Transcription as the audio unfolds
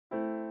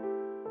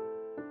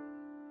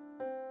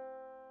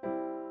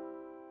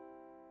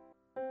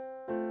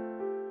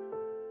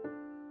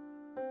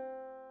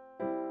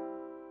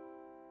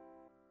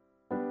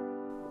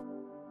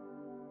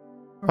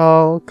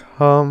I'll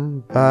come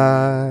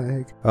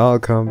back. I'll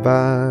come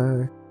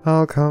back.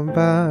 I'll come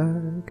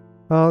back.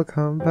 I'll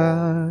come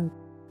back.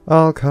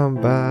 I'll come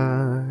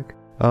back.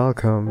 I'll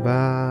come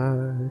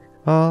back.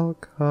 I'll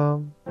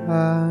come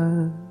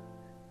back.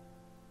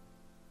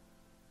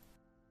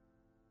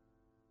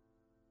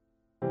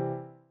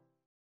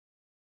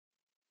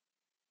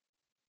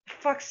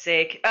 Fuck's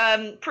sake.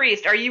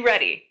 Priest, are you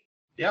ready?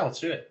 Yeah,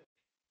 let's do it.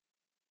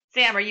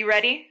 Sam, are you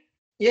ready?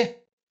 Yeah.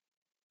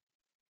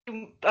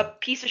 You a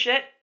piece of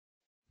shit?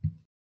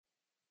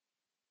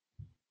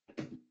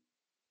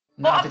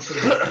 No,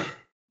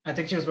 I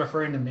think she was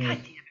referring to me. God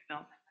damn it,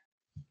 no.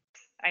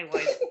 I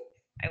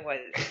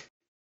was.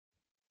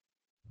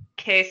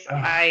 Case,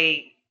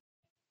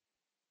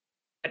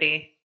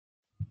 ready.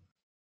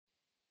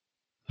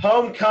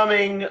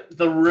 Homecoming,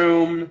 The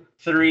Room,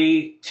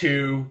 3,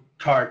 2,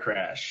 car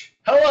crash.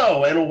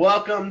 Hello, and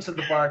welcome to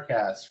the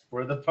Barcast,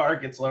 where the bar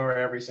gets lower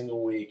every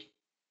single week.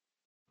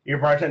 Your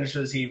bartenders for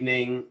this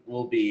evening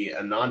will be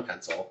a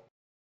non-pencil,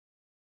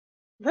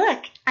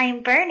 Look,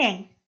 I'm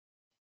burning.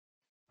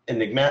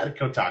 enigmatic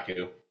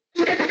otaku.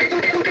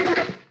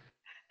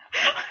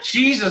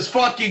 Jesus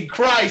fucking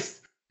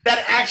Christ!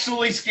 That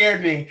actually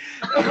scared me.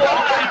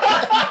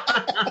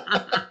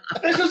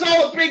 This was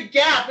all a big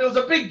gap. It was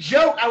a big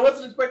joke. I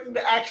wasn't expecting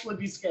to actually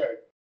be scared.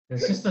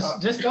 It's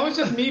that was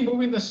just me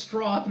moving the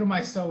straw through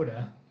my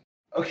soda.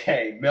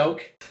 Okay,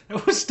 milk,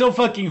 It was still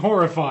fucking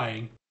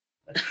horrifying.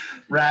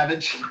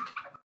 ravage,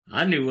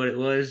 I knew what it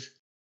was.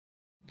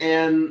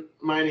 and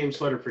my name's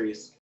Sweater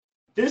Priest.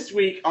 This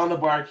week on the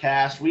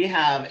Barcast, we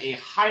have a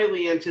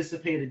highly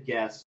anticipated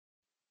guest.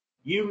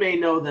 You may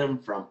know them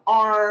from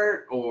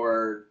art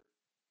or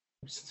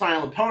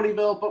Silent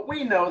Ponyville, but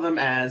we know them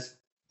as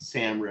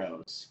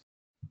SamRose.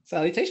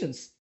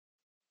 Salutations.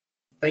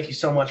 Thank you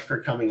so much for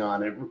coming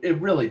on. It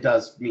really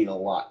does mean a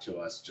lot to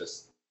us,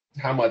 just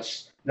how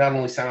much not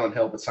only Silent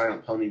Hill, but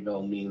Silent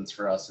Ponyville means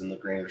for us in the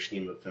grander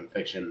scheme of film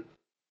fiction.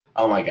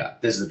 Oh my god,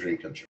 this is a dream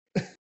come true.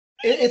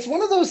 It's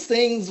one of those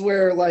things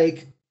where,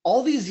 like,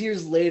 all these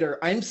years later,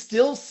 I'm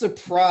still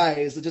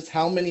surprised at just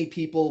how many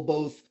people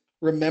both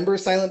remember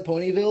Silent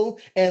Ponyville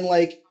and,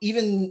 like,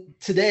 even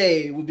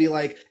today would be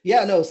like,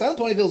 yeah, no, Silent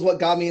Ponyville is what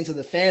got me into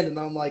the fandom. And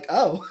I'm like,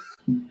 oh.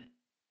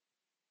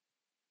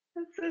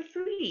 That's so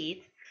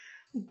sweet.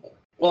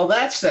 Well,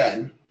 that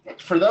said,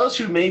 for those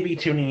who may be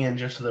tuning in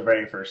just for the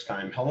very first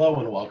time, hello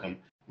and welcome.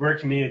 We're a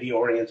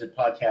community-oriented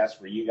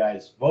podcast where you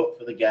guys vote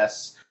for the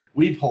guests.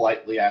 We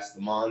politely ask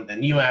them on,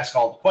 then you ask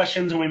all the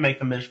questions, and we make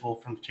them miserable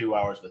from 2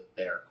 hours with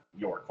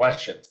your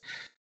questions.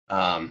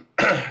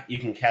 You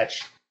can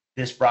catch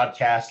this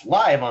broadcast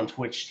live on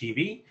Twitch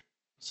TV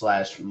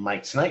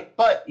 /Mike Snipe,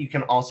 but you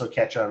can also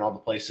catch it on all the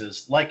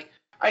places like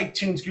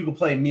iTunes, Google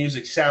Play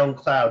Music,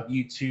 SoundCloud,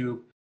 YouTube,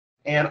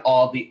 and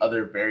all the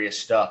other various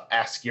stuff.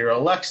 Ask your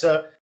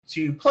Alexa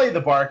to play the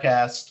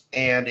Barcast,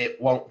 and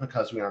it won't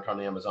because we aren't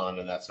on Amazon,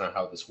 and that's not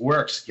how this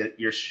works. Get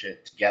your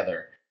shit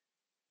together.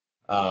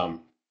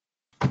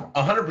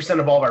 100%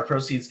 of all of our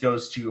proceeds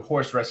goes to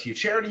horse rescue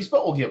charities,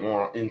 but we'll get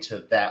more into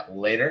that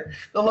later.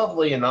 The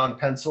lovely Anon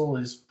Pencil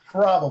is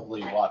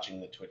probably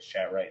watching the Twitch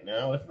chat right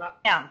now, if not.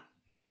 Yeah.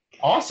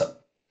 Awesome.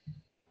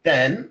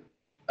 Then,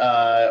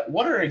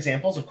 what are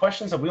examples of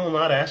questions that we will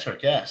not ask our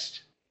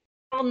guest?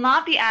 I will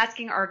not be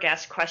asking our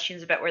guests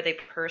questions about where they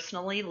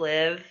personally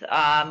live,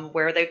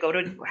 where they go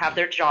to have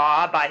their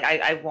job.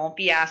 I won't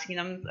be asking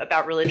them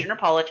about religion or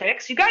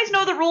politics. You guys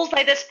know the rules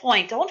by this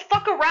point. Don't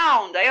fuck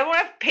around. I don't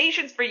have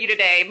patience for you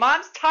today.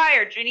 Mom's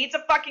tired. She needs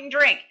a fucking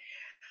drink.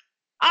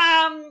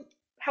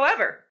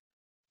 However,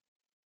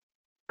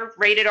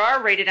 rated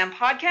R, rated M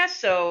podcast,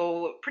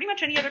 so pretty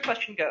much any other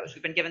question goes.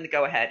 We've been given the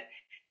go-ahead.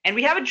 And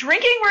we have a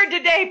drinking word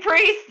today,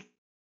 Priest.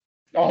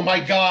 Oh my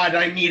god,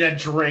 I need a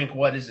drink.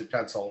 What is it,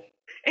 Pencil?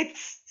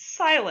 It's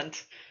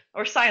silent,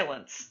 or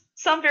silence.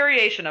 Some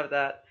variation of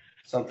that.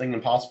 Something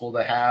impossible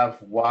to have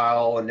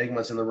while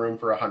Enigma's in the room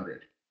for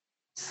 100.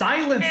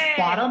 Silence, Yay.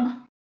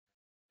 bottom.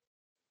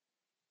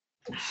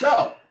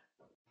 So,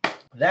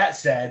 that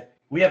said,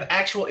 we have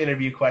actual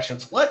interview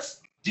questions.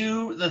 Let's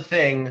do the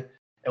thing,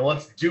 and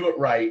let's do it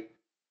right.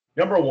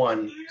 Number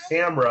one,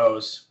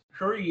 SamRose,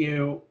 who are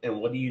you,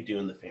 and what do you do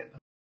in the fandom?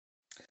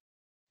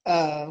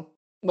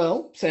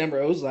 Well,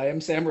 SamRose. I am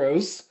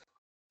SamRose.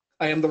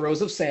 I am the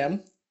Rose of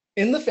Sam.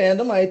 In the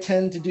fandom, I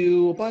tend to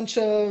do a bunch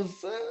of...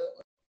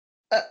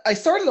 I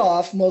started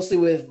off mostly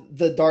with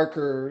the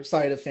darker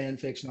side of fan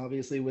fiction,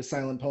 obviously, with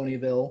Silent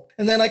Ponyville.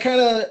 And then I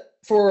kind of,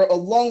 for a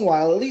long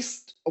while, at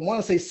least, I want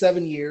to say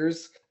 7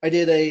 years, I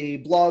did a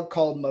blog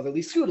called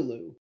Motherly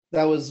Scootaloo.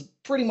 That was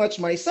pretty much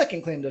my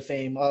second claim to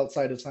fame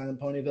outside of Silent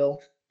Ponyville.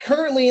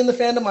 Currently in the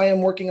fandom, I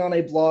am working on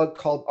a blog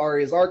called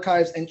Aria's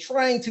Archives and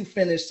trying to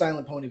finish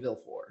Silent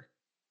Ponyville 4.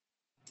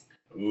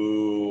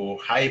 Ooh,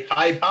 hype,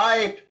 hype,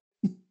 hype!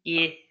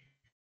 Yeah.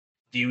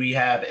 Do we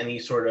have any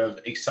sort of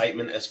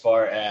excitement as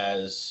far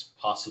as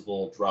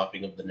possible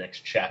dropping of the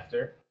next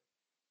chapter?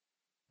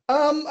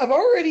 I've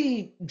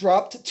already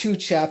dropped 2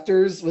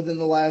 chapters within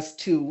the last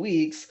 2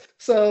 weeks,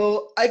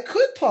 so I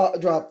could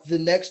drop the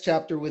next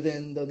chapter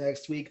within the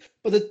next week,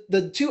 but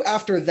the two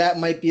after that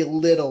might be a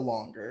little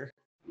longer.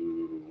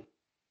 Ooh.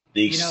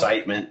 The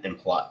excitement and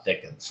plot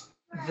thickens.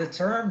 The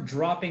term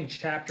dropping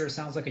chapter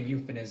sounds like a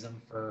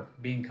euphemism for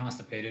being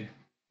constipated.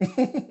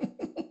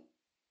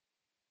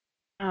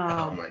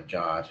 Oh my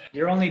god.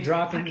 You only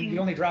dropped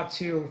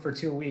 2 for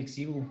 2 weeks.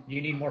 You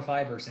need more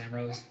fiber,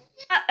 SamRose.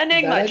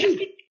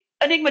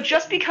 Enigma,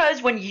 just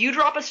because when you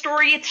drop a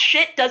story it's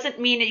shit doesn't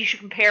mean that you should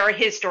compare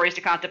his stories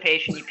to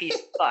constipation, you piece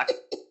of fuck.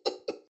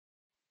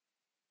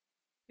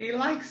 He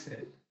likes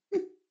it.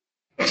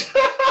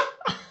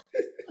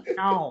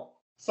 No.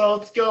 So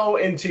let's go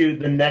into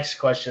the next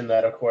question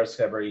that, of course,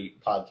 every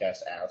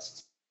podcast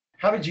asks.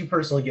 How did you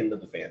personally get into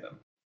the fandom?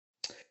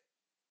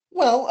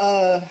 Well,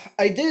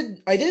 I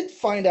did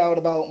find out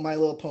about My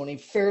Little Pony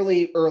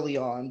fairly early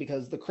on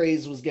because the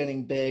craze was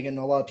getting big and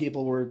a lot of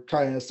people were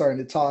kind of starting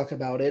to talk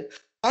about it.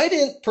 I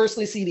didn't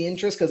personally see the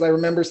interest because I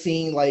remember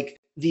seeing like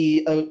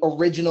the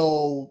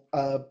original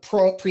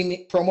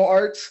promo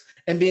art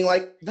and being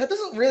like, that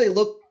doesn't really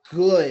look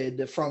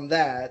good from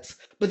that.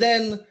 But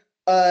then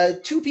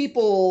 2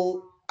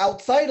 people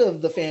outside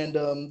of the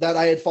fandom that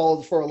I had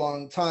followed for a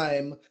long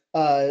time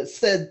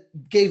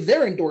gave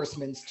their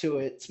endorsements to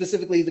it,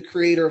 specifically the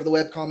creator of the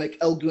webcomic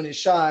El Gunish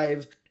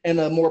Shive and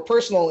a more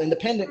personal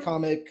independent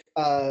comic,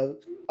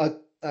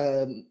 Akuma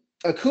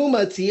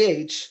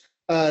TH.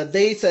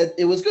 They said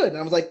it was good. And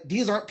I was like,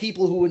 these aren't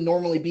people who would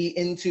normally be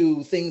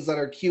into things that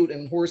are cute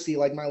and horsey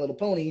like My Little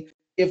Pony.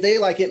 If they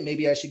like it,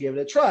 maybe I should give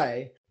it a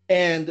try.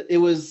 And it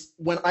was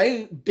when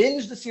I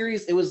binged the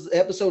series, it was the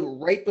episode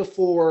right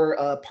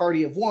before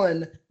Party of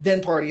One. Then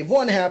Party of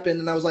One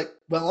happened, and I was like,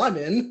 well, I'm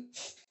in.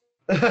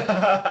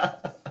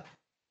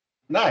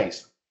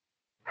 Nice.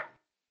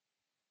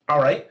 All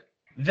right.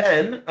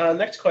 Then,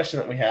 next question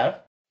that we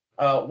have.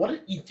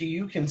 What do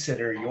you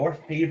consider your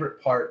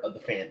favorite part of the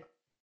fandom?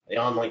 The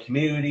online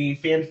community,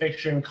 fan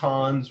fiction,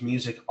 cons,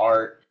 music,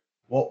 art.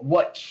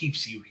 What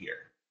keeps you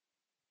here?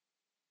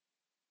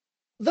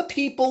 The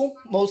people,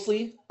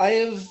 mostly. I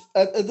have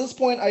at this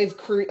point, I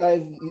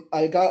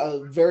got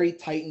a very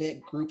tight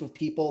knit group of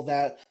people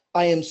that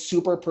I am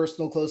super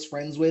personal, close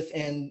friends with,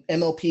 and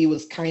MLP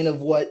was kind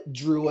of what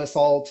drew us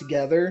all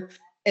together.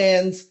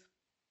 And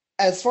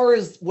as far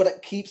as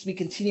what keeps me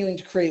continuing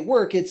to create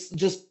work, it's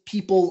just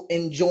people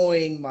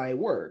enjoying my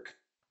work.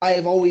 I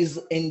have always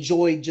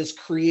enjoyed just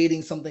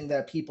creating something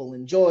that people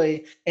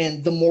enjoy,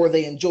 and the more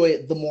they enjoy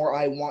it, the more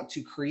I want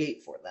to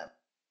create for them.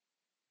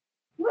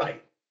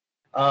 Right.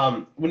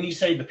 When you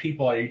say the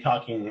people, are you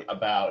talking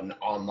about an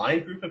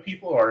online group of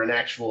people or an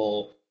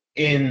actual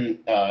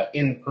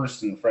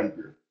in-person friend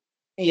group?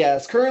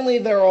 Yes, currently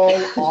they're all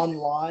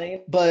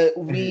online, but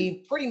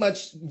we pretty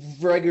much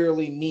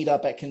regularly meet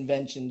up at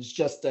conventions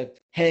just to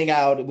hang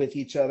out with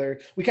each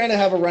other. We kind of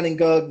have a running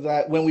gag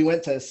that when we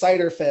went to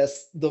Cider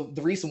Fest, the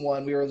recent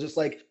one, we were just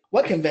like,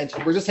 what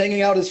convention? We're just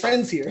hanging out as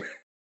friends here.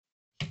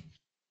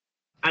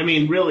 I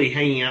mean, really,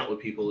 hanging out with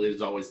people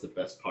is always the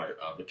best part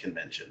of a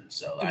convention.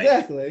 So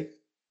exactly. I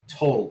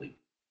totally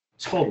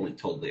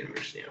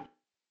understand.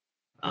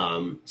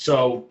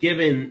 So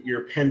given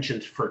your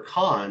penchant for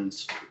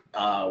cons,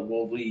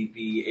 will we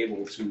be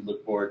able to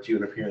look forward to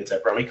an appearance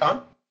at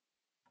BronyCon?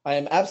 I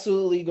am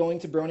absolutely going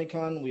to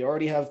BronyCon. We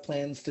already have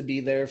plans to be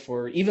there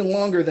for even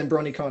longer than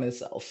BronyCon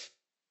itself.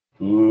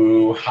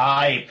 Ooh,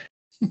 hype.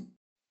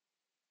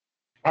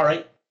 All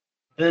right.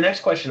 The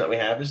next question that we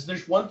have is,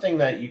 there's one thing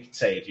that you could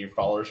say to your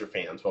followers or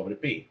fans. What would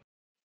it be?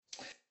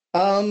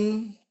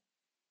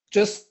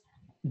 Just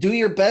do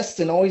your best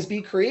and always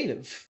be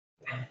creative.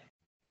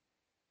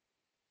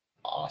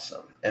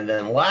 Awesome. And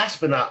then last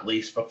but not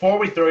least, before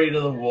we throw you to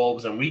the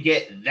wolves and we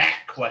get that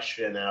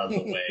question out of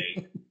the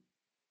way,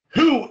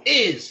 who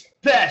is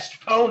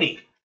best pony?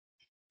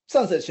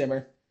 Sunset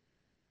Shimmer.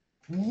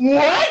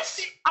 What?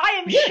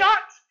 I am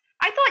shocked.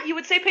 I thought you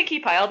would say Pinkie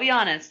Pie, I'll be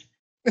honest.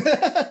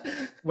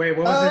 Wait,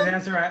 what was his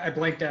answer? I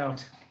blanked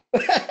out.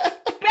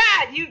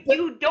 Bad!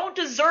 You don't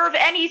deserve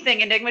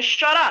anything, Enigma.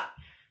 Shut up.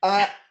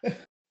 I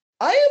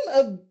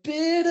am a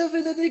bit of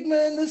an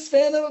enigma in this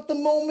fandom at the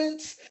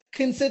moment,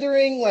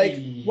 considering, like,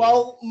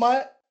 while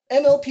my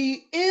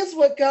MLP is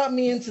what got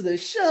me into the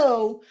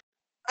show,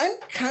 I'm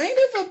kind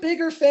of a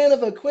bigger fan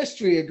of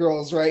Equestria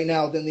girls right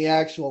now than the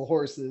actual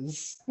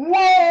horses.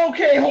 Whoa,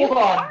 okay, hold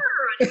on.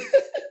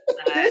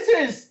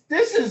 This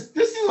is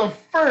a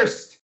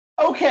first.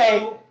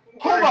 Okay,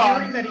 hold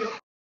on.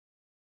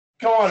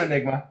 Go on,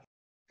 Enigma.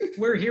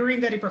 We're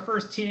hearing that he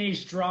prefers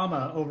teenage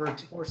drama over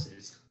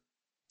horses.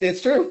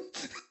 It's true.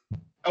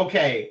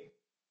 Okay,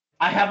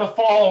 I have a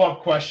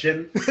follow-up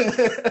question.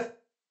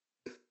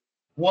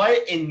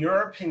 What, in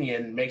your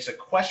opinion, makes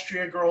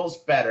Equestria Girls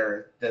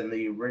better than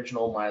the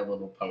original My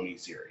Little Pony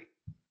series?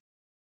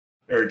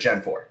 Or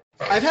Gen 4?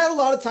 I've had a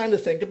lot of time to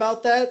think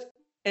about that,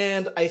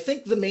 and I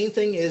think the main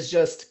thing is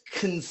just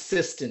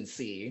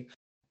consistency.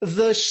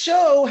 The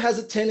show has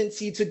a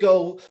tendency to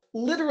go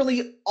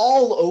literally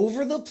all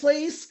over the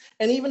place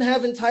and even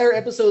have entire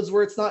episodes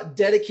where it's not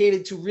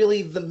dedicated to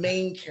really the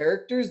main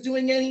characters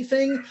doing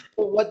anything,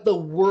 but what the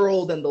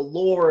world and the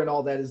lore and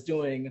all that is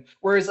doing.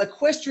 Whereas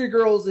Equestria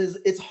Girls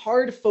it's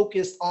hard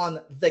focused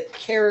on the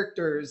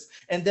characters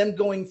and them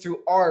going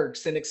through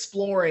arcs and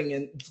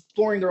exploring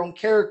their own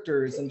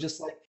characters and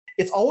just like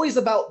it's always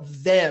about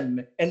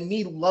them and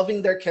me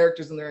loving their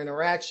characters and their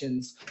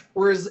interactions,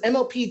 whereas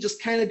MLP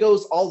just kind of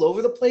goes all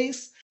over the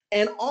place.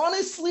 And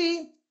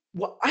honestly,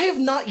 I have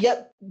not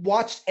yet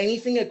watched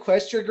anything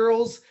Equestria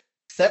Girls,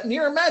 except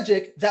Mirror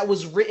Magic, that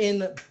was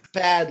written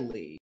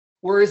badly.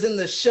 Whereas in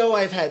the show,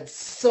 I've had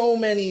so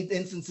many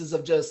instances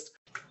of just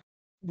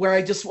where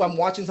I'm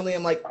watching something,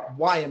 I'm like,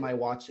 why am I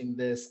watching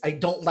this? I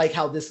don't like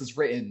how this is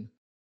written.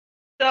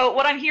 So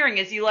what I'm hearing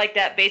is you like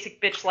that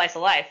basic bitch slice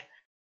of life.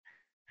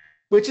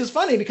 Which is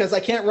funny because I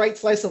can't write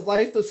slice of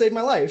life to save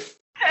my life.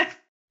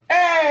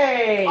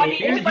 Hey! I mean,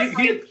 Here's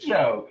the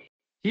joke.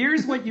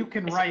 Here's what you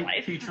can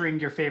write featuring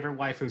your favorite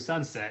waifu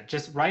Sunset.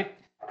 Just write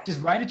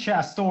a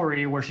chat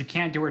story where she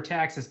can't do her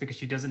taxes because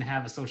she doesn't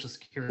have a social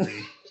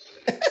security.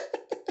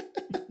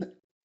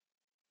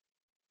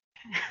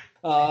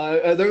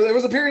 There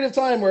was a period of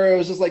time where it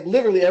was just like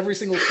literally every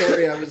single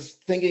story I was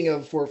thinking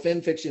of for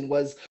fan fiction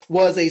was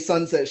a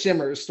Sunset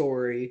Shimmer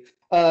story.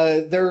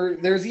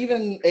 There's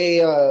even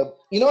a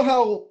you know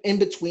how in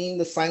between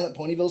the Silent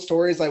Ponyville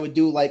stories I would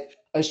do like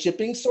a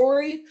shipping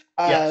story?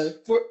 Yes.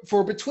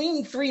 For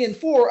between 3 and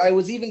 4, I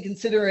was even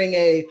considering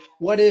a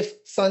what if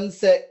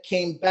Sunset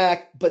came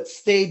back but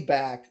stayed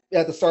back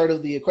at the start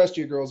of the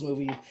Equestria Girls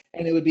movie,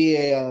 and it would be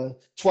a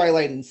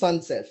Twilight and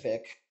Sunset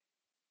fic.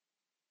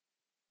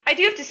 I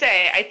do have to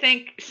say, I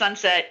think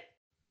Sunset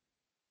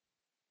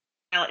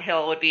Silent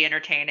Hill would be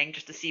entertaining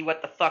just to see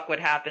what the fuck would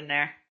happen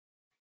there.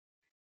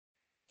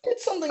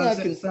 It's something I've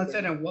considered.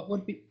 Sunset and what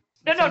would be?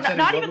 No,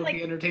 not even like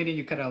be entertaining.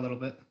 You cut out a little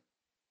bit.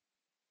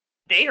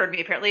 They heard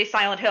me apparently.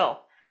 Silent Hill.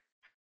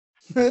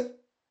 Yeah.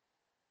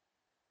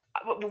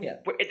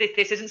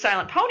 This isn't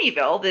Silent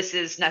Ponyville. This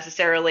is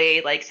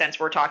necessarily like, since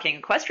we're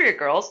talking Equestria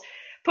Girls,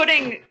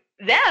 putting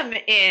them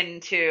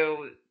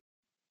into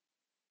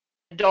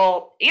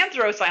adult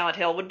Anthro Silent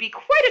Hill would be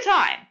quite a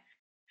time.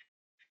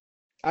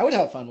 I would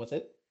have fun with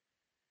it.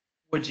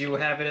 Would you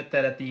have it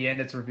that at the end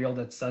it's revealed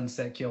that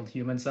Sunset killed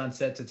Human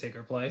Sunset to take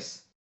her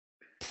place?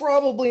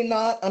 Probably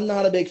not. I'm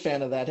not a big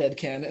fan of that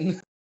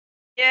headcanon.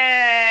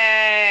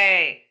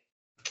 Yay!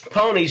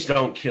 Ponies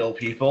don't kill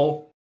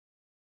people.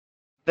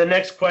 The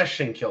next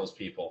question kills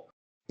people.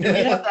 Do we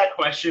have that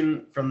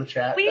question from the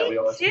chat? We that we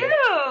always do.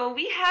 get?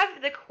 We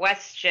have the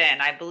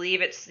question. I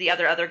believe it's the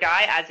other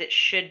guy, as it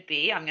should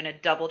be. I'm going to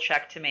double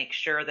check to make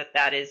sure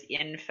that is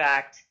in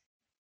fact.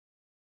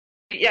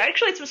 Yeah,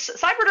 actually, it's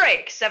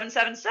Cyberdrake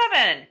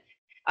 777,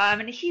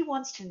 and he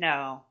wants to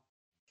know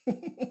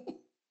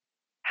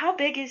how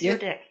big is your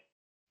dick?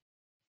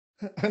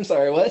 I'm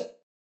sorry,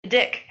 what?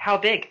 Dick, how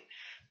big?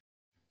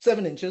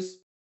 7 inches.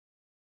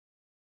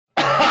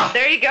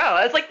 There you go.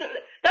 It's like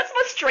that's the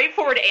most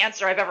straightforward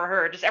answer I've ever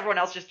heard. Just everyone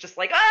else just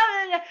like,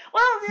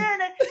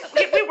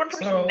 we one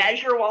person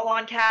measure while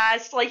on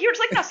cast. Like you're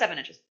just like, no, 7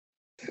 inches.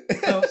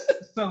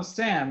 So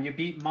Sam, you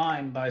beat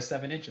mine by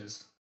 7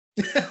 inches.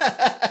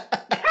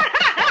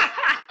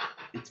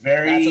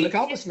 That's an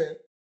accomplishment.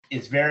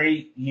 It's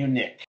very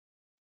unique.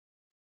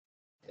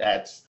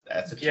 That's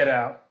a Get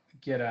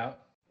out.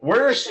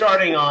 We're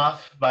starting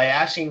off by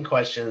asking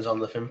questions on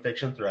the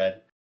FemFiction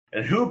thread,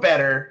 and who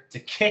better to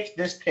kick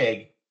this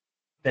pig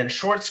than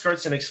Short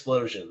Skirts and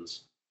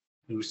Explosions,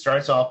 who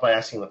starts off by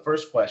asking the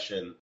first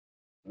question,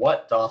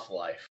 what doth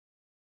life?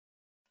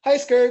 Hi,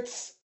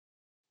 Skirts.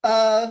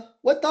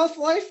 What doth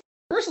life?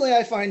 Personally,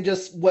 I find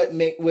just what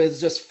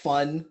was just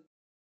fun.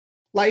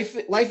 Life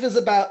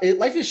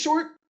is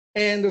short,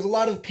 and there's a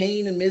lot of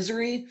pain and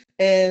misery,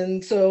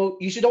 and so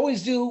you should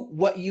always do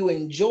what you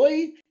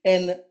enjoy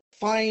and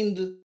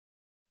find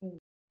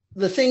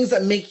the things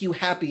that make you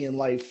happy in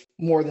life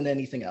more than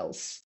anything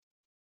else.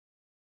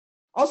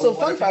 Also,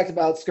 fun fact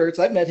about Skirts,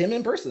 I've met him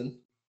in person.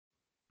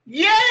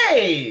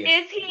 Yay!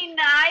 Is he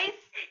nice?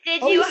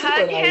 Did Oh, you he's super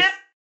hug nice.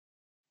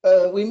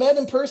 him? We met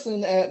in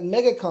person at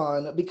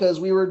MegaCon because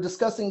we were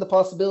discussing the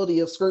possibility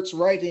of Skirts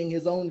writing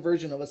his own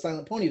version of a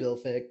Silent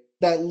Ponyville fic.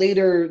 That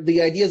later, the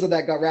ideas of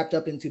that got wrapped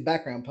up into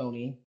Background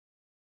Pony.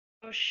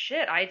 Oh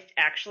shit, I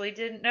actually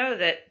didn't know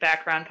that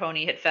Background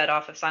Pony had fed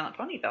off of Silent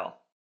Ponyville.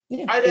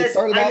 Yeah, I it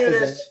started off knew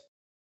as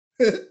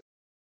this.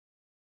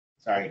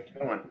 Sorry,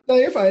 go on. No,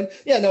 you're fine.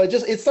 Yeah, no,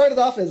 it started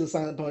off as a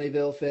Silent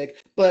Ponyville fic,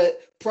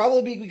 but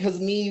probably because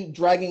me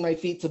dragging my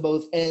feet to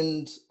both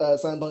end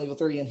Silent Ponyville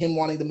 3 and him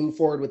wanting to move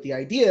forward with the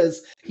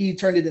ideas, he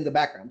turned it into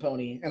Background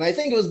Pony, and I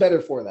think it was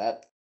better for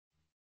that.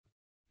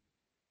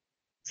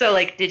 So,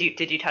 like, did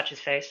you touch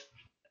his face?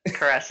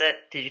 Caress it?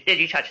 Did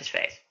you touch his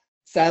face?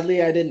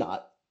 Sadly, I did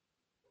not.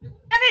 Damn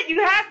it,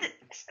 you have to.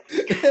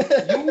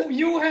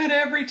 You had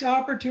every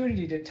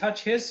opportunity to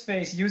touch his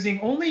face using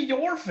only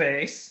your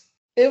face.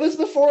 It was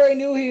before I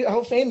knew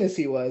how famous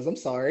he was. I'm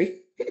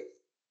sorry.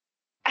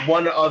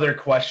 one other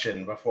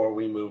question before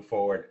we move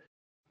forward.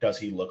 Does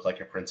he look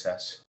like a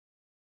princess?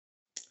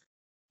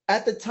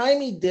 At the time,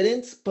 he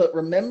didn't, but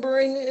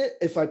remembering it,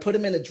 if I put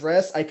him in a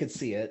dress, I could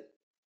see it.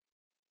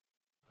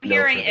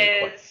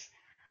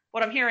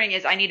 What I'm hearing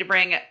is I need to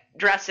bring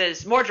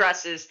more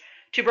dresses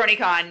to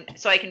BronyCon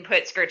so I can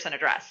put skirts on a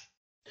dress.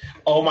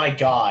 Oh my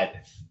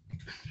god.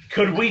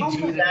 Could we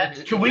do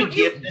that? Could we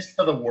give this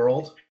to the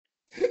world?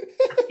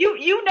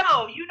 You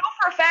know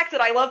for a fact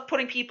that I love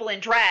putting people in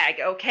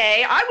drag,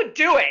 okay? I would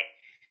do it.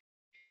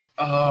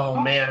 Oh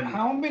man.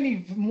 How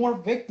many more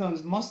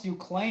victims must you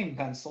claim,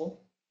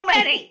 Pencil?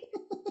 Many.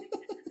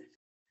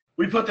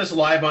 We put this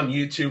live on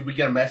YouTube. We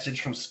get a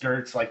message from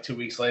Skirts like 2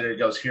 weeks later. It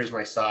goes, "Here's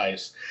my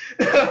size."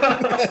 I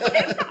have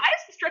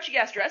some stretchy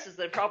ass dresses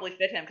that probably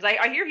fit him because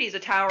I hear he's a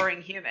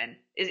towering human.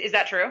 Is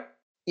that true?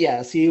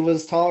 Yes, he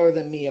was taller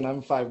than me, and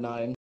I'm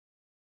 5'9".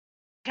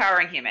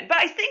 Towering human, but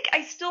I think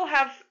I still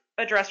have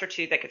a dress or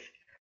two that could,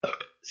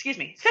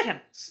 fit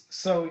him.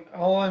 So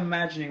all I'm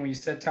imagining when you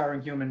said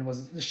towering human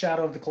was the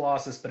Shadow of the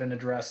Colossus, but in a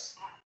dress.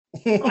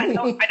 I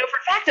know for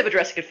a fact of a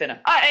dress that could fit him.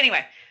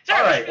 Anyway, sorry.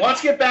 All right,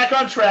 let's get back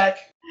on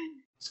track.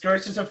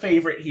 Skirts is a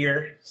favorite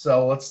here,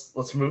 so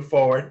let's move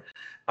forward.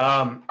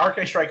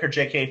 Arcade Striker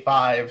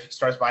JK5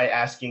 starts by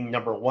asking,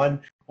 number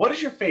one, what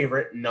is your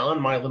favorite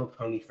non-My Little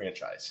Pony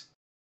franchise?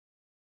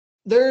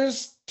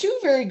 There's two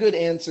very good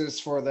answers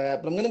for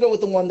that, but I'm going to go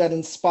with the one that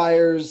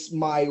inspires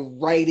my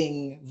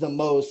writing the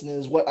most and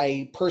is what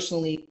I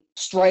personally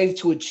strive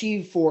to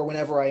achieve for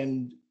whenever I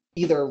am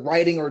either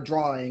writing or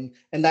drawing,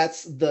 and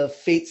that's the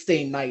Fate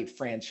Stay Night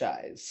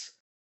franchise.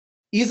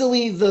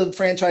 Easily the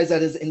franchise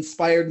that has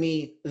inspired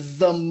me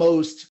the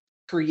most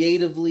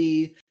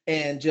creatively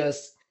and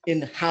just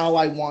in how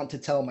I want to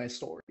tell my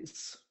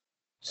stories.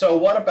 So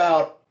what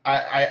about,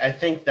 I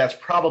think that's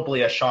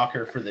probably a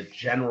shocker for the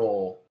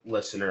general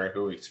listener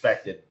who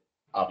expected,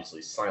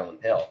 obviously,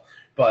 Silent Hill.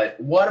 But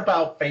what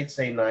about Fate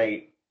Stay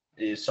Night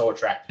is so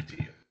attractive to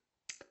you?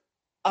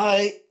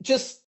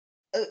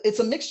 It's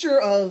a mixture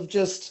of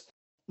just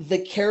the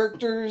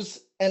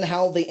characters and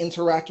how they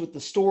interact with the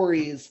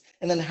stories,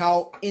 and then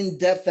how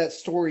in-depth that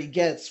story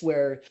gets,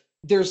 where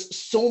there's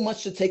so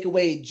much to take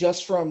away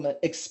just from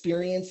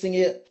experiencing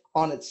it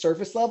on its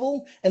surface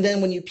level, and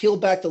then when you peel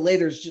back the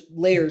layers,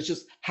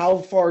 just how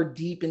far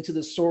deep into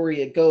the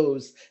story it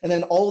goes, and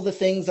then all the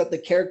things that the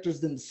characters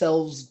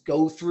themselves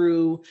go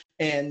through,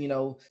 and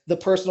the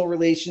personal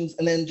relations,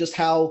 and then just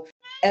how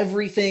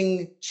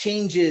everything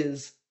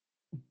changes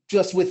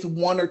just with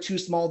one or two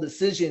small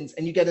decisions,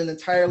 and you get an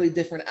entirely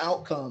different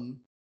outcome.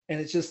 And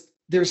it's just,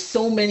 there's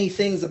so many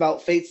things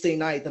about Fate Stay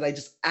Night that I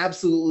just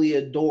absolutely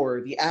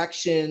adore. The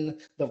action,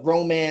 the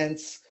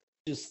romance,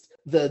 just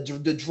the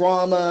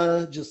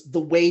drama, just the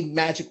way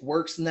magic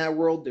works in that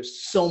world.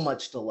 There's so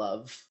much to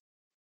love.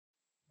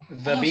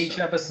 The beach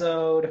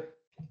episode.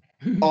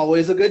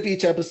 Always a good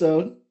beach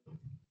episode.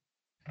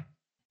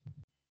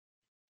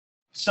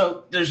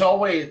 So there's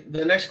always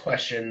the next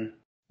question,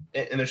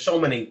 and there's so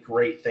many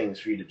great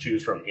things for you to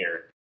choose from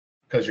here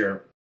because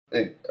you're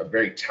a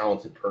very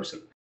talented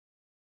person.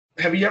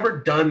 Have you ever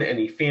done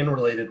any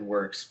fan-related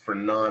works for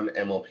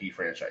non-MLP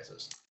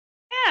franchises?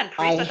 Man,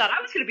 Priest, I thought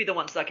I was going to be the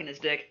one sucking his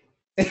dick.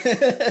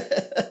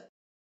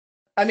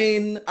 I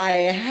mean, I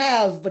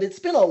have, but it's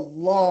been a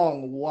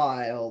long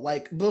while.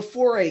 Like,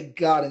 before I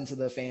got into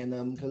the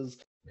fandom, because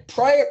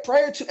prior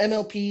to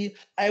MLP,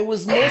 I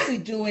was mostly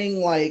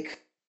doing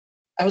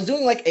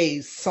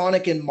a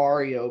Sonic and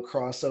Mario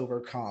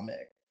crossover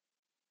comic.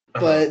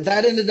 But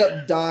that ended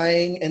up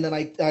dying, and then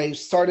I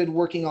started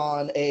working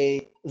on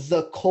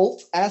The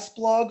Cult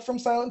blog from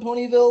Silent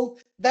Ponyville.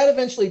 That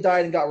eventually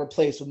died and got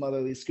replaced with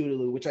Motherly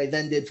Scootaloo, which I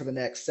then did for the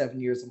next 7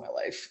 years of my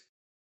life.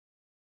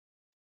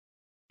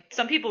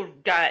 Some people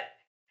got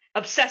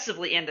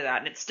obsessively into that,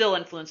 and it still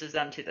influences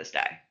them to this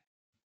day.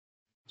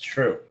 It's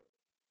true.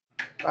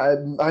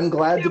 I'm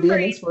glad to be an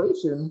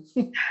inspiration.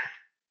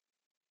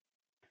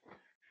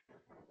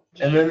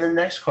 And then the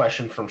next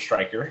question from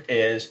Stryker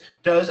is,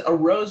 does a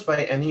rose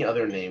by any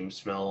other name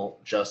smell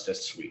just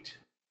as sweet?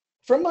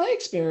 From my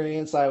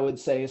experience, I would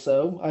say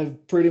so.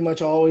 I've pretty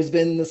much always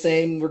been the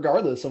same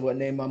regardless of what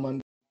name I'm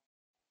under.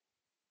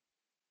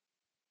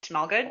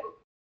 Smell good?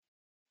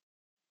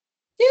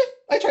 Yeah,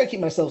 I try to keep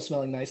myself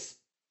smelling nice.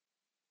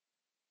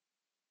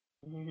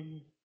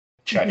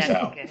 Checks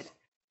out. Good.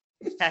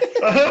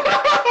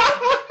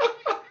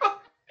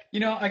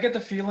 I get the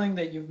feeling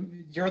that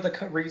you're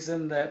the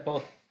reason that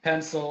both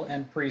Pencil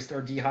and Priest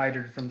are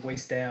dehydrated from the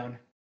waist down.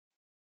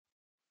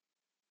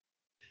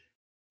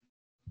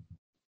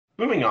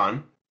 Moving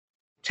on,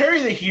 Terry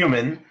the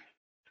Human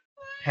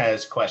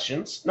has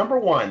questions. Number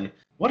one,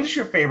 what is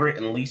your favorite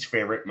and least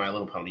favorite My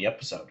Little Pony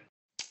episode?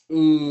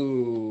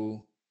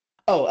 Ooh.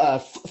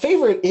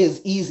 Favorite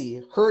is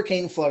easy.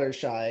 Hurricane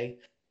Fluttershy.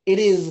 It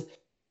is,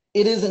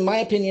 in my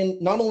opinion,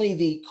 not only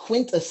the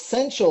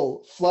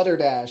quintessential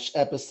Flutterdash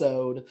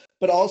episode,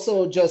 but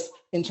also just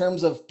in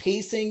terms of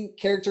pacing,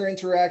 character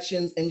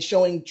interactions, and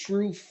showing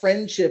true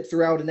friendship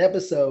throughout an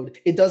episode.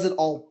 It does it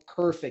all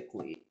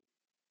perfectly.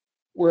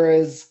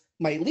 Whereas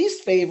My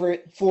least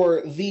favorite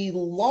for the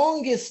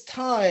longest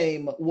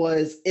time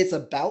was It's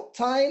About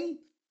Time,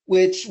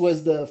 which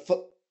was the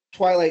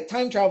Twilight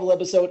time travel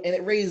episode, and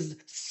it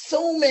raised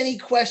so many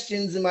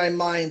questions in my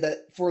mind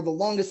that for the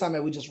longest time I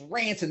would just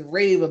rant and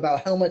rave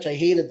about how much I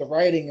hated the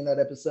writing in that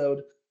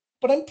episode.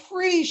 But I'm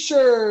pretty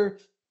sure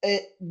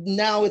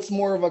now it's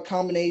more of a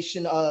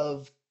combination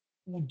of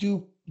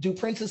do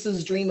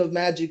princesses dream of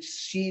magic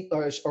sheep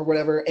or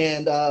whatever,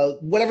 and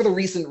whatever the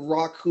recent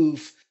rock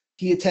hoof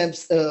he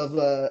attempts of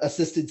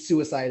assisted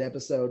suicide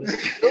episode.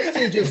 Those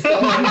two just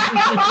I'm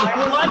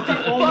not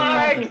the only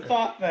one who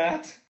thought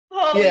that.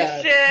 Holy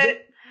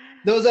shit!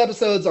 Those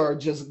episodes are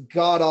just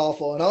god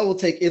awful, and I will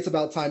take It's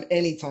About Time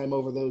anytime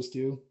over those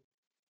two.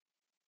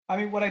 I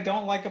mean, what I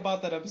don't like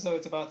about that episode,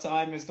 It's About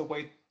Time, is the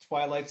way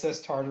Twilight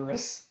says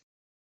Tartarus.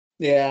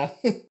 Yeah.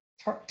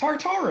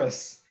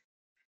 Tartarus.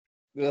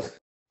 Ugh.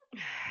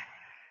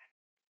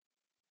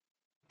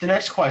 The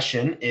next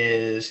question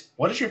is,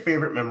 what is your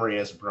favorite memory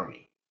as a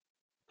brony?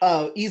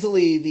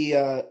 Easily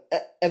the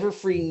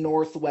Everfree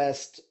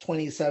Northwest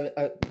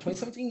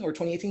 2017 or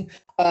 2018.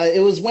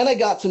 It was when I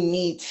got to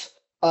meet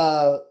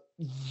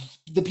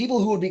the people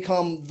who would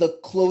become the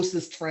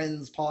closest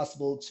friends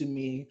possible to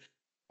me.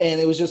 And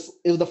it was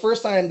the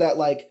first time that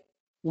like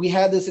we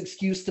had this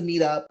excuse to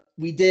meet up.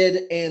 We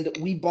did, and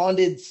we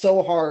bonded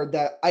so hard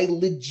that I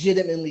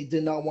legitimately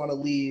did not want to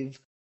leave,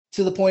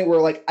 to the point where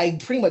like I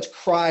pretty much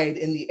cried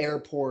in the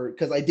airport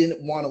because I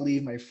didn't want to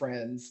leave my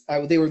friends.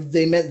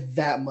 They meant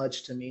that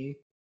much to me.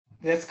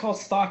 That's called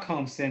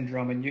Stockholm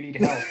Syndrome, and you need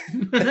help.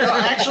 No,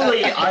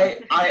 actually,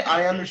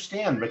 I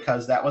understand,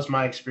 because that was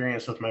my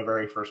experience with my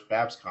very first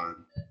BabsCon.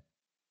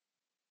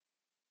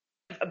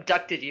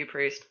 Abducted you,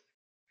 priest.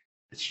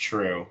 It's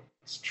true.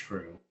 It's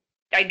true.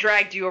 I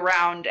dragged you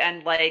around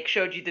and like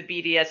showed you the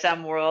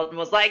BDSM world and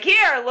was like,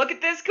 here, look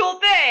at this cool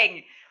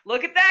thing.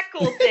 Look at that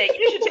cool thing.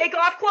 You should take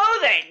off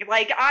clothing.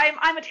 Like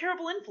I'm a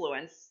terrible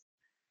influence.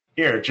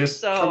 Here,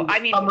 just come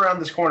around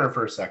this corner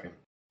for a second.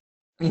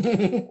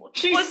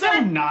 She's so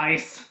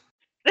nice.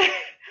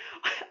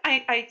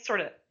 I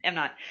sort of am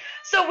not.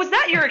 So was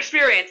that your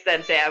experience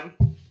then, Sam?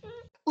 A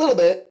little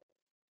bit.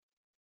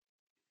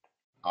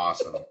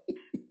 Awesome.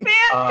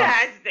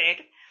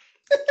 Fantastic.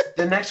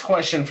 The next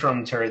question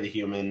from Terry the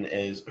Human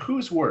is,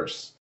 who's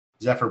worse,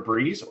 Zephyr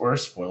Breeze or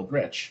Spoiled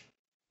Rich?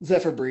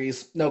 Zephyr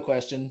Breeze, no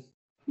question.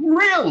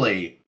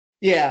 Really?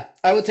 Yeah,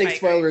 I would take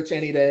Spoiled Rich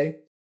any day.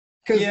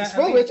 Because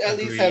Spoiled Rich at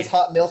least has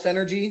hot MILF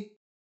energy.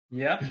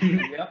 Yep,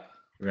 yep.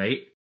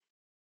 Right?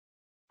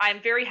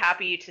 I'm very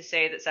happy to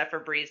say that Zephyr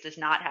Breeze does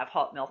not have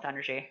hot MILF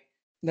energy.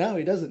 No,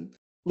 he doesn't.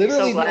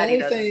 Literally,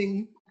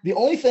 the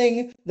only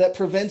thing that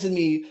prevented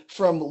me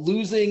from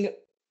losing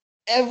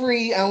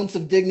every ounce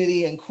of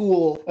dignity and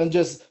cool and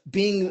just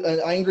being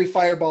an angry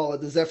fireball at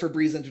the Zephyr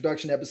Breeze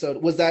introduction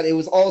episode was that it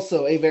was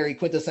also a very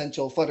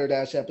quintessential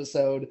Flutterdash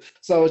episode.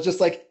 So I was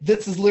just like,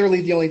 this is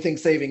literally the only thing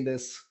saving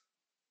this.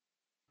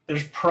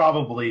 There's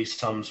probably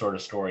some sort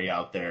of story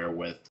out there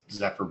with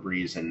Zephyr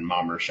Breeze and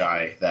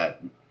Mamarshai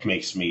that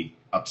makes me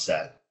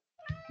upset.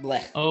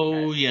 Blech.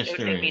 Oh, yes,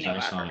 there is. I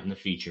saw it in the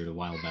featured a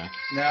while back.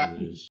 Yeah.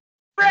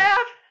 Brav!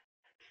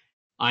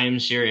 I am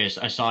serious.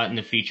 I saw it in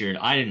the featured.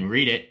 I didn't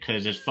read it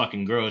because it's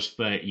fucking gross,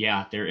 but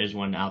yeah, there is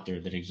one out there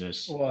that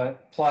exists.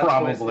 What? Plot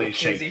Probably twist?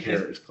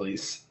 Shakespeare's,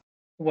 please.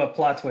 What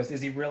plot twist? Is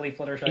he really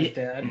Fluttershy's It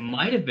dad?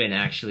 might have been,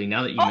 actually,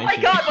 now that you Oh my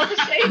mention god, it. what the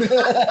shakes!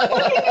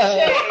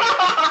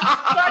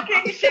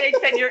 Fucking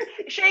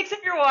shakes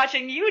and you're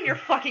watching, you and your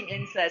fucking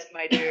incest,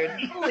 my dude.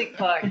 Holy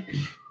fuck.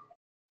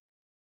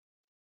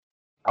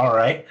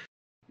 Alright.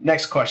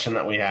 Next question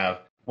that we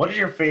have. What is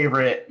your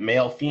favorite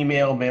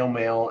male-female,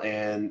 male-male,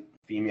 and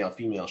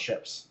female-female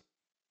ships?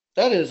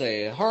 That is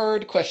a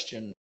hard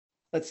question.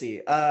 Let's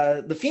see.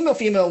 The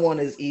female-female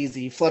one is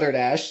easy.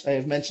 Flutterdash. I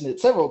have mentioned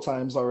it several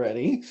times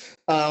already.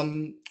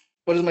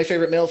 What is my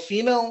favorite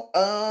male-female?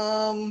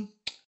 I'm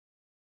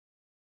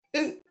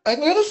gonna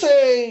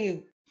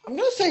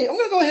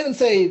go ahead and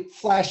say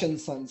Flash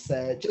and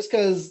Sunset, just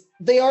because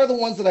they are the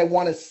ones that I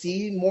want to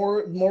see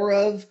more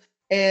of.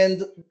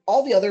 And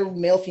all the other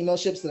male-female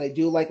ships that I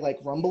do like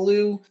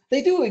Rumbaloo,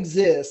 they do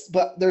exist,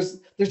 but there's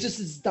just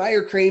this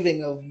dire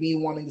craving of me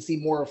wanting to see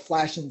more of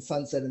Flash and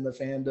Sunset in the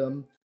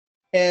fandom.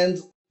 And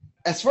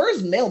as far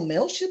as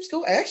male-male ships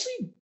go, I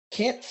actually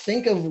can't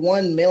think of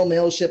one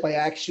male-male ship I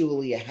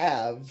actually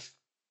have.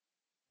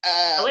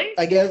 Really?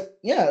 I guess,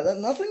 yeah,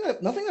 nothing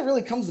that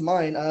really comes to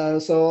mind.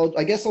 So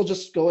I guess I'll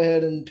just go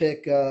ahead and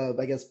pick,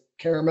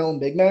 Caramel and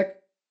Big Mac.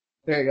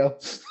 There you go.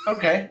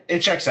 Okay, it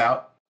checks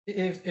out.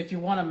 If you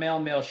want a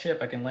male ship,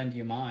 I can lend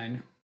you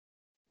mine.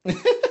 I'm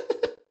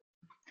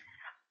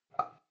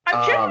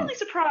genuinely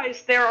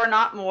surprised there are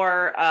not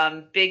more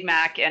Big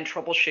Mac and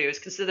Troubleshoes,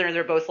 considering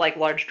they're both like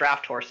large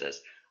draft horses.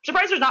 I'm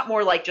surprised there's not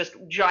more like just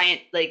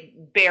giant like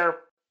bear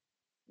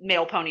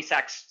male pony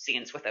sex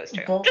scenes with those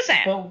two. Just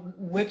saying.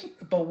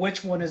 But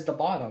which one is the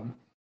bottom?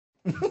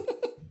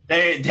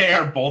 They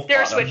are both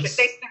They're bottoms.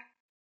 switches.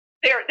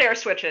 They're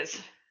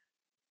switches.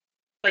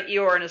 Like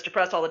Eorin is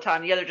depressed all the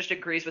time. The other just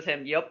agrees with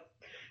him. Yep.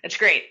 It's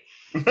great.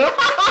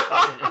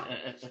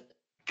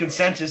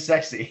 Consent is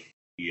sexy.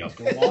 Yep.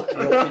 You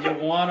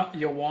want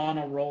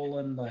to roll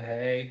in the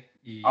hay.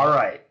 Yep. All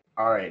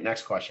right.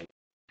 Next question.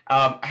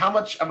 How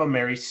much of a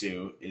Mary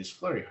Sue is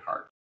Flurry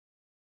Heart?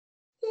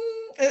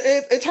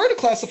 It's hard to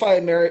classify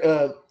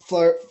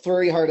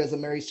Flurry Heart as a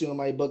Mary Sue in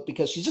my book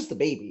because she's just a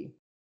baby.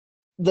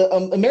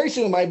 A Mary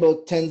Sue in my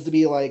book tends to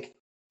be like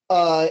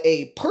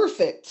a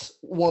perfect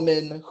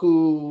woman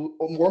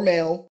or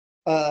male,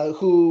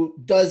 who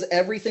does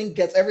everything,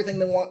 gets everything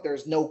they want.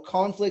 There's no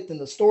conflict in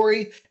the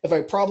story. If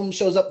a problem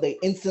shows up, they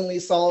instantly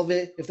solve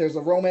it. If there's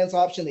a romance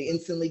option, they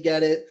instantly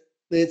get it.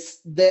 It's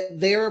that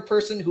they're a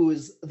person who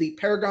is the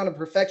paragon of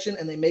perfection,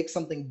 and they make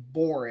something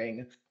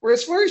boring.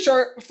 Whereas Flurry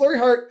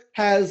Heart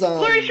has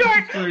Flurry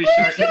Shark. Flurry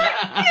Shark.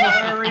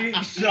 Flurry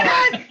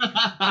Shark.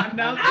 I'm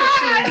now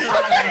picturing her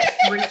as a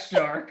street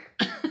shark.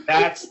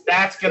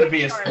 That's gonna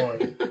be a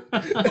story.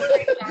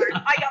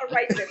 I gotta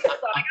write this.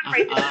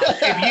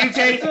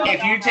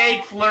 If you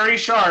take Flurry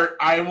Shark,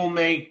 I will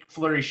make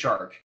Flurry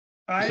Shark.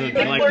 So it'd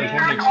be like the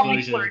horn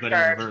explosions, but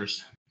in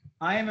reverse.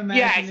 I am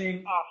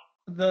imagining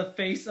the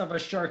face of a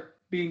shark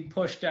being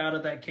pushed out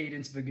of that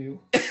Cadence Vigou.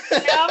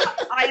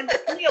 I am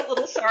really a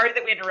little sorry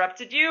that we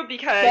interrupted you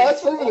because No,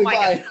 that's perfectly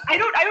fine. God, I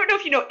don't know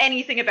if you know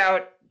anything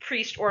about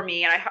Priest or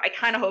me, and I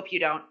kind of hope you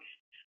don't.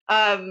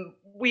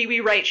 We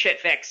write shit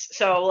fics,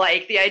 so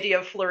like the idea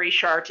of Flurry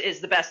Shark is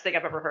the best thing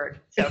I've ever heard.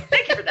 So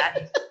thank you for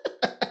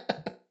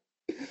that.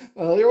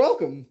 Well, you're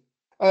welcome.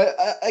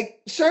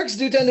 Sharks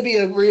do tend to be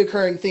a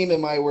reoccurring theme in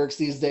my works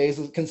these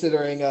days,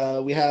 considering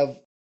we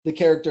have the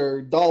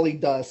character Dolly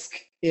Dusk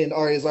in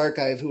Arya's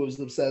Archive who was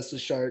obsessed with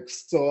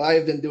sharks. So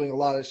I've been doing a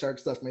lot of shark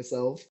stuff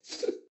myself.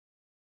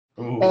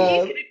 He's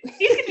gonna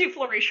do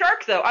Flurry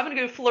Shark though. I'm gonna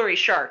go Flurry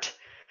Shark.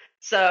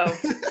 So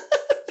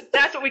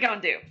that's what we gonna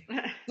do.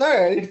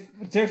 All right.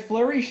 Did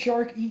Flurry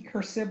Shark eat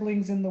her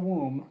siblings in the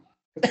womb?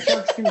 Because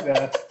sharks do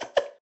that.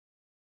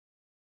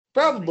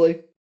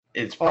 Probably.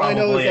 It's All I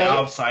know probably is that-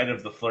 outside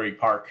of the Flurry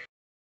Park.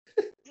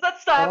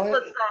 Let's stop. All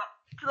right.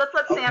 Let's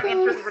let Sam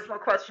answer the original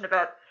question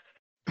about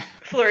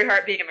Flurry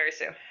Heart being a Mary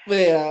Sue. But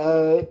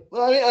yeah,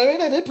 I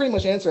mean, I did pretty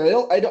much answer.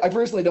 I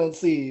personally don't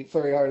see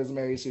Flurry Heart as a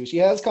Mary Sue. She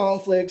has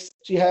conflicts,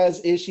 she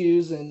has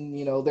issues, and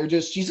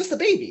she's just a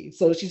baby,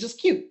 so she's just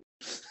cute.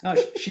 No,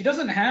 she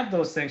doesn't have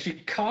those things. She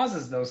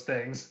causes those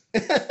things.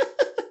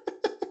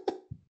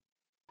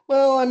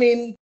 Well, I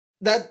mean,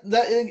 that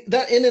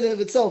in and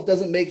of itself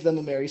doesn't make them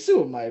a Mary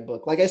Sue in my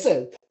book. Like I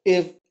said,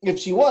 if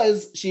she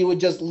was, she would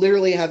just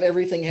literally have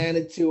everything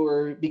handed to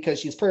her because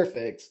she's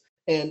perfect,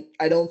 and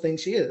I don't think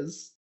she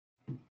is.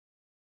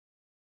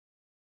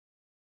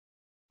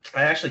 It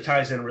actually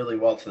ties in really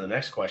well to the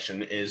next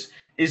question: Is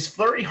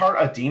Flurry Heart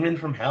a demon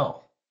from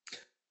hell?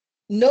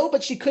 No,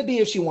 but she could be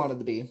if she wanted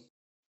to be.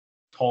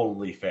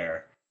 Totally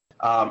fair.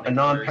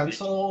 Anon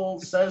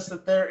Pencil says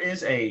that there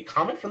is a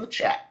comment from the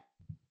chat.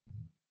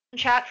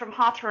 Chat from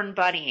Hawthorne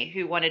Bunny,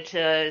 who wanted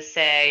to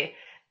say,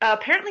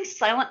 apparently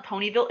Silent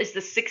Ponyville is the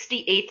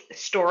 68th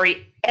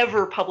story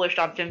ever published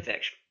on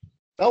FimFiction.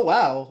 Oh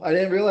wow, I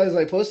didn't realize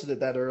I posted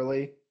it that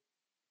early.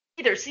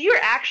 Either. So you're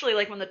actually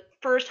like one of the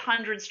first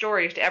 100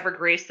 stories to ever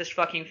grace this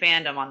fucking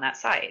fandom on that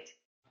site.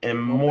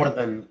 And more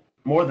than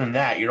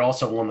that, you're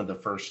also one of the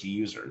first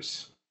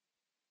users.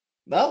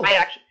 No.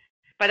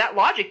 By that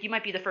logic, you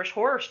might be the first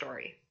horror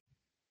story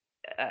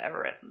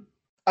ever written.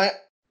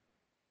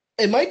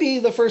 It might be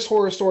the first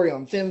horror story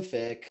on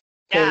FimFic.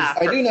 Yeah,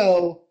 I do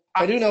know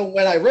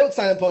when I wrote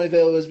Silent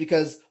Ponyville, it was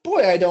because,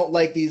 boy, I don't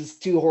like these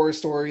two horror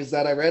stories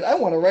that I read. I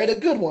want to write a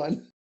good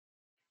one.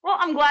 Well,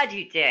 I'm glad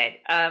you did.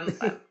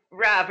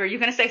 Rav, are you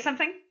going to say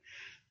something?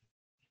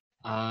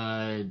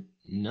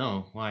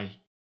 No. Why?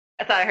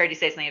 I thought I heard you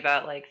say something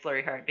about like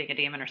Flurry Heart being a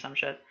demon or some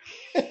shit.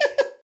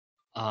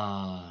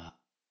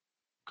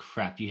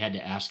 Crap, you had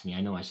to ask me.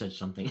 I know I said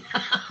something.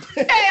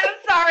 Hey, I'm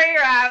sorry,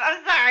 Rav.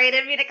 I'm sorry. I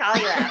didn't mean to call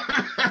you out.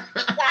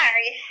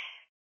 Sorry.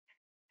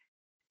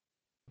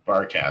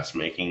 Barcast,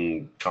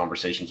 making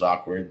conversations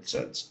awkward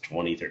since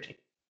 2013.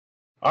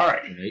 All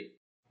right.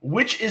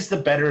 Which is the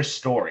better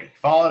story,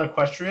 Fallout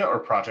Equestria or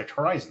Project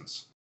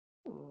Horizons?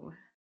 Ooh.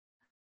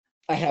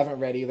 I haven't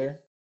read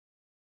either.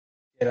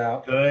 Get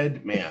out.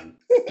 Good man.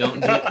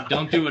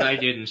 Don't do what I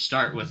did and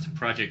start with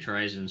Project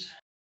Horizons.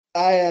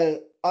 I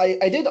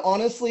did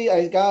honestly.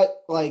 I got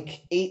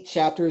like 8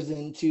 chapters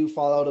into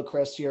Fallout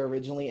Equestria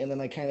originally, and then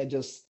I kind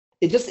of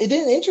it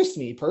didn't interest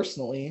me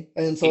personally,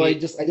 and so I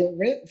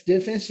didn't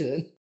finish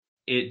it.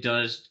 It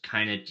does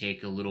kind of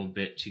take a little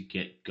bit to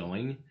get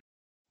going.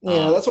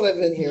 Yeah, that's what I've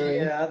been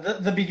hearing. Yeah,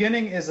 the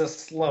beginning is a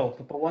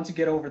slope, but once you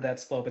get over that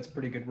slope, it's a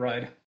pretty good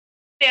ride.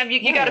 Damn,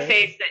 you gotta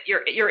face that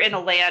you're in a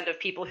land of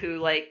people who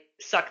like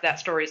suck that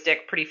story's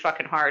dick pretty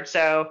fucking hard.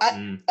 So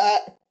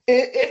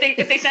if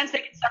they sense they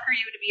can sucker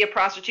you to be a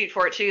prostitute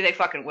for it too, they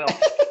fucking will.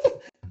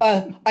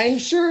 I'm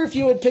sure if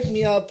you had picked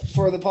me up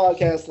for the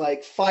podcast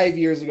like 5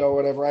 years ago or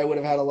whatever, I would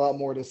have had a lot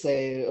more to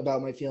say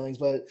about my feelings,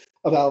 but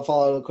about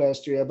Fallout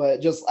Equestria.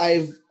 But just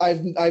I've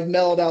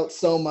mellowed out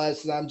so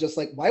much that I'm just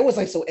like, why was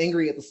I so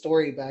angry at the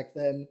story back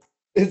then?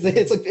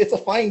 It's a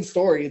fine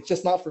story. It's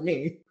just not for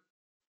me.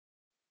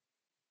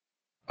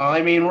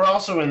 I mean, we're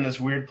also in this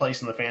weird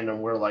place in the fandom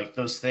where, like,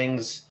 those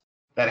things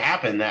that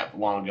happened that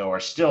long ago are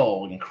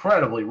still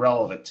incredibly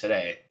relevant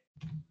today.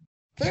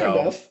 Fair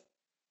enough.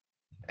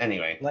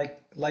 Anyway.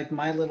 Like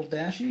My Little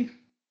Dashie?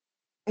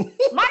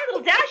 My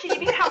Little Dashie? You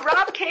mean how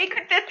Rob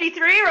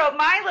Cakron53 wrote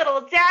My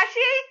Little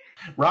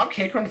Dashie? Rob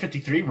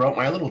Cakron53 wrote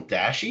My Little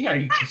Dashie? Are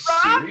you serious?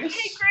 Rob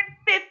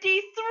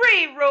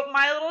Cakron53 wrote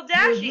My Little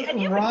Dashie.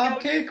 And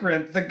Rob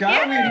Cakron, the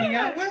guy we hang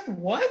out with?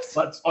 What?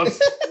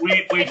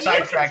 We've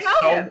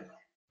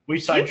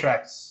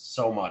sidetracked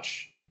so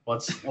much.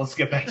 Let's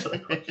get back to the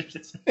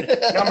questions.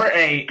 Number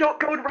 8. Go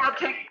to Rob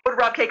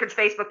Cakron's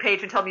Facebook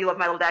page and tell me you love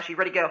My Little Dashie.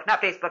 Ready, go. Not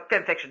Facebook,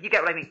 fan fiction. You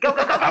get what I mean. Go.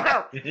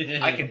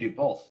 I can do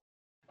both.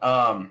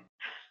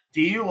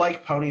 Do you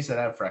like ponies that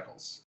have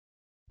freckles?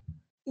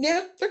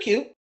 Yeah, they're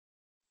cute.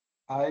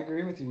 I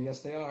agree with you. Yes,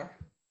 they are.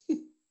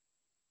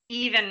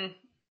 Even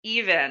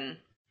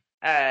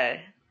a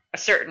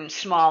certain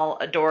small,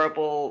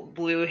 adorable,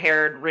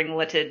 blue-haired,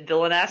 ringleted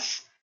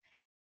villainess.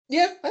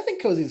 Yeah, I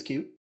think Cozy's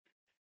cute.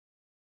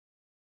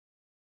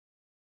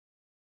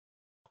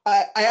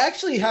 I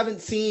actually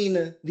haven't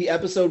seen the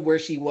episode where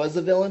she was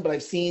a villain, but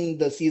I've seen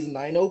the season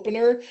 9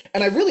 opener,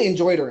 and I really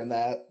enjoyed her in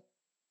that.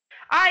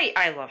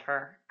 I love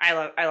her. I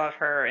love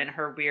her and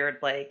her weird,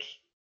 like,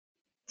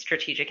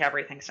 strategic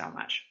everything so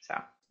much.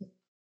 So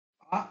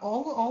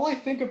all I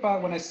think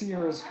about when I see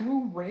her is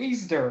who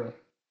raised her.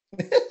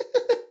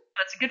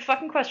 That's a good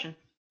fucking question.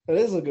 That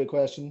is a good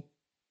question.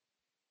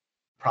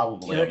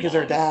 Probably. Eric is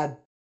her dad.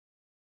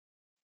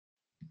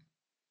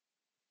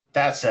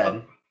 That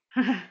said,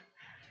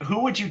 who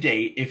would you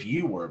date if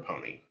you were a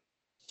pony?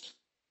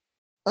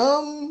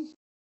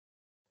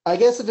 I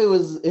guess if it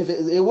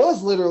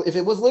was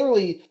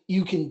literally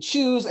you can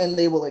choose and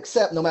they will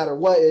accept no matter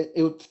what,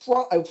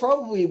 I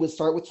probably would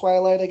start with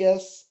Twilight, I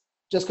guess,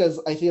 just because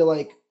I feel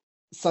like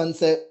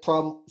Sunset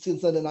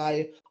and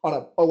I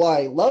while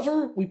I love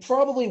her, we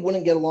probably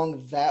wouldn't get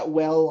along that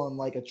well on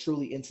like a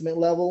truly intimate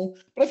level.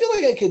 But I feel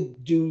like I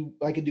could do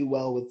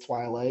well with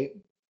Twilight.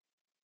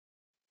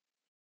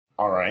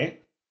 All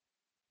right.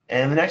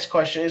 And the next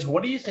question is,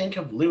 what do you think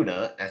of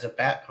Luna as a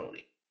bat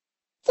pony?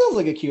 Sounds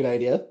like a cute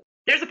idea.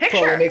 There's a picture.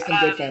 Probably make some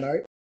good fan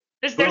art.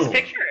 There's a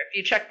picture. If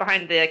you check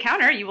behind the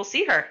counter, you will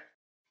see her.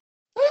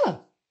 Ah,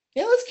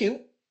 yeah, that's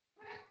cute.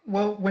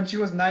 Well, when she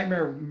was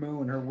Nightmare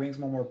Moon, her wings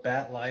were more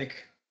bat-like.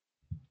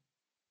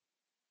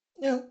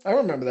 Yeah, I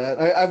remember that.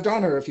 I've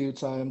drawn her a few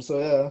times, so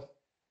yeah.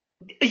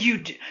 You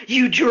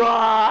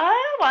draw?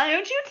 Why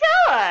don't you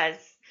tell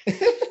us?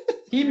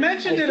 He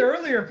mentioned it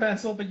earlier,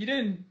 Pencil, but you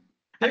didn't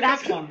pick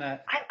up on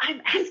that.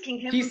 I'm asking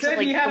him. He said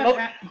he had.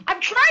 I'm trying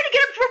to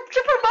get him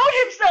to promote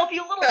himself.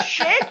 You little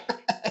shit.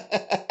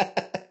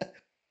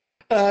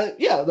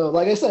 Yeah, no,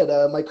 like I said,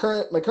 my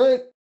current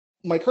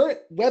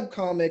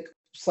webcomic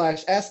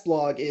 /s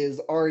blog is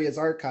Aria's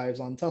Archives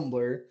on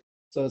Tumblr.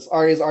 So it's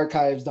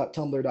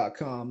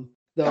ariasarchives.tumblr.com.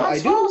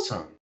 That's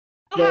awesome.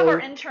 We'll have our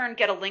intern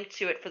get a link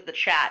to it for the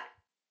chat.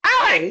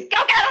 Alex, go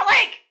get a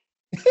link!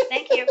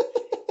 Thank you.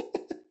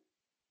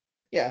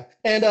 Yeah,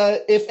 and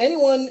if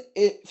anyone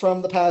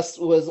from the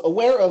past was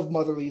aware of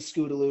Motherly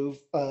Scootaloo,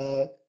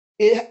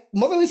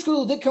 Motherly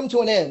Scootaloo did come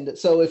to an end.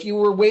 So if you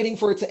were waiting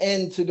for it to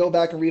end to go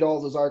back and read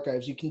all those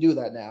archives, you can do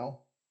that now.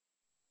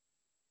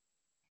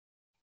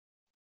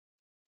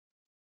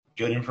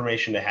 Good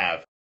information to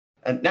have.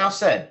 And now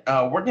said,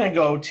 we're going to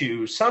go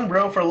to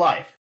Sunbro for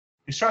Life,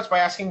 who starts by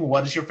asking,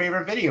 what is your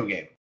favorite video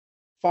game?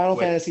 Final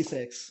Fantasy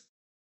VI.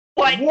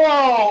 What?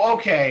 Whoa,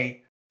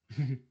 okay.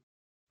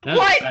 That's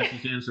the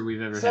fastest answer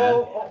we've ever had.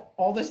 So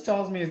all this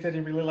tells me is that he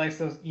really likes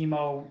those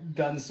emo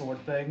gun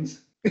sword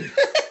things.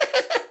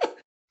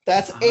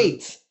 That's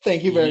 8.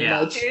 Thank you very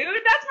much. Dude,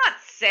 that's not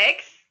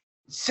 6.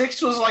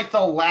 6 was like the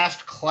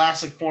last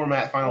classic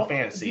format Final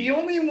Fantasy. The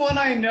only one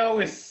I know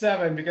is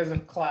 7 because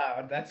of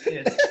Cloud. That's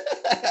it.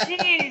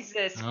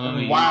 Jesus.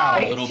 Wow.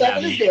 Little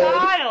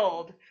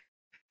child.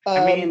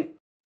 I mean,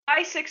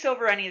 why 6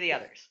 over any of the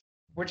others?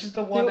 Which is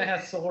the one that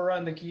has Sora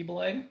and the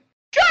Keyblade?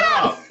 Shut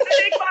up!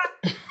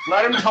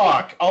 Let him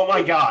talk. Oh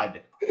my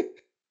god.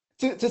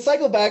 To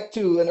cycle back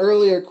to an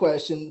earlier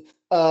question,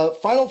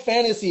 Final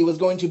Fantasy was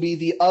going to be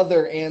the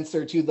other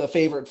answer to the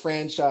favorite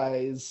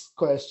franchise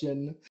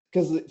question,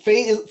 because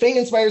Fate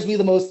inspires me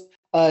the most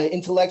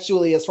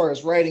intellectually as far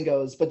as writing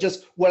goes, but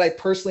just what I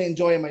personally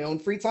enjoy in my own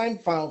free time,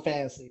 Final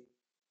Fantasy.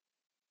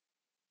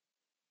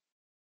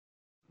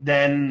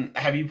 Then,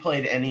 have you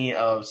played any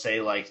of,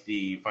 say, like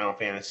the Final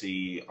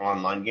Fantasy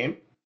online game?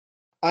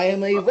 I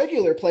am a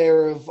regular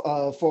player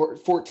of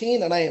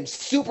 14, and I am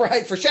super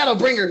hyped for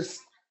Shadowbringers.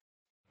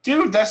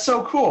 Dude, that's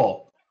so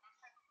cool.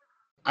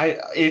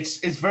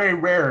 It's very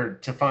rare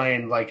to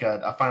find like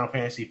a Final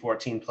Fantasy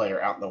 14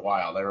 player out in the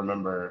wild. I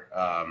remember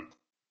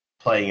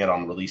playing it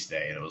on release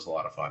day, and it was a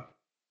lot of fun.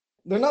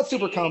 They're not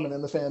super common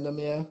in the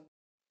fandom, yeah.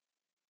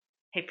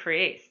 Hey,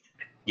 Priest.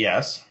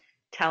 Yes?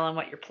 Tell him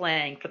what you're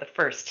playing for the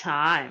first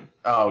time.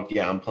 Oh,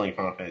 yeah, I'm playing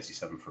Final Fantasy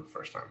VII for the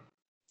first time.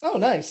 Oh,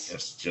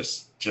 nice.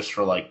 Just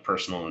for like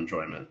personal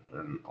enjoyment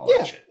and all Yeah,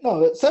 that shit.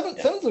 no,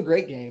 Seven's a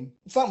great game.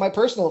 It's not my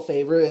personal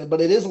favorite,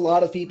 but it is a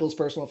lot of people's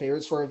personal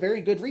favorites for a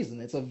very good reason.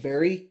 It's a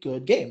very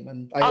good game,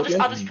 and I'll just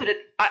put it.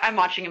 I'm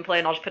watching him play,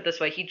 and I'll just put it this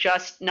way: he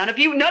just none of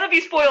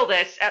you spoil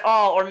this at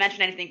all or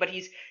mention anything, but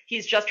he's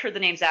just heard the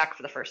name Zach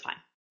for the first time.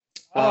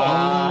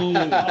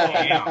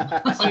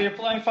 Damn. So you're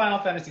playing Final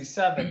Fantasy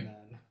VII then?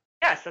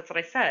 Yes, that's what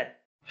I said.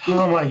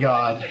 Oh my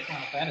god.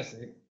 Final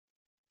Fantasy.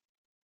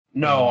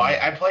 No,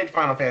 I played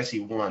Final Fantasy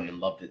 1 and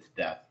loved it to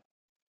death.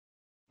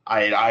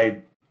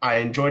 I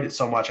enjoyed it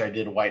so much I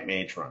did a White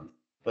Mage run.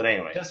 But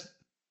anyway.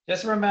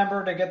 Just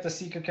remember to get the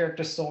secret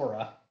character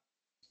Sora.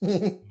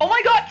 Oh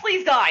my god,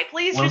 please die.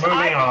 Please We're just moving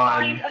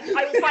I will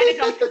find a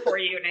dumpster for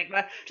you,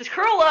 Enigma. Just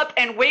curl up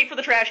and wait for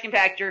the trash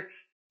compactor.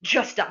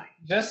 Just die.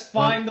 Just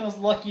find those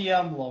lucky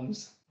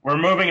emblems. We're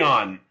moving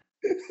on.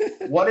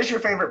 What is your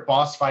favorite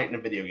boss fight in a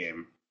video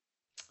game?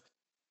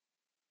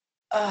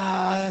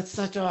 That's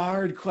such a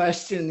hard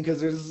question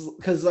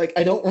because like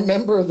I don't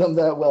remember them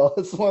that well.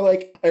 It's more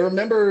like I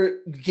remember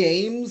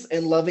games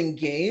and loving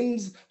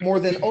games more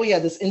than oh yeah,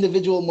 this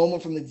individual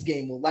moment from this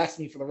game will last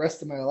me for the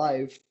rest of my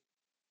life.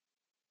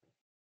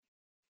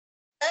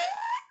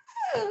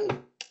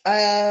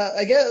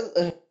 I guess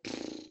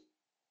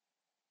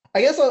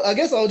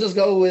I'll just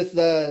go with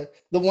the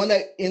one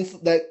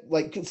that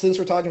like since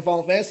we're talking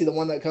Final Fantasy, the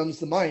one that comes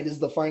to mind is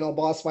the final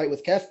boss fight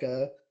with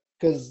Kefka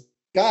because.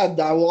 God,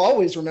 I will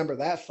always remember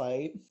that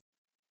fight.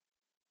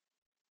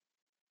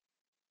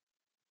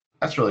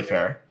 That's really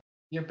fair.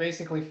 You're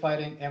basically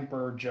fighting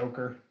Emperor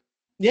Joker.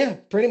 Yeah,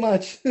 pretty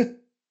much.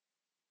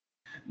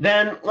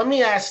 Then let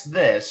me ask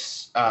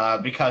this,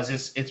 because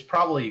it's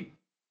probably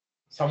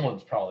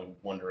someone's probably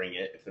wondering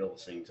it if they're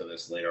listening to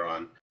this later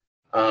on.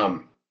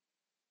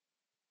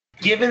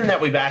 Given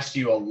that we've asked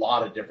you a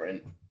lot of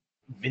different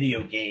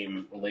video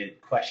game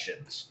related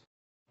questions,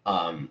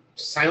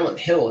 Silent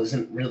Hill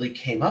isn't really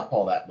came up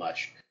all that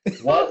much.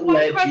 What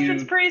led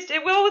questions, you? Priest.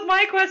 It will with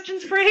my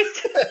questions,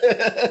 Priest.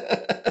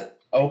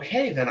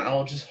 Okay, then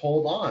I'll just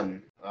hold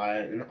on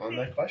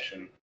that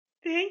question.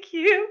 Thank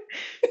you.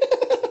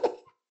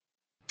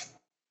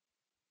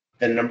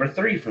 Then number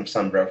 3 from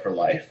Sunbro for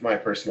Life, my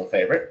personal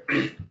favorite.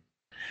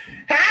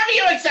 Have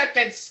you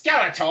accepted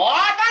Skeletor,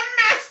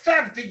 the master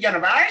of the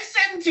universe,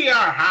 into your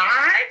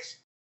heart?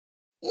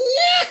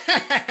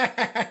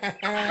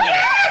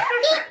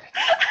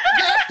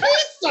 That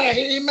pizza,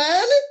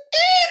 He-Man!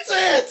 Eat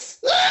it!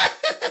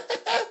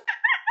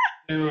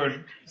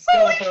 Dude,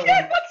 Holy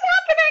shit, what's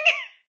happening?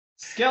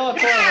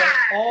 Skeletor went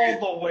all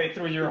the way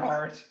through your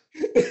heart.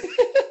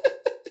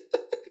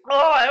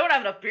 Oh, I don't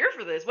have enough beer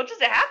for this. What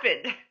just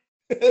happened?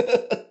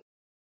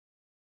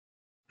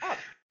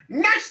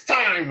 Next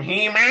time,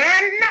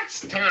 He-Man!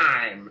 Next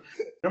time!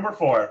 Number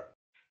 4.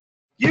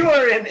 You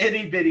are in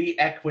itty-bitty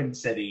Equine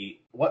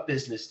City. What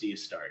business do you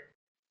start?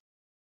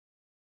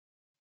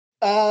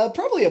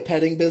 Probably a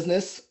petting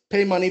business.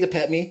 Pay money to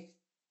pet me.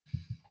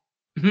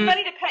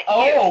 Money to pet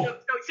you.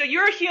 So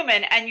you're a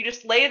human, and you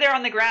just lay there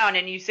on the ground,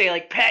 and you say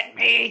like, "Pet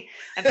me,"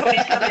 and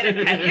ponies come in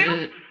and pet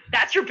you.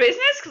 That's your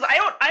business? Because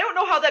I don't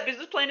know how that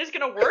business plan is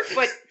gonna work,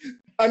 but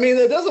I mean,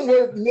 it doesn't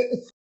work.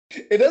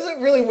 It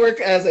doesn't really work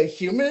as a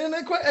human in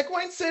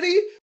Equine City.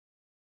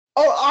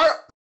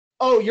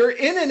 Oh, you're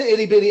in an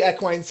itty bitty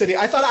equine city.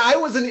 I thought I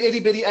was an itty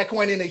bitty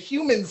equine in a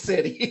human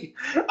city.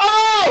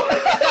 Oh!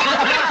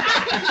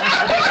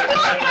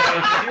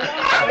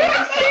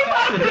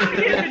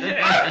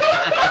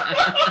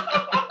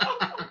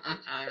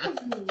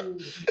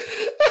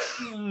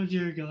 Oh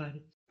dear God.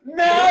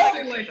 No!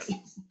 Did they, like,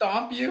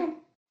 stomp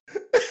you?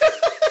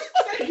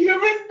 The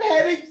human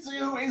petting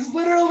zoo is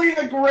literally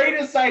the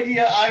greatest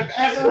idea I've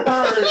ever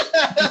heard.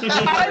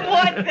 I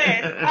want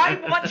this. I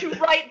want to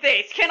write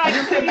this. Can I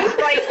please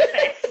write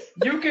this?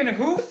 You can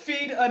hoof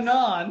feed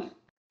Anon.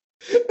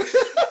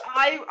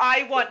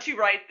 I want to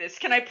write this.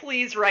 Can I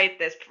please write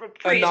this?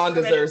 Please, Anon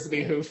deserves to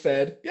be hoof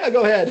fed. Yeah,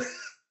 go ahead.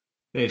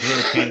 They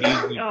throw candies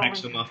and Oh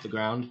pecks my them off the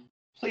ground.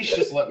 Please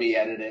just let me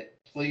edit it,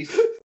 please.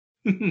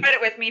 Write it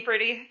with me,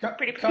 pretty. Come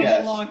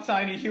Yes. along,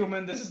 tiny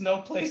human. This is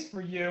no place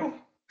for you.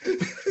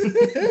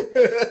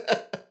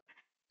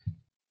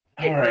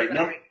 All right,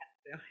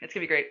 It's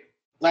gonna be great.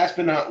 last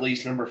but not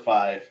least, number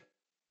 5.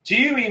 Do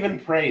you even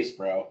praise,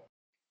 bro?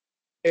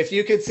 If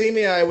you could see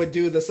me, I would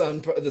do the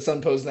sun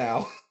pose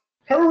now.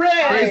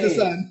 Hooray! Praise the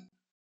sun.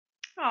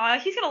 Aw,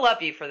 he's gonna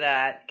love you for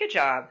that. Good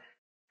job.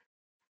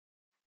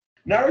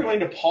 Now we're going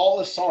to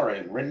Paula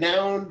Soren,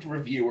 renowned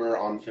reviewer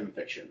on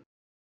FilmFiction.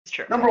 It's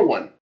true. Number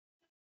 1.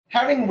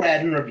 Having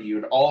read and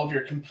reviewed all of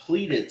your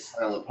completed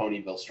Silent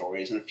Ponyville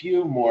stories and a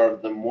few more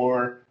of the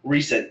more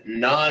recent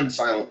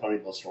non-Silent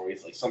Ponyville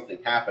stories, like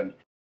Something Happened,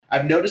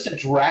 I've noticed a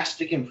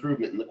drastic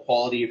improvement in the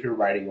quality of your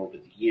writing over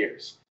the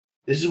years.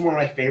 This is one of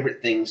my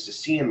favorite things to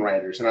see in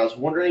writers, and I was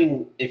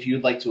wondering if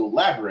you'd like to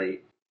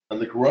elaborate on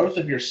the growth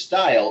of your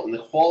style and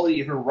the quality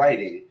of your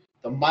writing,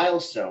 the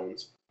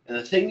milestones, and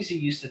the things you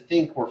used to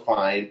think were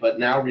fine but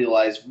now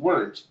realize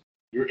weren't,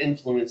 your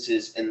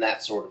influences, and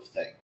that sort of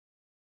thing.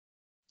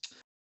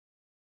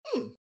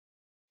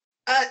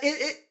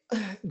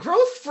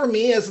 Growth for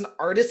me as an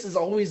artist is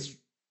always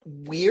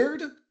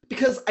weird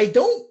because I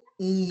don't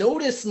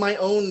notice my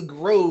own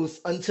growth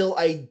until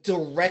I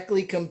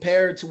directly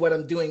compare to what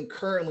I'm doing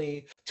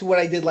currently to what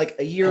I did like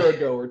a year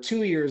ago or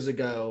 2 years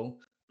ago.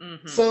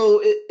 Mm-hmm.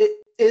 So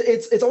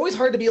it's always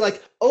hard to be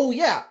like, oh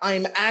yeah,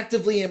 I'm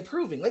actively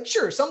improving. Like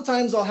sure,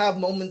 sometimes I'll have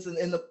moments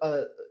in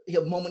the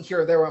moment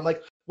here or there where I'm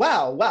like,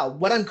 wow,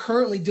 what I'm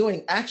currently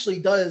doing actually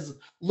does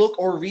look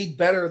or read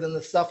better than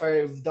the stuff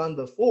I've done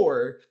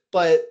before.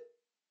 But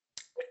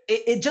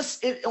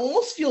it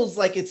almost feels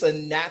like it's a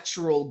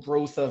natural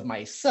growth of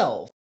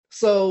myself.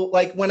 So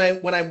like when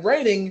I'm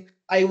writing,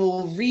 I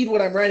will read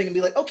what I'm writing and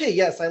be like, okay,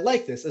 yes, I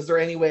like this. Is there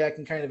any way I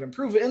can kind of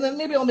improve it? And then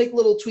maybe I'll make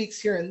little tweaks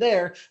here and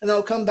there, and then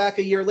I'll come back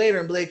a year later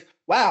and be like,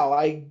 wow,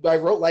 I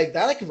wrote like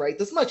that. I could write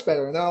this much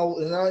better,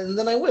 and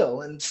then I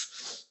will. And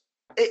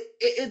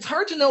it's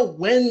hard to know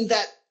when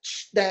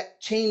that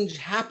change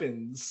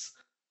happens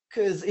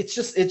because it's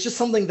just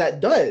something that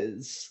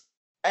does.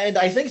 And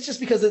I think it's just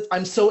because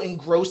I'm so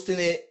engrossed in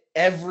it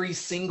every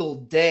single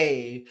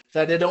day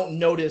that I don't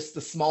notice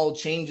the small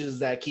changes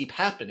that keep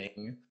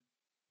happening.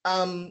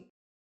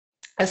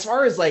 As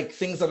far as like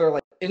things that are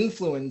like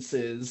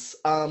influences,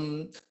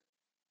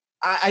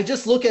 I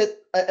just look at,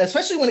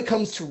 especially when it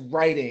comes to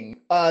writing,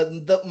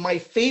 my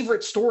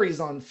favorite stories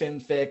on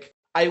FinFic.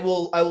 I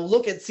will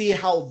look and see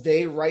how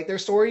they write their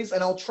stories,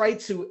 and I'll try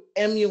to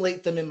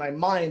emulate them in my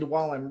mind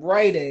while I'm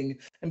writing,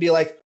 and be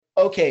like,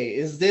 okay,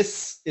 does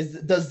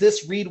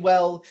this read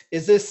well?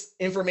 Is this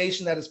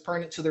information that is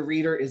pertinent to the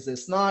reader? Is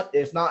this not?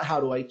 If not, how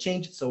do I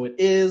change it so it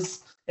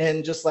is?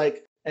 And just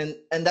like, and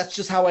that's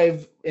just how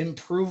I've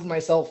improved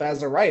myself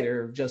as a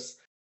writer. Just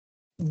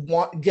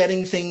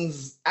getting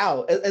things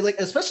out, like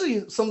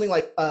especially something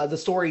like the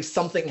story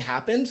 "Something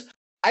Happened."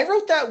 I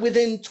wrote that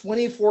within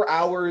 24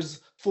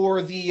 hours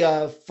for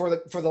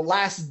the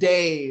last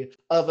day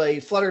of a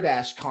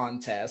Flutterdash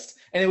contest,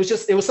 and it was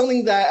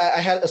something that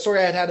I had, a story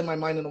I had in my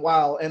mind in a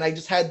while, and I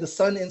just had the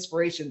sudden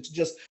inspiration to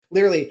just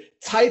literally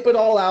type it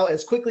all out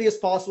as quickly as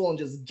possible and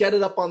just get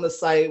it up on the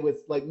site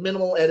with like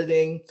minimal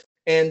editing,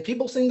 and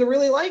people seem to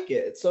really like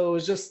it. So it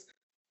was just.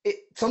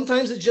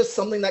 Sometimes it's just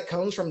something that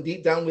comes from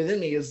deep down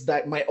within me, is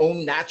that my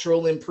own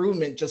natural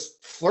improvement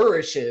just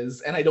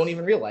flourishes and I don't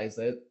even realize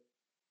it.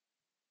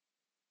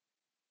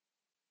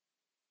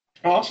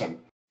 Awesome.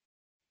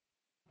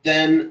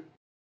 Then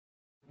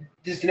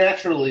this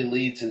naturally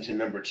leads into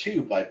number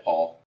 2 by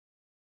Paul.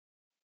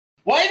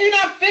 Why did you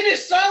not finish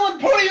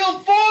Silent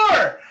Ponyville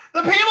 4?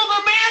 The people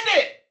demand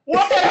it!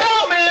 What the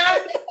hell,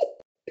 man?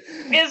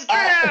 It's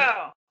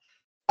true!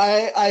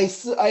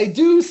 I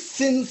do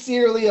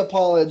sincerely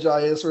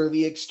apologize for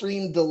the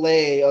extreme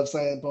delay of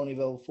Silent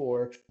Ponyville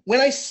 4.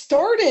 When I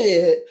started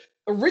it,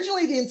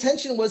 originally the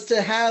intention was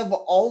to have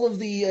all of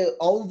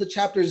the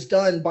chapters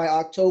done by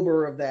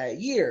October of that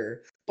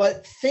year,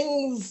 but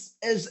things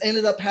has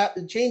ended up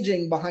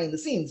changing behind the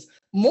scenes,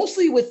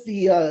 mostly with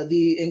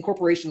the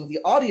incorporation of the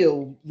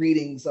audio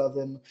readings of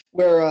them,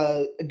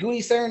 where Gooey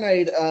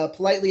Serenade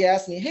politely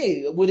asked me,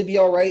 hey, would it be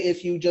all right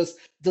if you just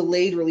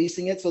delayed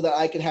releasing it so that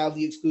I could have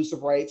the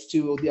exclusive rights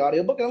to the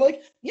audiobook? And I'm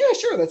like, yeah,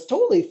 sure, that's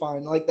totally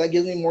fine. Like, that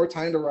gives me more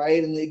time to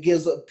write, and it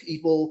gives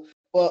people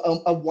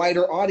a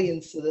wider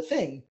audience to the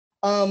thing.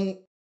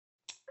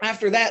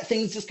 After that,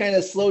 things just kind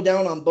of slowed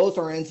down on both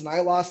our ends, and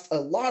I lost a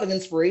lot of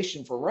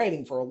inspiration for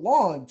writing for a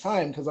long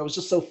time because I was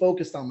just so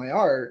focused on my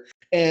art.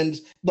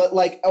 But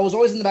like, I was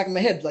always in the back of my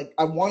head, like,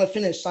 I want to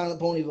finish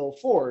Silent Ponyville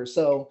 4.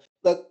 So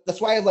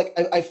that's why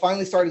I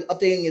finally started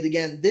updating it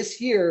again this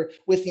year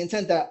with the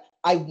intent that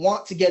I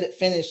want to get it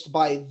finished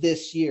by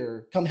this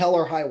year, come hell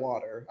or high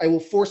water. I will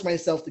force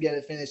myself to get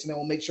it finished, and I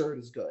will make sure it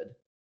is good.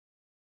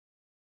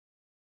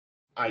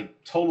 I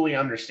totally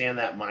understand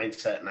that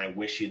mindset, and I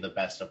wish you the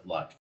best of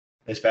luck,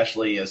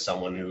 especially as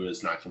someone who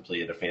has not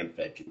completed a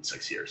fanfic in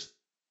 6 years.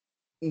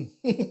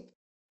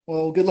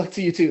 Well, good luck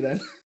to you too,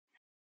 then.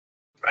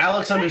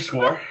 Alex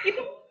 _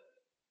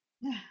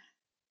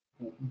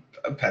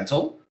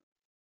 Pencil.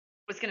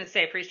 I was going to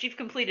say, Priest, you've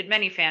completed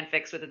many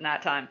fanfics within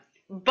that time,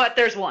 but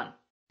there's one.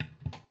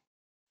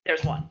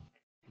 There's one.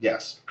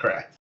 Yes,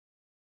 correct.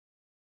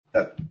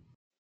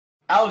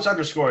 Alex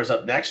 _ is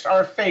up next,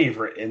 our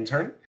favorite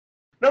intern.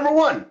 Number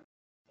 1,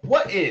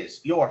 what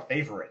is your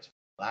favorite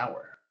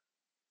flower?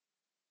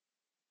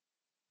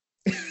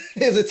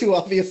 Is it too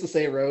obvious to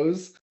say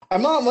rose?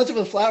 I'm not much of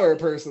a flower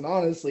person,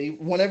 honestly.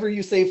 Whenever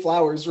you say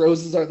flowers,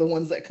 roses are the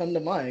ones that come to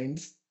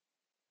mind.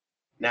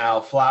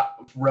 Now,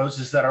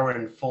 roses that are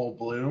in full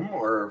bloom,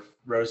 or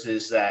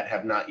roses that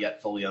have not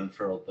yet fully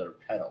unfurled their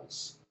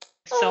petals?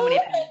 So many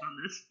petals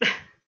on this.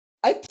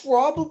 I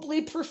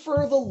probably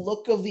prefer the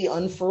look of the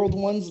unfurled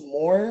ones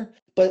more,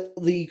 but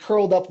the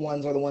curled up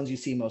ones are the ones you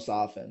see most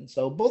often.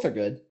 So both are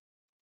good.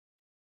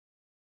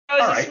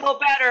 Roses smell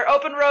better.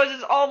 Open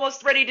roses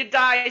almost ready to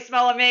die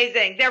smell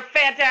amazing. They're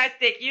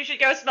fantastic. You should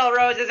go smell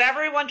roses.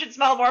 Everyone should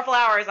smell more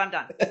flowers. I'm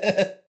done.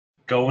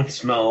 Go and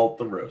smell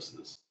the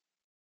roses.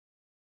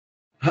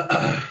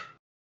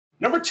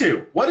 Number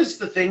 2, what is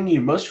the thing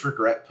you most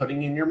regret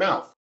putting in your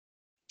mouth?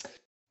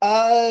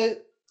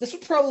 this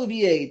would probably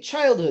be a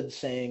childhood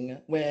thing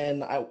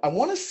when I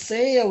want to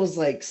say I was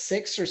like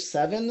 6 or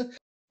 7.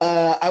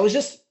 I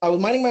was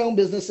minding my own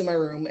business in my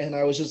room, and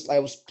I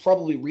was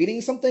probably reading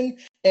something,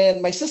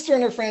 and my sister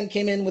and her friend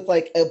came in with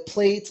like a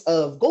plate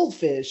of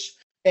goldfish,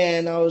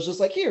 and I was just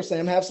like, "Here,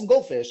 Sam, have some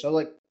goldfish." I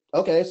was like,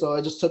 "Okay," so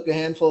I just took a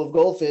handful of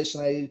goldfish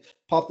and I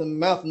popped them in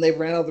my mouth, and they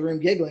ran out of the room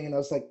giggling, and I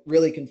was like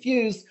really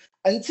confused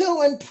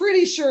until I'm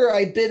pretty sure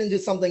I bit into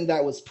something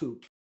that was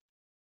poop.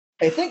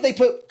 I think they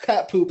put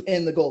cat poop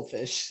in the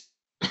goldfish.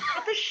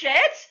 What the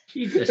shit?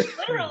 Jesus.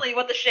 Literally,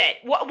 what the shit?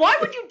 Why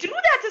would you do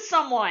that to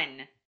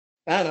someone?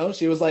 I don't know.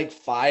 She was like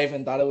 5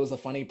 and thought it was a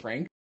funny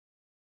prank.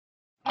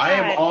 I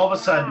am God, all of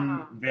a sudden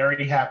wow.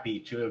 very happy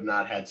to have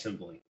not had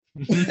sibling.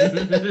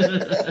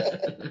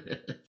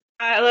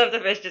 I love the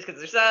fish just because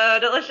they're so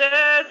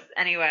delicious.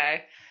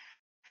 Anyway.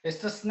 It's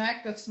the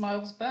snack that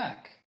smiles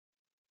back.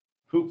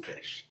 Poop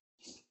fish.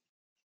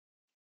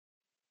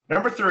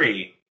 Number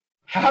 3.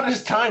 How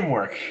does time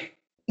work?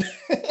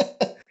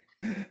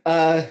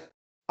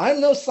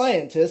 I'm no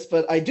scientist,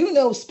 but I do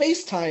know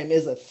space-time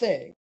is a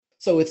thing,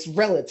 so it's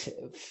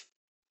relative.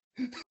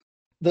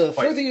 The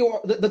further you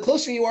are, the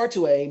closer you are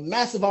to a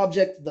massive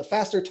object, the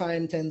faster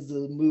time tends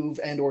to move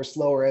and/or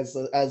slower as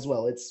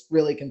well. It's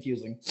really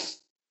confusing.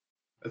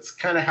 That's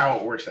kind of how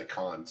it works at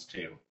cons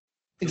too.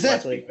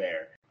 Exactly.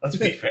 Let's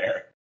be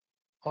fair.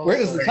 Where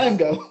does the time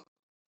go?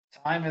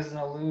 Time is an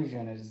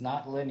illusion. It is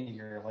not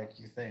linear like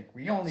you think.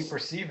 We only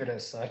perceive it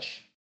as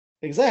such.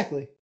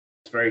 Exactly.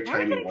 It's very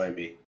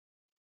timey-wimey.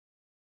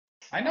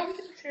 I know.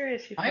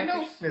 Serious, you I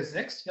know fuckers.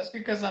 physics. Just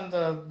because I'm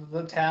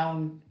the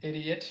town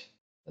idiot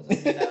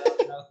doesn't mean I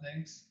don't know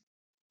things.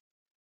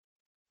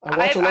 I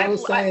watch a lot I've- of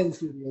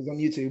science videos on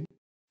YouTube.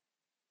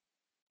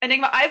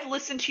 Enigma, I've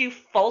listened to you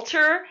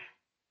falter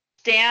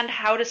stand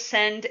how to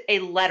send a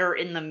letter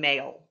in the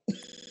mail.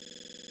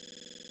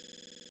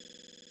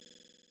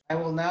 I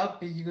will now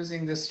be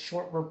using this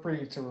short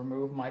reprieve to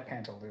remove my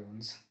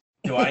pantaloons.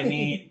 Do I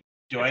need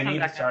Come to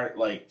back start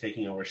like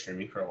taking over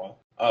streaming for a while?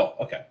 Oh,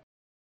 okay.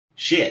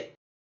 Shit.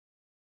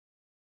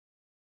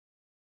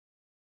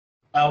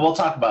 We'll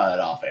talk about it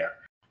off air.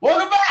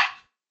 Welcome back.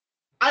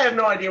 I have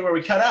no idea where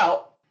we cut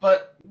out,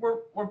 but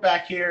we're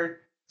back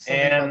here.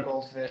 Something And- about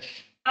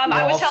goldfish.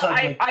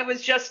 I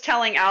was just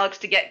telling Alex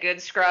to get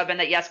good scrub and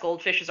that yes,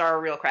 goldfishes are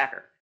a real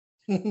cracker.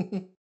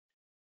 Moving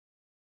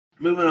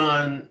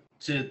on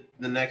to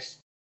the next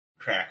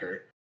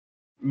cracker.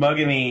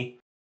 Muggany.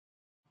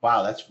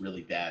 Wow, that's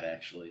really bad,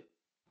 actually.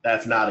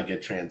 That's not a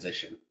good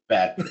transition.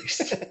 Bad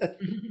priest.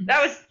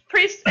 That was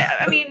pretty.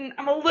 I mean,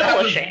 I'm a That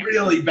little was ashamed.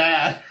 really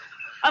bad.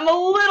 I'm a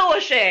little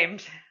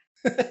ashamed.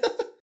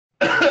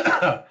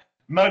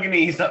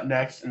 Muggany's up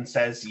next and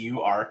says,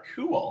 "You are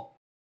cool."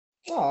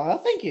 Aw,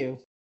 thank you.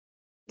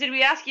 Did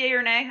we ask yay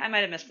or nay? I might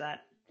have missed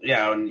that.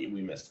 Yeah,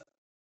 we missed that.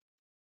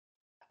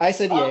 I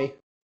said yay.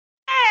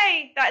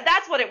 Hey,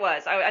 that's what it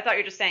was. I thought you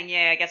were just saying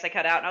yay. I guess I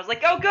cut out, and I was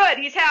like, oh, good,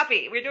 he's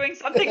happy. We're doing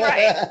something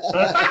right.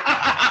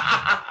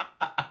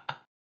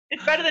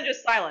 It's better than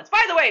just silence.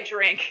 By the way,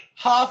 drink.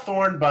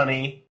 Hawthorne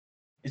Bunny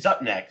is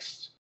up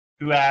next,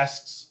 who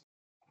asks,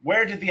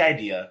 "Where did the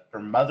idea for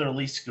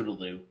Motherly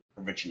Scootaloo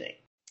originate?"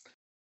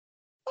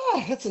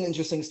 Oh, that's an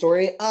interesting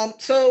story.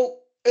 So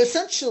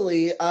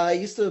essentially, I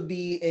used to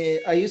be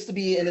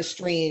in a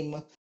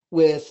stream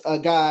with a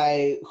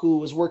guy who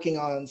was working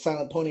on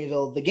Silent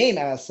Ponyville, the game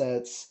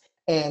assets,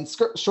 and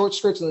Short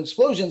Skirts and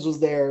Explosions was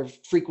there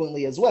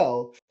frequently as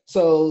well.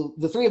 So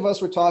the three of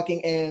us were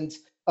talking, and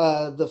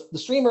the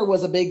streamer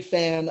was a big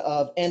fan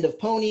of End of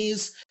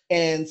Ponies,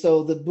 and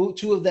so the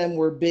two of them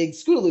were big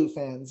Scootaloo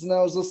fans. And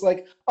I was just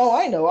like, oh,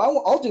 I know,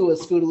 I'll do a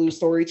Scootaloo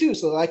story too,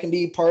 so that I can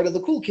be part of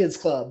the Cool Kids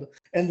Club.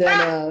 And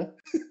then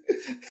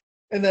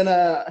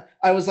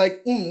I was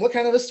like, what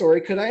kind of a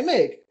story could I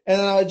make?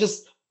 And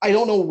I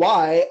don't know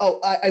why. Oh,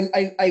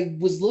 I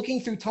was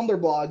looking through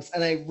Tumblr blogs,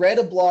 and I read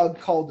a blog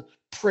called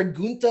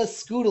Pregunta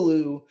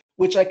Scootaloo,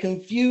 which I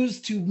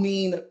confused to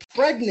mean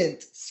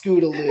pregnant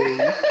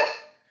Scootaloo.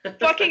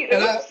 Fucking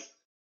oops.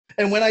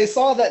 And when I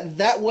saw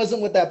that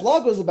wasn't what that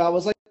blog was about, I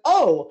was like,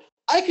 oh,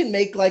 I can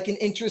make like an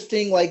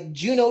interesting like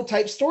Juno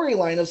type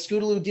storyline of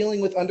Scootaloo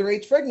dealing with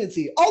underage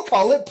pregnancy. I'll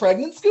call it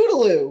Pregnant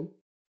Scootaloo.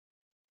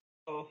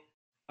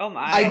 Oh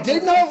my. I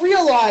did not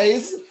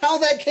realize how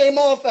that came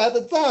off at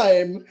the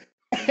time.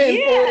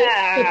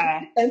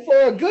 And for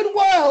a good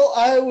while,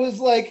 I was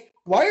like,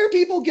 why are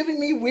people giving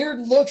me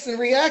weird looks and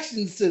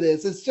reactions to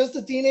this? It's just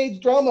a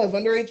teenage drama of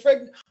underage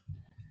pregnancy.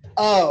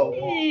 Oh.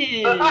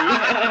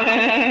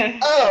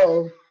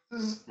 Oh.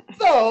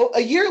 So,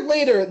 a year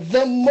later,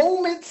 the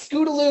moment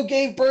Scootaloo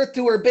gave birth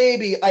to her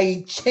baby,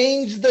 I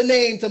changed the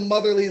name to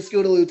Motherly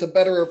Scootaloo to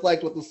better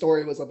reflect what the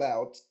story was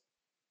about.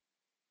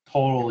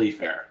 Totally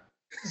fair.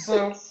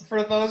 So,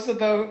 for those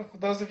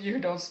of you who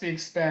don't speak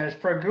Spanish,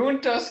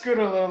 Pregunta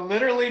Scootaloo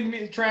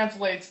literally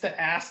translates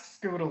to Ask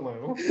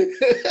Scootaloo.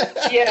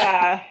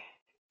 Yeah.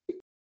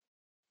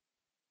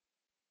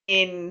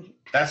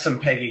 That's some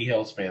Peggy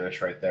Hill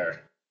Spanish right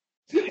there.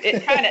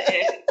 It kind of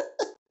is.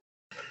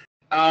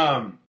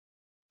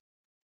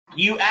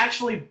 You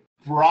actually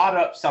brought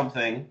up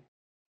something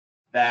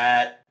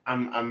that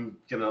I'm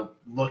gonna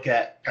look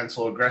at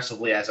pencil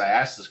aggressively as I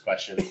ask this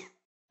question.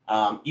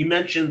 You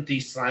mentioned the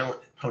Silent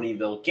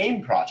Ponyville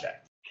game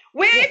project.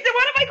 Wait, it's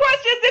one of my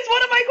questions. It's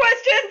one of my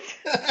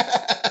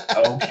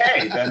questions.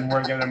 Okay, then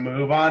we're gonna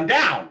move on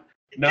down.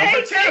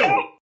 Number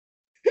Thank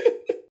 2.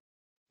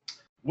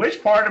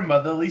 Which part of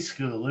Motherly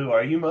Scootaloo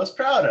are you most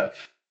proud of?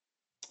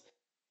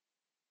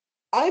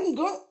 I'm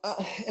going.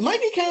 It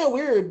might be kind of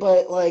weird,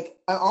 but like,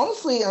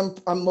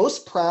 I'm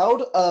most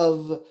proud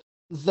of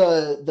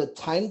the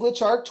time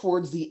glitch arc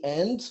towards the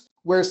end,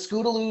 where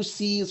Scootaloo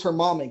sees her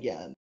mom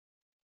again.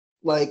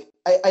 Like,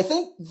 I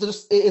think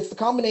it's the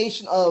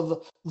combination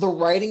of the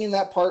writing in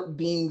that part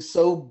being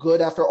so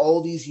good after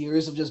all these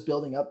years of just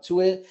building up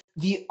to it,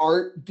 the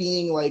art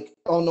being like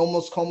an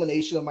almost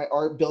culmination of my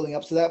art building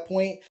up to that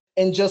point,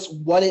 and just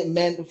what it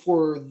meant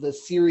for the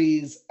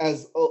series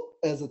as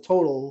a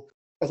total,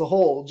 as a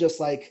whole. Just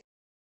like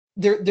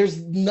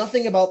there's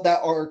nothing about that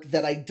arc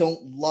that I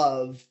don't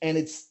love, and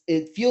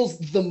it feels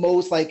the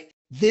most like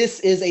this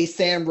is a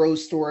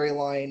SamRose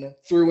storyline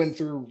through and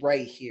through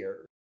right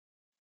here.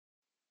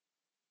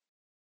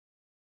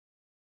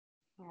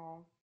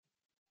 Oh.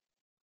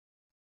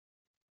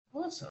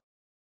 Awesome.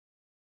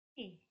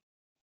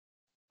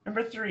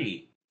 Number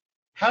 3.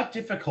 How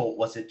difficult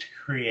was it to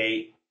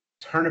create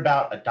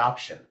turnabout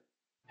adoption?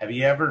 Have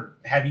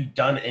you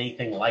done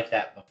anything like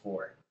that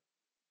before?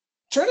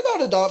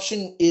 Turnabout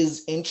adoption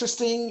is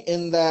interesting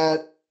in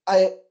that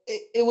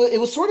it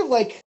was sort of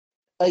like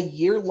a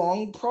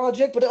year-long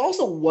project, but it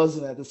also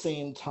wasn't at the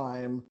same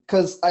time,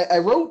 because I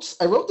wrote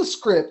the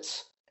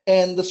script,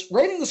 and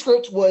writing the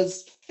script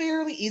was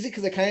fairly easy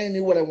because I kind of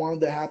knew what I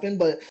wanted to happen,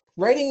 but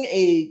writing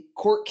a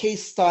court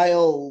case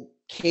style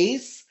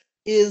case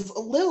is a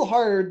little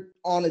hard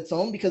on its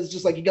own, because it's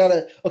just like you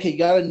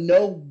gotta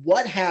know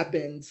what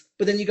happens,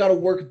 but then you gotta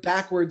work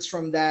backwards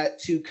from that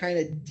to kind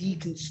of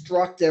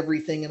deconstruct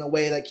everything in a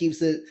way that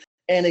keeps it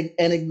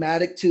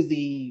enigmatic to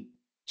the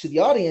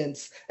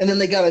audience, and then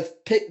they gotta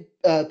pick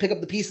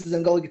up the pieces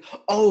and go like,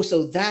 oh,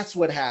 so that's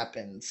what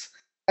happens.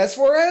 As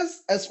far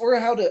as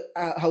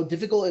how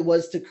difficult it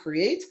was to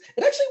create,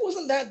 it actually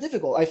wasn't that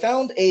difficult. I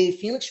found a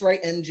Phoenix Wright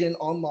engine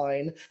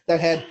online that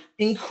had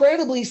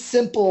incredibly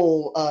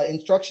simple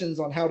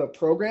instructions on how to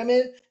program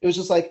it. It was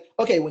just like,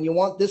 okay, when you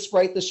want this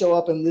sprite to show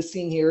up in this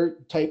scene here,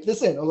 type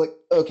this in. I was like,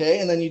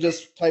 okay, and then you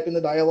just type in the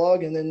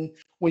dialogue, and then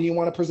when you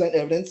want to present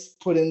evidence,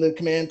 put in the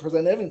command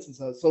present evidence and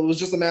stuff. So it was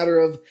just a matter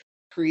of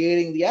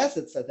creating the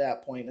assets at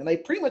that point. And I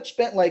pretty much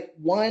spent like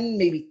 1,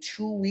 maybe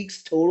 2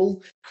 weeks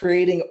total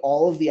creating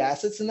all of the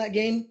assets in that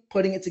game,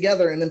 putting it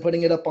together, and then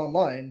putting it up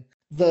online.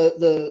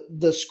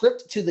 The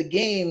script to the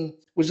game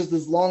was just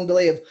this long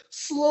delay of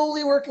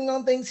slowly working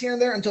on things here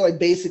and there until I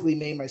basically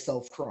made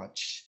myself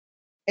crunch.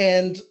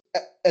 And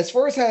as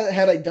far as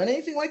had I done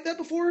anything like that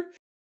before,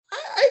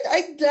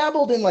 I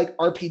dabbled in like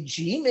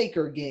RPG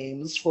Maker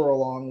games for a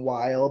long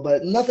while,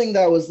 but nothing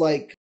that was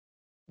like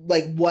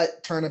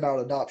what Turnabout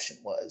Adoption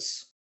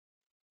was.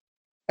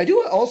 I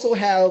do also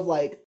have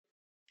like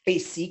a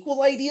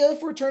sequel idea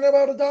for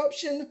Turnabout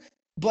Adoption,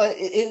 but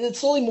it's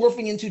slowly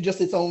morphing into just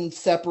its own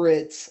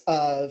separate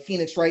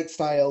Phoenix Wright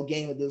style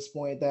game at this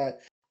point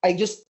that I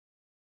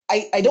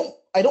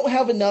don't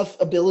have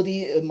enough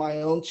ability of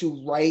my own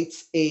to write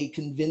a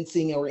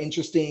convincing or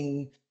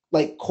interesting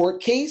like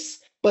court case,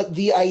 but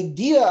the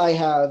idea I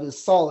have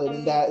is solid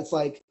in that it's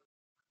like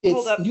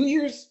Hold up. New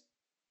Year's.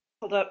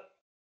 Hold up.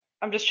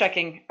 I'm just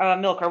checking.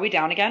 Milk, are we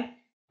down again?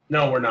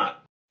 No, we're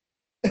not.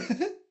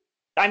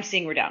 I'm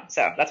seeing we're down,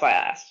 so that's why I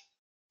asked.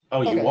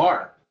 Oh, Okay. you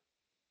are?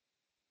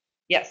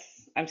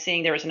 Yes, I'm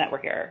seeing there was a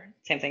network error.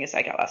 Same thing as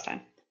I got last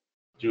time.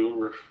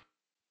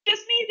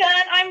 Just me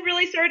then. I'm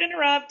really sorry to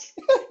interrupt.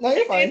 No, you're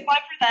It's fine. fine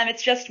for them.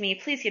 It's just me.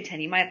 Please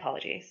continue. My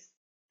apologies.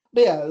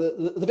 But yeah,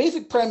 the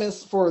basic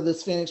premise for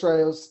this Phoenix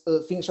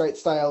Wright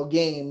style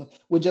game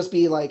would just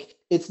be like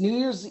it's New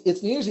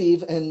Year's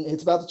Eve, and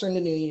it's about to turn to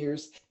New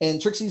Year's,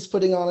 and Trixie's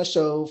putting on a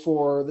show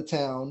for the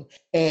town,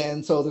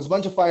 and so there's a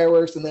bunch of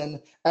fireworks, and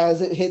then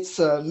as it hits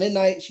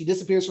midnight, she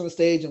disappears from the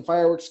stage, and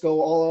fireworks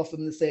go all off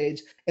from the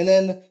stage, and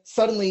then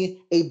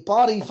suddenly a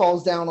body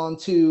falls down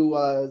onto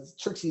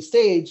Trixie's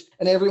stage,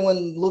 and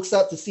everyone looks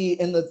up to see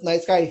in the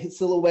night sky,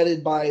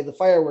 silhouetted by the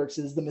fireworks,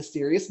 is the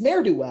mysterious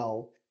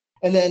ne'er-do-well.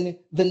 And then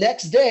the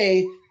next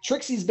day,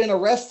 Trixie's been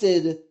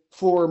arrested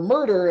for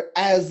murder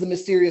as the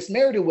mysterious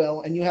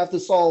ne'er-do-well, and you have to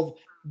solve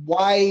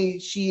why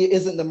she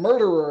isn't the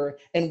murderer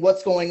and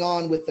what's going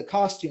on with the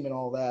costume and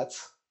all that.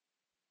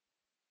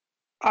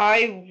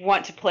 I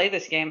want to play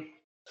this game.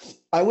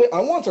 I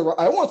want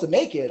to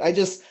make it.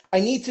 I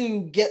need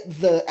to get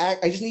I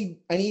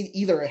need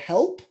either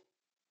help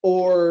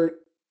or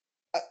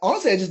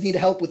honestly, I just need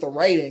help with the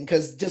writing,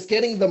 because just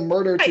getting the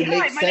murder to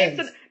make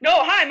sense.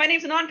 Hi, my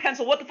name's Anon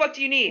Pencil. What the fuck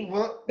do you need?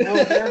 Will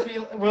there be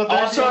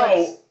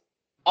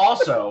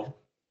Also,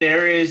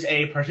 there is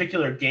a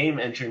particular game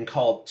engine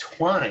called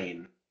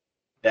Twine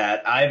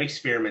that I've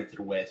experimented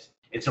with.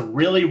 It's a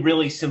really,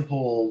 really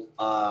simple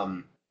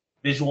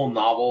visual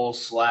novel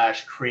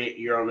 / create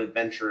your own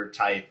adventure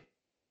type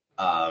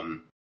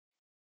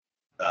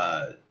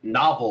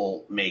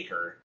novel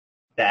maker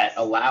that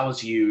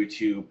allows you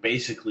to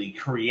basically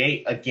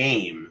create a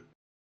game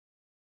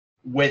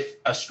with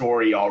a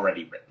story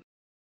already written.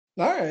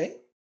 All right.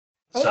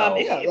 So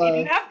if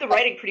you have the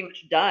writing pretty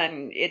much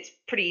done, it's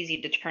pretty easy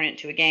to turn it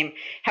into a game.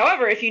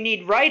 However, if you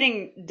need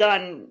writing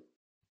done,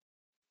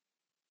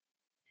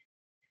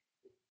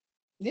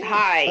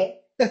 hi.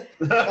 Tell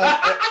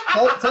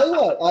you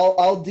what,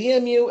 I'll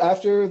DM you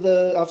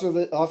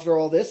after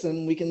all this,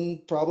 and we can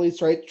probably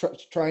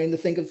trying to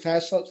think of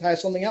hash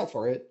something out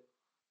for it.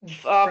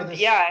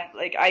 Yeah,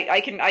 like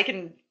I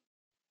can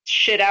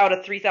shit out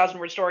a 3,000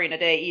 word story in a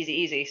day,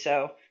 easy.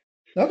 So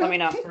Okay. let me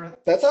know.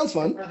 That sounds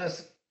fun.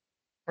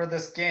 For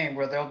this game,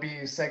 where there'll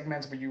be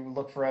segments where you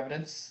look for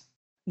evidence.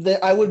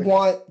 I would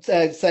want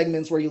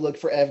segments where you look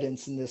for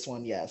evidence in this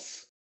one.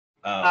 Yes.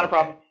 Not a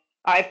problem.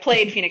 I've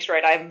played Phoenix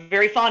Wright. I'm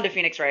very fond of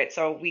Phoenix Wright,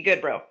 so we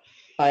good, bro.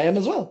 I am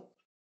as well.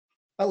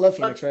 I love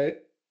Phoenix Wright.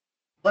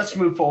 Let's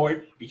move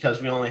forward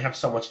because we only have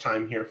so much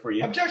time here for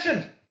you.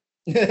 Objection!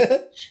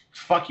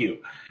 Fuck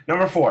you.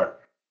 Number 4.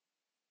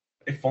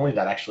 If only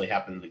that actually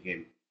happened in the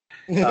game.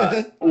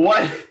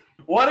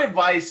 What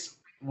advice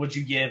would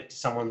you give to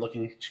someone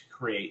looking to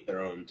create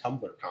their own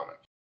Tumblr comic?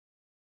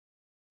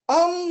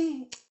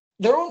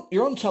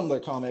 Your own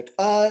Tumblr comic.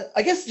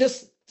 I guess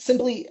just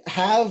simply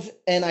have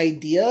an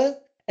idea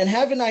and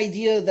have an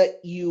idea that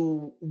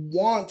you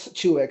want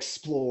to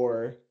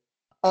explore.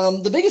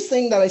 The biggest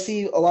thing that I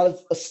see a lot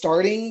of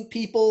starting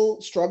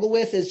people struggle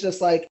with is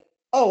just like,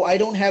 oh, I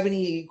don't have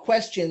any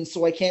questions,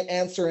 so I can't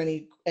answer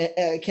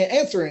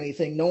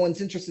anything. No one's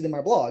interested in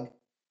my blog.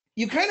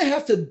 You kind of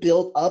have to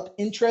build up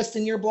interest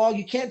in your blog.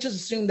 You can't just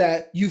assume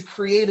that you've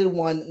created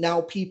one,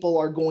 now people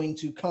are going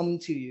to come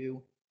to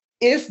you.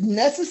 If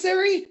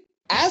necessary,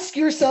 ask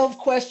yourself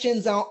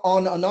questions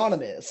on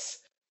Anonymous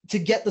to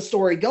get the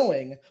story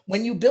going.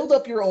 When you build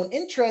up your own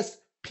interest,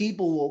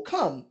 people will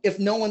come. If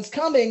no one's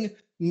coming,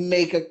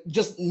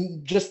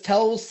 just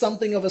tell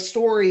something of a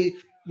story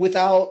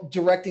without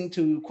directing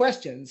to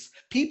questions.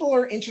 People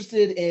are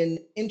interested in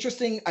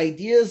interesting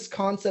ideas,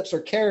 concepts, or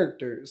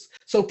characters.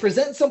 So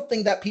present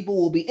something that people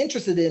will be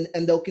interested in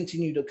and they'll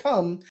continue to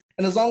come.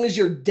 And as long as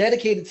you're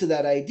dedicated to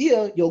that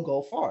idea, you'll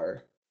go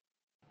far.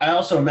 I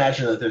also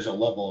imagine that there's a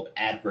level of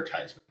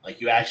advertisement. Like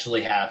you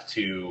actually have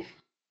to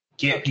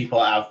get people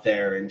out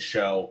there and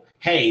show,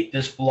 hey,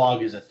 this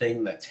blog is a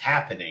thing that's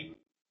happening.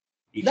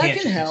 You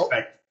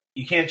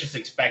can't just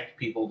expect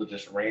people to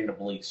just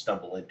randomly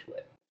stumble into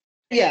it.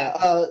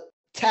 Yeah,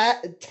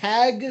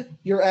 tag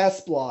your ass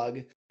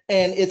blog.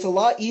 And it's a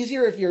lot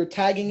easier if you're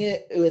tagging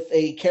it with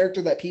a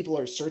character that people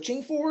are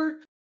searching for.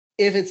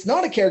 If it's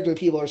not a character that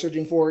people are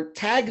searching for,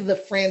 tag the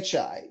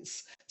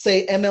franchise.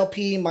 Say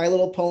MLP, My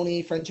Little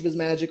Pony, Friendship is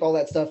Magic, all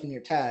that stuff in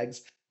your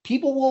tags.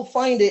 People will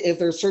find it if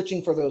they're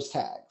searching for those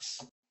tags.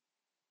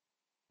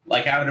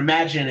 Like I would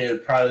imagine it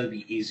would probably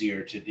be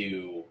easier to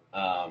do,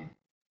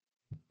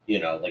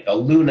 like a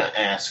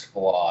Luna-esque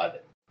blog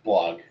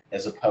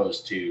as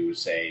opposed to,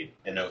 say,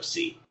 an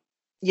OC.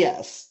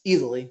 Yes,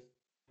 easily.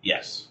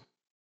 Yes.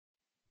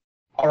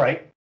 All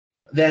right.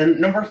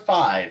 Then number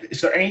 5,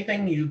 is there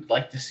anything you'd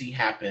like to see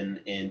happen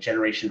in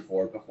Generation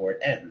 4 before it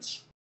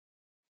ends?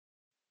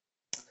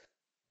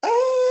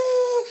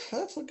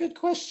 That's a good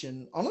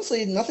question.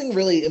 Honestly, nothing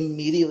really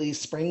immediately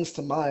springs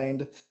to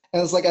mind.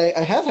 And it's like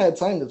I have had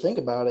time to think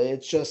about it.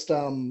 It's just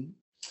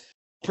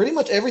pretty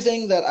much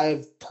everything that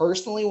I've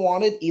personally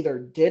wanted either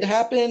did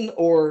happen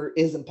or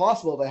is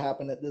impossible to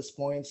happen at this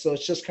point. So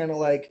it's just kind of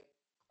like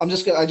I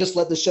just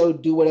let the show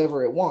do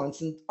whatever it wants.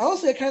 And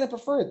honestly, I kind of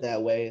prefer it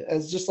that way.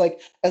 As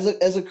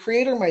a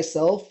creator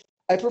myself,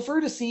 I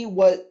prefer to see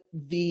what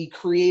the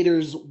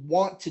creators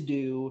want to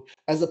do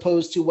as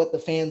opposed to what the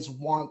fans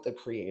want the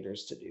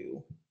creators to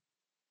do.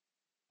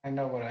 I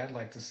know what I'd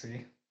like to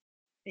see.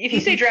 If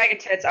you say dragon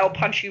tits, I'll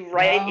punch you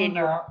right in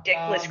your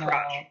dickless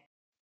crotch.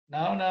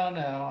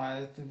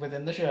 No.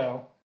 Within the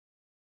show.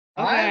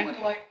 Okay. I would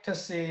like to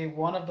see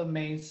one of the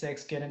main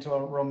 6 get into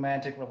a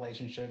romantic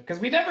relationship, because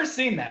we've never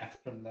seen that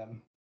from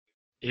them.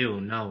 Ew,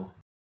 no.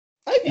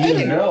 I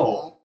didn't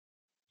know.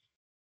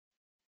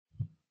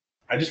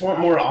 I just want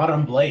more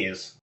Autumn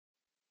Blaze.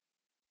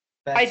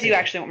 I do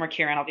actually want more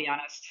Kieran, I'll be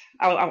honest.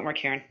 I want more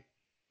Kieran.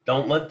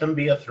 Don't let them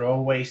be a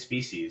throwaway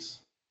species.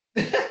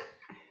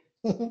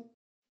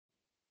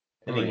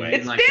 Anyway.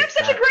 It's damn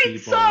such a great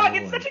song!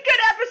 It's such a good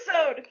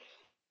episode!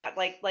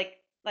 Like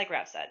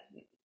Raph said,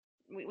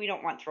 we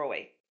don't want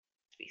throwaway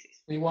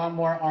species. We want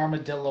more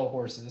armadillo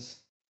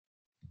horses.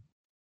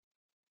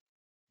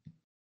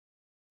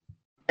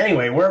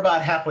 Anyway, we're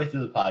about halfway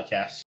through the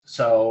podcast,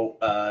 so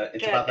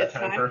it's about that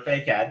time for a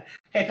fake ad.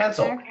 Hey,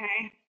 Pencil.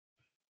 Okay.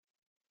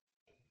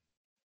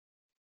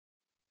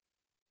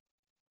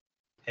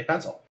 Hey,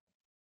 Pencil.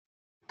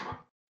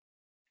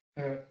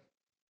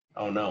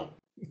 Oh, no.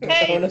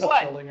 Hey,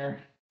 what?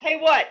 Hey,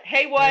 what? Hey,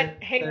 what?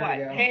 Hey, what?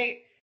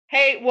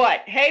 Hey,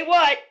 what? Hey,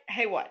 what?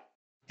 Hey, what?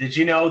 Did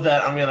you know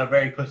that I'm going to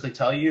very quickly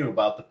tell you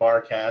about the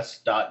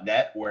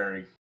Barcast.net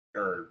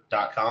or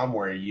 .com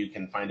where you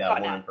can find out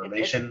more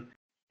information?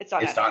 It's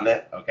 .net. It's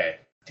 .net? Okay.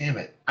 Damn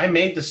it. I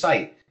made the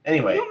site.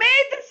 Anyway. You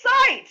made the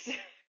site!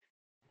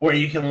 Where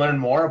you can learn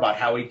more about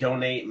how we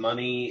donate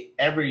money,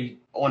 every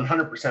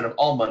 100% of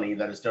all money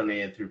that is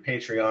donated through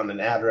Patreon and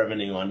ad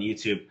revenue on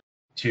YouTube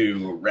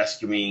to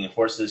rescuing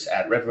horses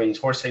at Red Wings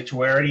Horse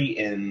Sanctuary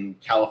in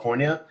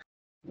California,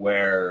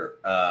 where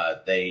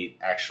they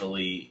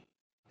actually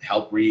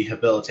help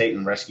rehabilitate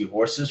and rescue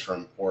horses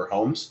from poor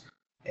homes.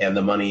 And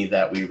the money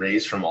that we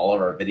raise from all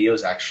of our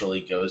videos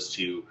actually goes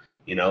to,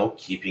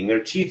 keeping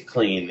their teeth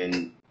clean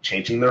and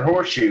changing their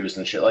horseshoes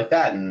and shit like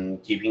that,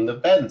 and keeping the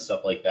bed and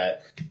stuff like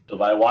that. So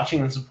by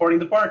watching and supporting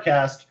the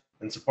Barcast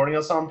and supporting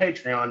us on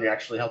Patreon, you're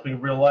actually helping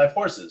real life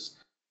horses.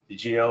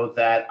 Did you know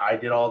that I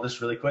did all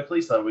this really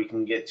quickly so that we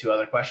can get to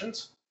other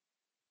questions?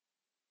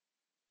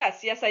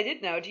 Yes, I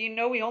did know. Do you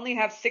know we only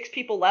have 6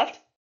 people left?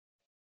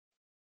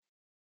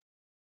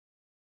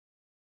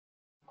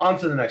 On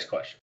to the next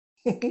question.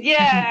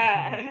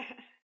 Yeah!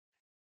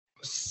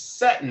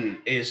 Seton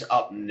is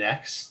up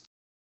next.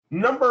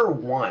 Number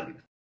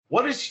 1.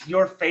 What is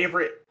your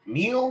favorite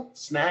meal,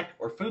 snack,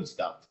 or food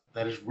stuff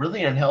that is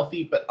really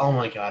unhealthy, but oh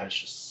my god, it's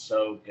just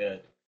so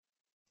good?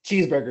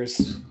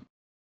 Cheeseburgers.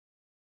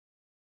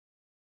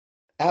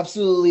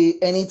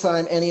 Absolutely,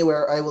 anytime,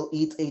 anywhere, I will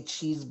eat a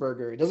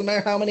cheeseburger. It doesn't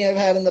matter how many I've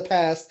had in the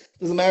past. It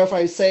doesn't matter if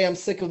I say I'm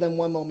sick of them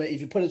one moment. If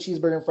you put a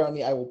cheeseburger in front of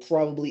me, I will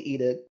probably eat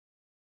it.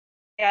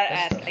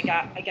 I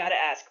gotta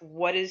ask,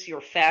 what is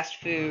your fast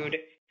food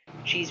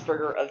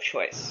cheeseburger of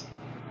choice?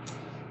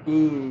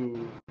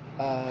 Ooh.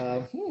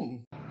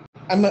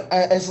 I'm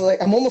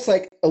almost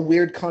like a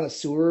weird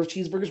connoisseur of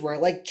cheeseburgers, where I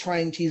like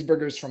trying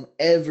cheeseburgers from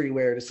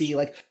everywhere to see,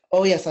 like,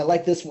 oh yes, I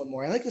like this one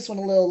more. I like this one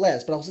a little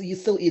less, but also you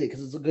still eat it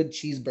because it's a good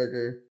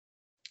cheeseburger.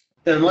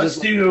 Then let's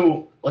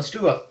do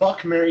a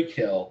fuck, marry,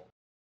 kill.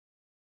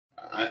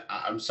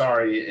 I'm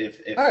sorry if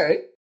all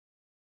right.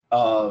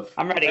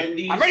 I'm ready.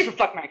 Wendy's, I'm ready for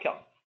fuck, marry, kill.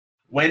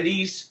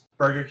 Wendy's,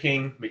 Burger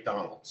King,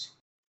 McDonald's.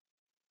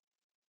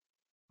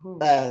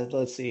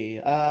 Let's see.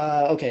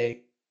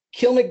 Okay.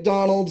 Kill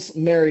McDonald's,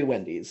 marry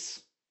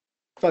Wendy's.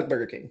 Fuck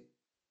Burger King.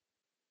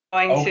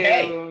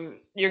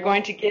 You're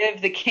going to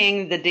give the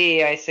king the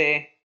D, I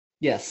see.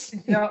 Yes.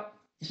 Yeah,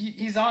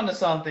 he's on to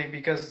something,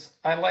 because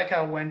I like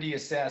how Wendy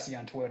is sassy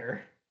on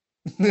Twitter.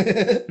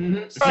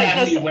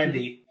 Sassy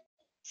Wendy.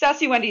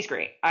 Sassy Wendy's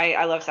great.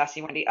 I love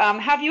Sassy Wendy.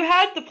 Have you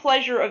had the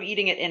pleasure of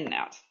eating at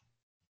In-N-Out?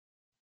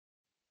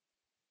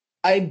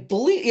 I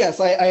believe, yes,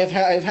 I've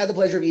had the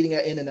pleasure of eating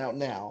at In-N-Out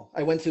now.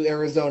 I went to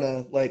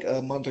Arizona like a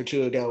month or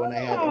two ago, and I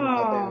had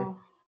In-N-Out there.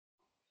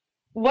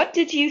 What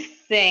did you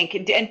think?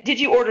 And did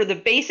you order the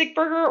basic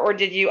burger, or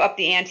did you up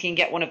the ante and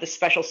get one of the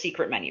special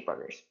secret menu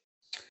burgers?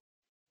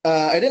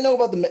 I didn't know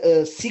about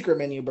the secret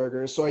menu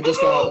burgers, so I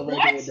just got a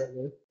regular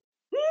burger.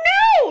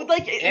 No!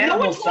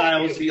 Animal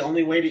style is the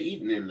only way to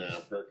eat an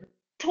In-N-Out burger.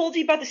 Told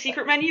you about the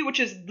secret menu, which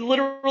is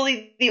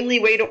literally the only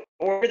way to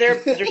order there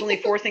because there's only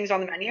 4 things on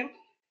the menu.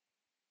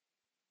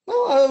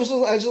 Well, I was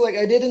just like,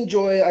 I did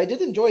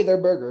enjoy their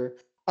burger.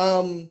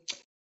 I'm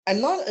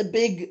not a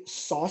big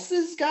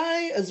sauces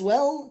guy as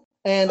well,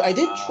 and I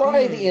did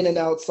try the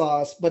In-N-Out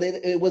sauce, but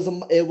it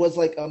was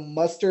like a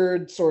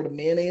mustard sort of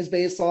mayonnaise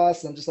based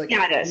sauce, and I'm just like,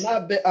 yeah, it is.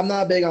 I'm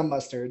not big on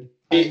mustard.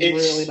 I'm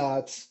really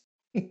not.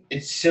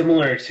 It's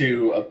similar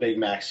to a Big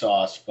Mac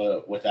sauce,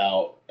 but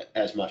without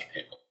as much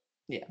pickle.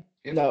 Yeah.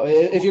 No,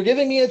 if you're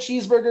giving me a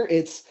cheeseburger,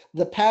 it's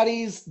the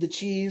patties, the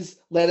cheese,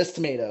 lettuce,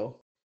 tomato.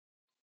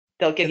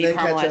 They'll give you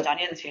caramelized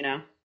onions,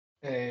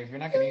 Hey, if you're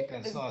not gonna eat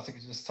that sauce, you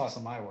can just toss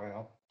them my way.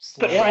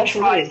 Put French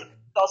fries. They'll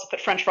also put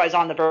French fries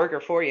on the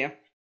burger for you.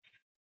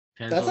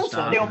 That sounds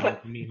fun. They will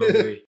put on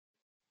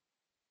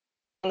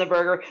the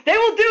burger. They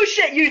will do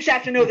shit. You just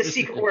have to know the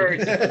secret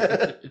words.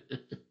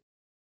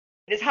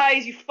 As high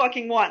as you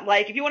fucking want.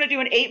 Like, if you want to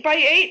do an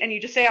 8x8 and you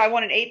just say, I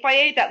want an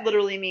 8x8, that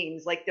literally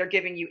means, like, they're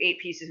giving you 8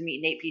 pieces of meat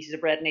and 8 pieces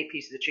of bread and 8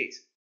 pieces of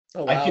cheese.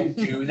 Oh, wow. I can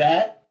do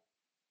that.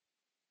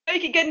 You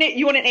can get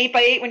you want an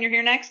 8x8 when you're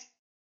here next?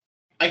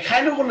 I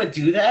kind of want to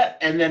do that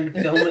and then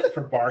film it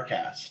for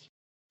Barcast.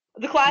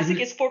 The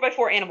classic is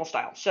 4x4 animal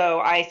style, so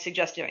I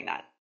suggest doing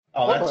that.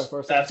 Oh, that's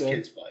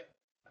kids play.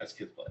 That's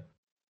kids play.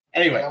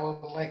 Anyway, I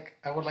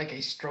would like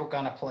a stroke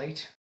on a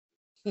plate.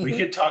 We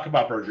could talk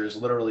about burgers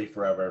literally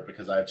forever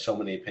because I have so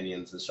many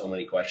opinions and so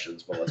many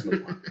questions, but let's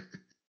move on.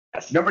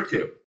 Yes. Number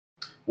 2.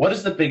 What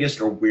is the biggest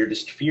or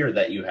weirdest fear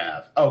that you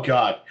have? Oh,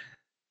 God.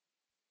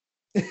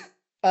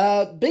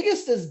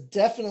 Biggest is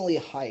definitely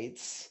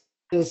heights.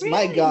 Because, really?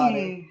 my God,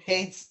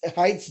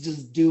 heights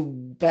just do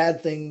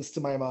bad things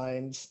to my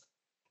mind.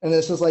 And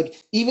it's just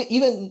like,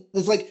 even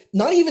it's like,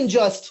 not even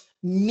just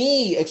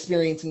me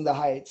experiencing the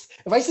heights.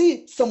 If I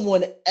see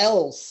someone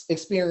else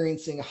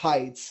experiencing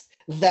heights,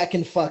 that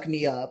can fuck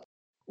me up.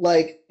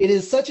 Like, it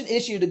is such an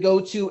issue to go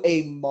to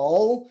a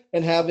mall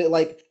and have a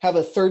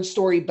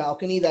 3rd-story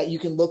balcony that you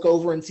can look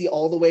over and see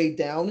all the way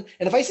down.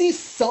 And if I see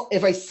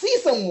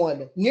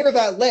someone near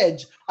that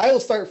ledge, I will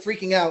start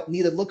freaking out,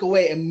 need to look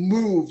away and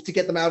move to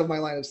get them out of my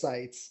line of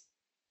sight.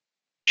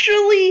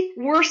 Actually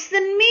worse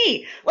than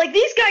me. Like,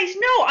 these guys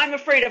know I'm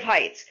afraid of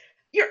heights.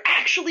 You're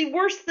actually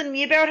worse than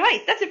me about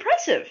heights. That's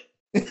impressive.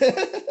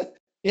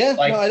 Yeah,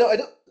 Like-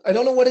 no, I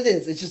don't know what it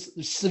is. It's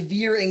just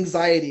severe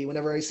anxiety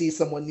whenever I see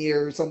someone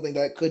near something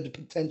that could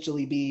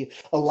potentially be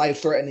a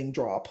life-threatening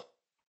drop.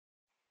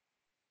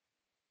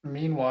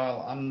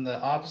 Meanwhile, I'm the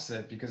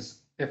opposite because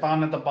if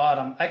I'm at the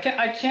bottom, I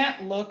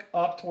can't look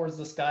up towards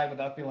the sky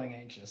without feeling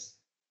anxious.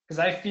 Because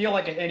I feel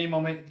like at any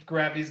moment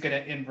gravity's gonna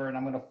invert and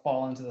I'm gonna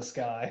fall into the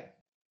sky.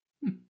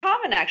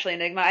 Common, actually,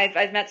 Enigma.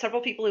 I've met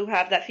several people who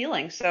have that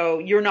feeling. So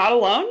you're not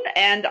alone,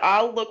 and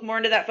I'll look more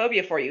into that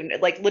phobia for you,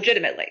 like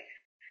legitimately.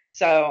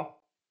 So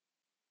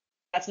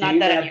that's Can not you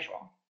that imagine-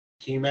 unusual.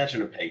 Can you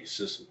imagine a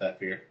Pegasus with that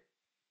fear?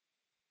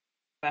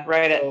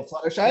 Right. So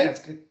Fluttershy? Yeah, it's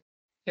good.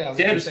 Yeah, I was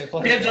gonna Dibs, say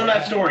dibs on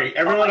that story.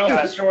 Everyone else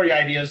has story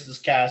ideas this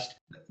cast.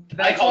 I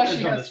That's call why dibs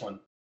she on has. this one.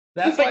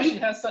 That's But why you- she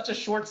has such a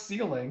short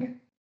ceiling.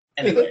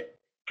 Anyway,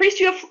 Priest,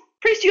 you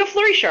have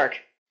Flurry Shark.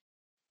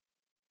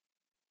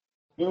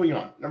 moving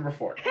on. Number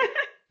 4.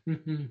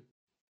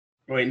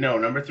 Wait, no,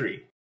 number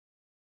 3.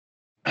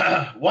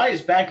 Why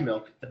is bag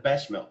milk the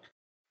best milk?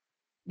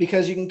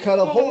 Because you can cut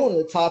a hole in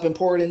the top and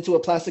pour it into a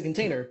plastic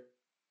container.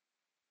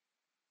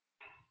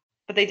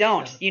 But they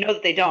don't. Yeah. You know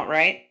that they don't,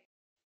 right?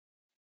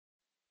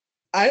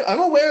 I'm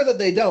aware that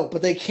they don't,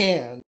 but they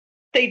can.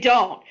 They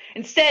don't.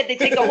 Instead, they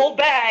take the whole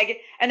bag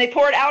and they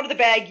pour it out of the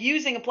bag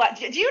using a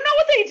plastic. Do you know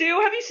what they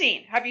do? Have you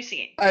seen? Have you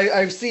seen?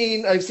 I've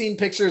seen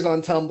pictures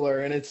on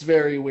Tumblr, and it's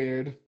very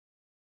weird. Isn't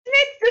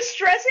it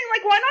distressing?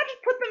 Like, why not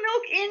just put the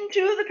milk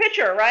into the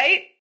pitcher,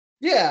 right?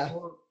 Yeah.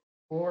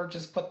 Or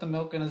just put the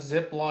milk in a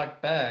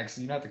Ziploc bag so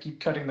you don't have to keep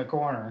cutting the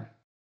corner.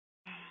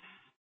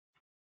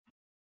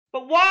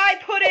 But why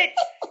put it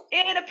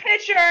in a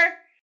pitcher?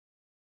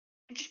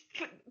 Just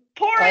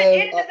pour it I-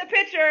 into the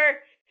pitcher.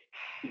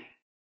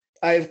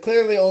 I've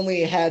clearly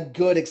only had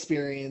good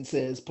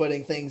experiences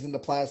putting things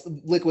into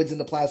liquids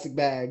into plastic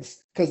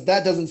bags, because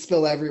that doesn't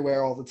spill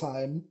everywhere all the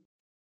time.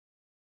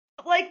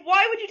 Like,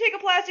 why would you take a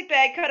plastic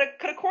bag, cut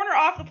a corner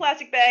off the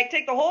plastic bag,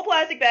 take the whole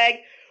plastic bag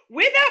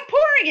without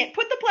pouring it,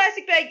 put the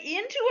plastic bag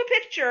into a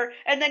pitcher,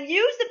 and then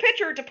use the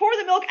pitcher to pour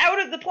the milk out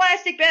of the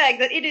plastic bag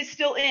that it is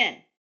still in?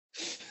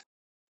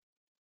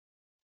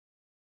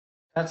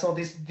 That's all.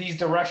 These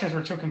directions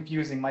were too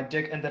confusing. My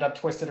dick ended up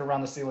twisted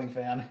around the ceiling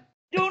fan.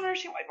 Don't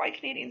understand why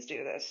Canadians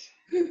do this.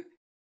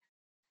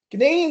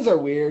 Canadians are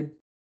weird.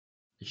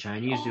 The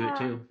Chinese do it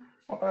too.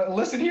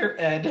 Listen here,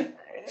 Ed.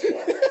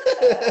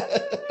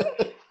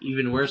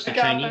 Even worse, the I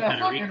got Chinese that had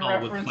a fucking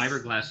recall with reference.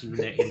 fiberglass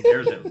in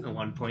theirs at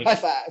one point. High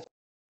five.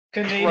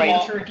 Canadian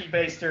Right. turkey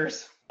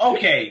basters.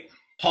 Okay,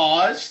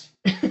 pause.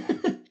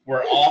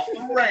 We're off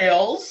the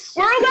rails.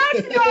 We're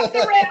allowed to be off the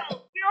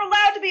rails. We're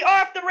allowed to be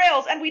off the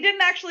rails, and we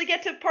didn't actually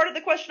get to part of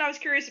the question I was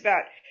curious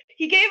about.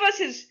 He gave us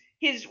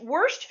his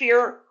worst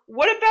fear.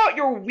 What about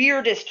your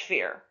weirdest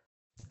fear?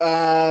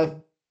 I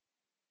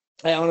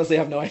honestly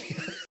have no idea.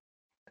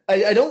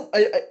 I don't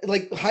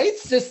like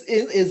heights. Just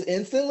is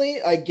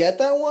instantly. I get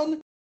that one.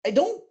 I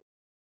don't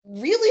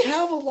really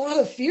have a lot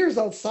of fears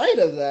outside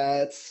of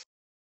that.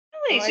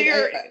 Really?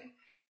 So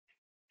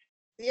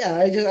Yeah,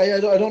 I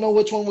don't know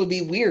which one would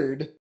be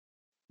weird.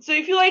 so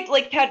if you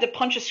like had to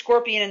punch a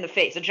scorpion in the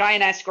face, a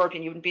giant ass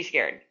scorpion, you wouldn't be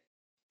scared.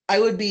 I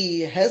would be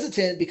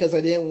hesitant because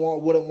I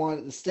wouldn't want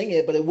it to sting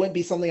it, but it wouldn't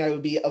be something I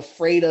would be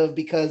afraid of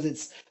because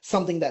it's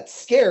something that's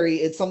scary.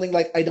 It's something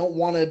like I don't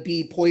want to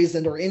be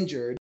poisoned or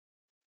injured.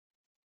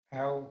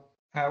 How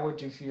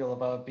would you feel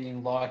about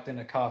being locked in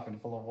a coffin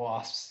full of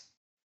wasps?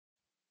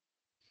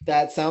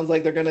 That sounds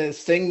like they're gonna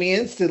sting me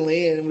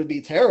instantly and it would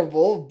be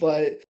terrible,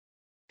 but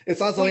it's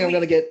not something I'm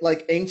gonna get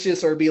like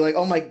anxious or be like,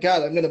 oh my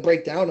god, I'm gonna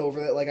break down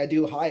over it like I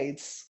do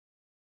heights.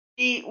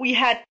 We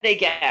had a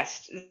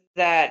guest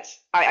that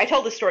I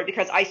tell this story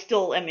because I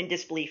still am in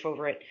disbelief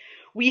over it.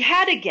 We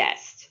had a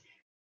guest.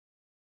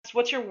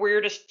 What's your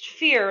weirdest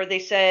fear? They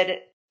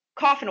said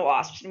coffin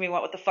wasps, and we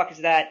went, what the fuck is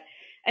that?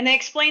 And they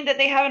explained that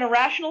they have an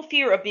irrational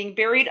fear of being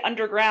buried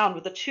underground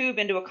with a tube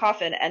into a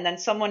coffin, and then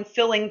someone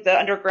filling the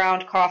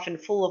underground coffin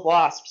full of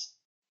wasps.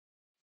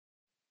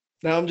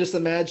 Now I'm just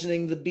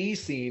imagining the bee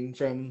scene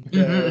from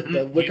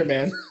the Wicker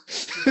Man.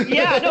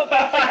 Yeah, no, but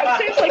I was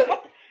saying, like,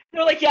 what?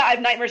 They're like, yeah, I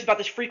have nightmares about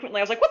this frequently.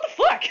 I was like, what the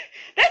fuck?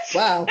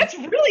 Wow. That's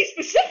really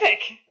specific.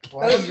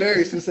 That is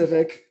very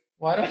specific.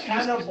 Why don't I you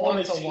kind just of belong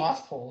wanna to see-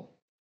 wasp hole?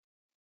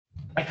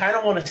 I kind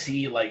of want to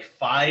see like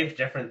 5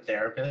 different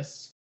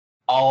therapists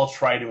all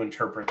try to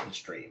interpret this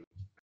dream.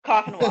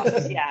 Coffin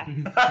wasps, yeah.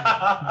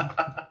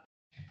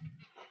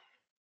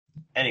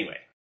 Anyway,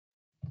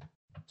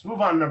 let's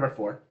move on to number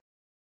 4.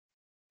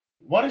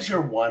 What is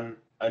your one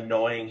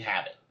annoying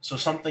habit? So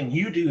something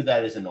you do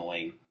that is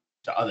annoying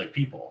to other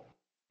people.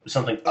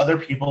 Something other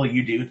people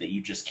you do that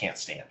you just can't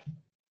stand.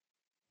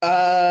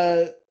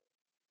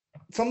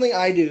 Something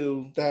I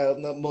do that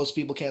most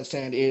people can't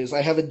stand is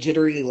I have a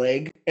jittery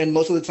leg, and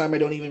most of the time I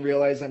don't even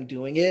realize I'm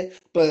doing it.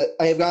 But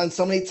I have gotten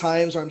so many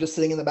times where I'm just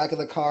sitting in the back of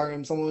the car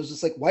and someone was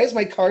just like, "Why is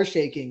my car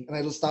shaking?" And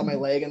I just stop my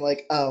leg and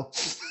like, "Oh."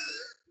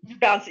 You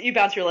bounce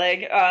your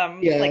leg,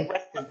 Yeah. like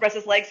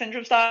restless leg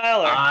syndrome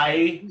style, or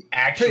I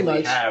actually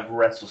much. have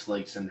restless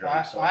leg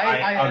syndrome, so I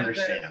have that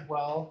understand. as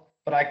well,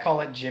 but I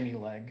call it Jimmy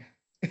leg.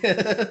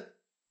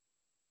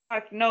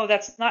 Fuck, no,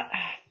 that's not.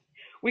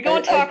 We go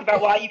and talk about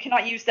why you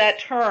cannot use that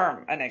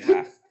term,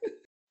 Enigma.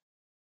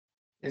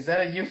 Is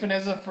that a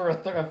euphemism for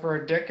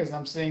a dick? Because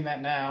I'm seeing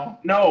that now.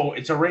 No,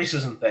 it's a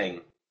racism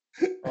thing.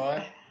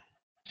 What?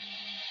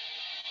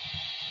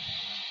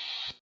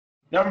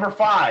 Number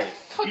 5.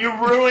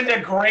 You ruined a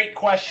great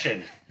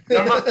question.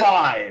 Number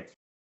 5.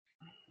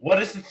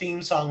 What is the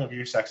theme song of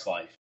your sex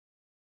life?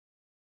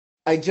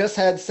 I Just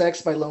Had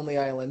Sex by Lonely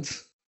Island.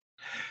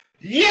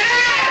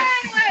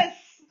 Yes! Yes!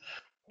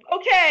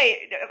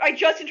 Okay, I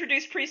just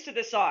introduced Priest to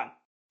this song.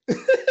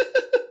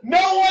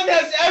 No one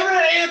has ever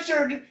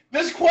answered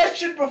this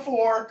question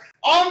before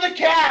on the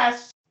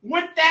cast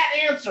with that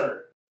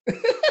answer.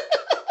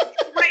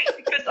 Right,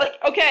 because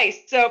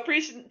okay, so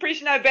Priest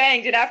and I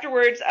banged, and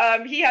afterwards,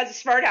 he has a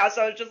smart house,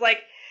 so I was just like,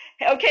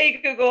 okay,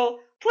 Google,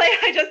 play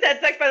I Just Had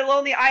Sex by the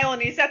Lonely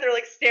Island, and he sat there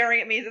like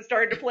staring at me as it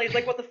started to play. He's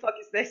like, what the fuck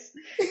is this?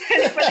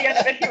 And by the end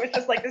of it, he was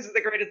just like, this is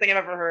the greatest thing I've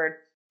ever heard.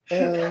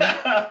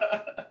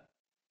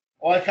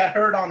 Well, like I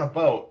heard on a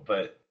boat,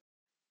 but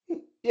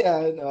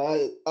Yeah,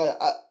 no,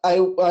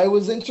 I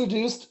was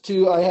introduced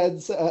to I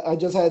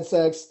Just Had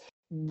Sex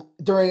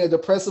during a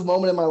depressive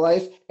moment in my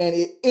life, and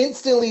it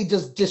instantly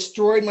just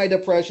destroyed my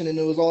depression, and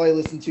it was all I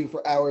listened to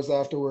for hours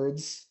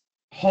afterwards.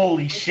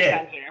 holy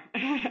shit.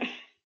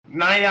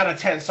 9 out of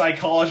 10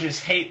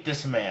 psychologists hate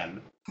this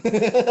man.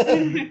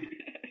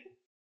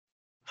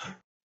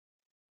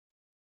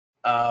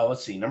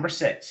 Let's see, number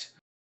 6.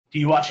 Do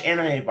you watch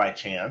anime by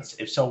chance?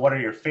 If so, what are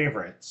your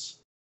favorites?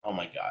 Oh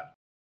my god.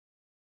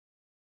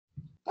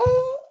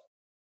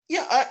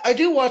 Yeah, I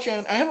do watch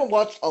anime. I haven't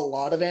watched a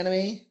lot of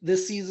anime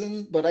this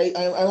season, but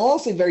I'm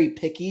also very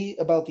picky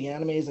about the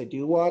animes I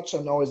do watch.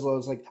 I'm always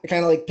like, I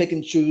kind of like pick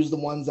and choose the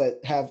ones that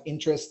have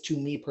interest to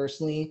me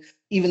personally,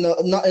 even though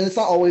and it's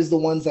not always the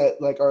ones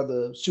that like are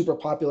the super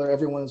popular.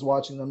 Everyone is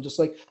watching them. Just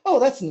like, oh,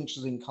 that's an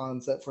interesting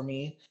concept for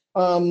me.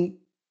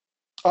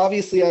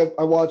 Obviously,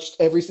 I watched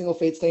every single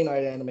Fate Stay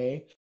Night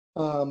anime.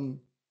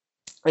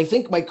 I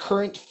think my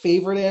current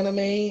favorite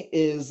anime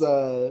is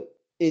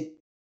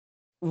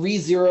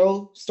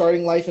ReZero,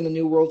 Starting Life in a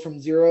New World from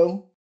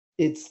Zero.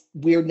 It's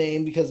weird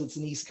name because it's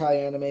an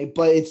isekai anime,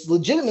 but it's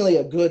legitimately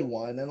a good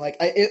one. And like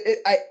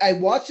I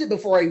watched it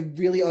before I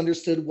really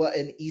understood what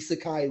an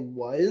isekai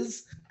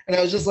was, and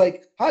I was just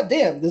like, hot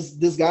damn,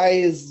 this guy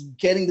is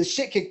getting the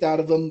shit kicked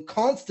out of him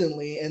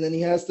constantly, and then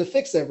he has to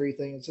fix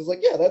everything. It's just like,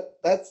 yeah,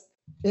 that's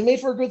it made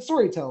for good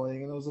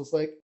storytelling, and I was just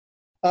like,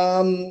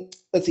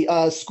 let's see.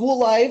 School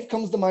Live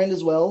comes to mind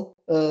as well.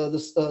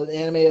 This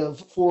anime of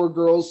 4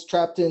 girls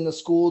trapped in a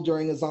school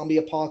during a zombie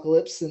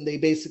apocalypse, and they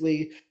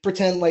basically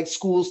pretend like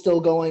school's still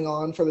going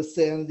on for the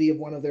sanity of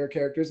one of their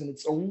characters, and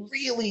it's a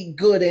really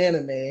good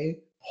anime. Sounds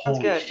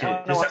Holy good. shit. I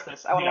want to watch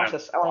this. I want to watch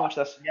this. I want to watch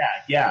this.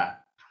 Yeah.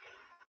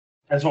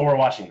 That's what we're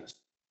watching this.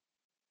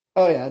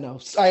 Oh yeah, no,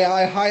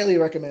 I highly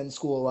recommend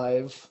School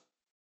Live.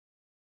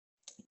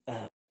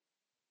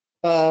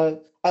 I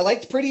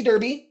liked Pretty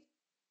Derby.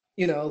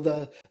 You know,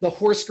 the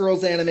Horse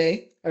Girls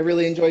anime. I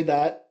really enjoyed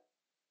that.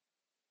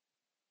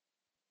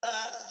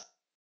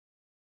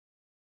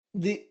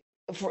 Let's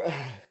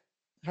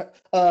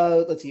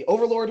see.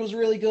 Overlord was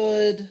really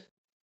good.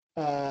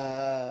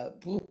 I'm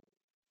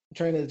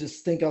trying to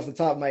just think off the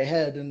top of my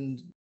head,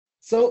 and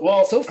so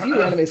few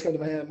animes come to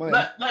my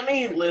mind. Let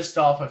me list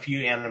off a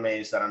few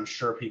animes that I'm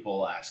sure people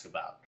will ask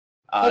about.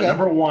 Okay.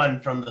 Number 1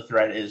 from the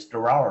thread is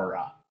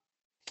Durarara.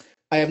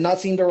 I have not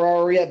seen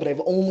Dororo yet, but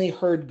I've only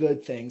heard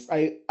good things.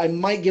 I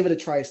might give it a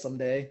try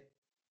someday.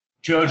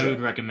 I would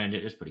JoJo. recommend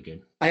it. It's pretty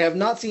good. I have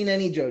not seen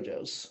any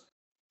JoJo's.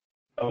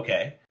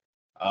 Okay.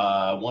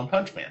 One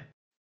Punch Man.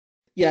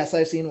 Yes,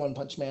 I've seen One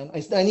Punch Man.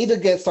 I need to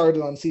get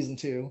started on season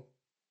 2.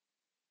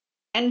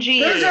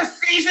 NG. There's a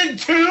season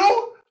 2?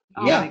 Oh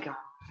Yeah. my god.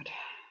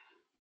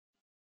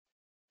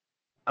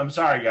 I'm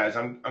sorry, guys.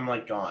 I'm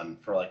like gone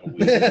for like a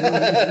week.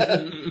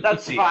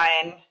 That's see.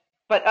 fine.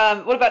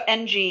 But what about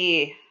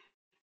NG?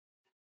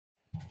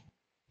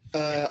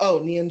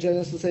 Neon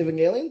Genesis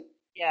Evangelion?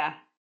 Yeah.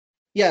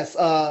 Yes.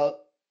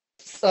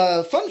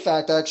 Fun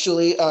fact,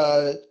 actually,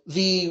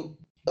 the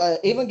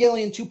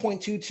Evangelion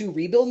 2.22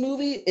 Rebuild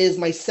movie is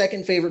my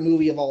second favorite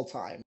movie of all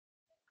time.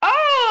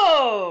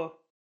 Oh!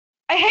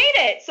 I hate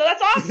it, so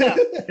that's awesome.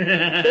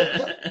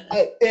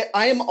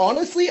 I am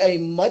honestly a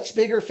much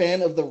bigger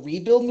fan of the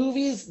Rebuild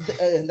movies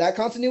and that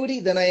continuity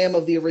than I am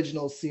of the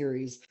original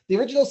series. The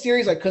original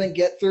series I couldn't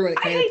get through, and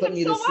it kind of put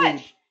me to sleep.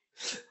 Much.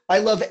 I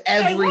love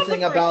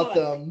everything I love the about first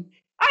one. them.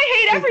 I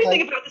hate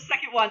everything about the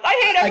second ones. I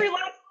hate every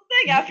last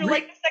thing after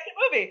like the second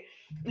movie.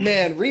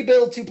 Man,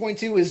 Rebuild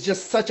 2.2 is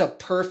just such a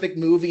perfect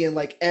movie in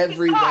like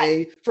every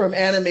way, from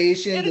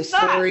animation to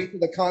story to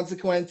the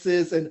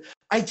consequences, and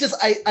I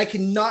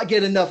cannot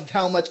get enough of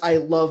how much I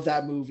love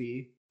that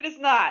movie. It is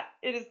not.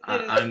 It is.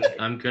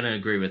 I'm gonna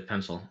agree with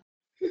Pencil.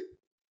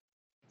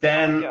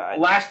 Then,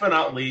 last but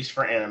not least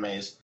for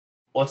animes,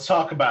 let's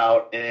talk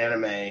about an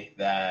anime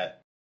that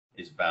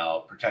is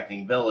about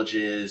protecting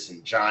villages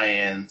and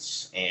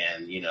giants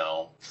and, you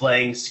know,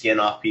 flaying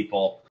skin off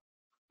people.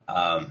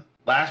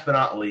 Last but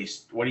not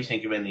least, what do you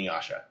think of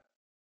Inuyasha?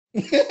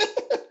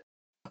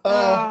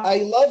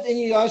 I loved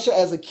Inuyasha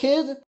as a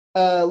kid.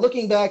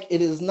 Looking back,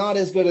 it is not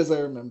as good as I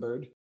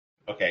remembered.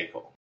 Okay,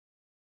 cool.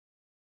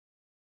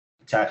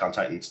 Attack on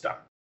Titan's done.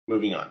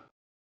 Moving on.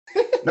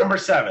 Number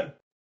 7.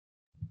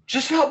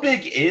 Just how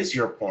big is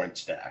your porn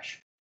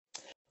stash?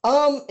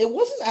 It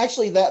wasn't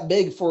actually that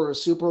big for a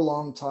super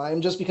long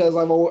time, just because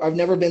I've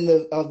never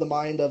been of the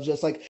mind of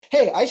just like,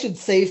 hey, I should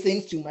save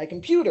things to my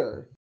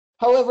computer.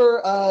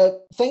 However,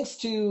 thanks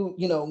to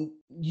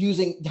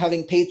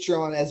having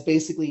Patreon as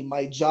basically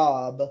my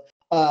job,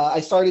 I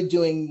started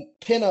doing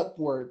pinup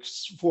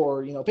works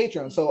for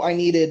Patreon. So I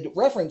needed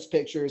reference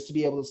pictures to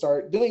be able to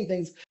start doing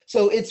things.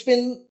 So it's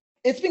been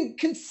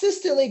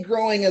consistently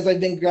growing as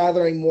I've been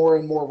gathering more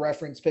and more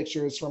reference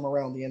pictures from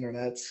around the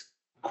internet.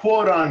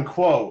 Quote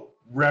unquote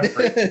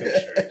reference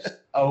pictures.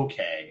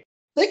 Okay.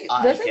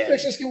 Reference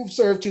pictures can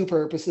serve two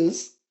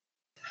purposes.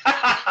 What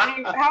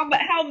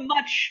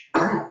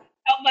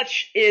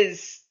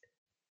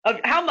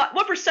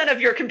percent of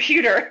your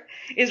computer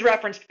is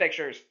reference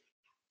pictures?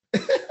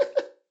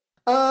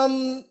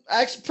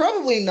 Actually,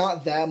 probably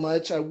not that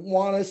much. I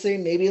want to say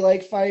maybe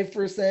like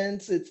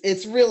 5%.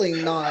 It's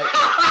really not.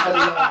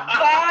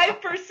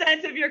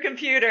 5% of your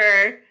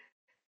computer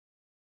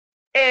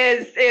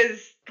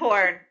is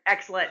porn.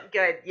 Excellent.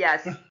 Good.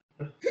 Yes.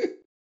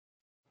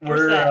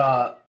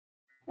 We're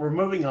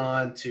moving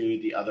on to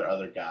the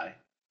other guy.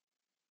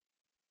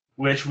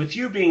 Which, with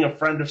you being a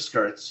friend of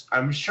Skirt's,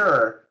 I'm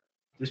sure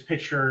this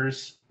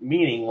picture's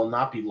meaning will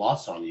not be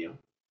lost on you.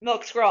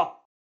 Milk scroll.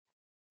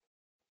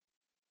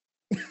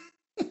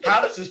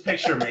 How does this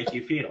picture make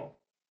you feel?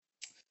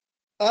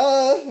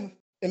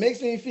 It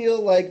makes me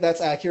feel like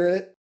that's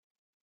accurate.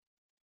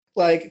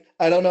 Like,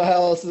 I don't know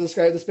how else to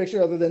describe this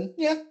picture other than,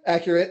 yeah,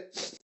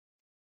 accurate.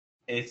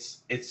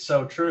 It's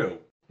so true.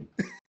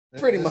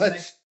 Pretty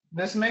much.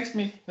 This makes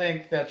me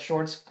think that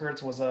Short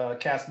Skirts was a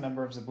cast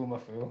member of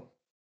Zaboomafoo.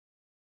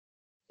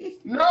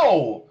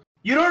 No!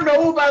 You don't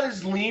know about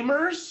his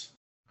lemurs?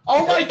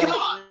 Oh my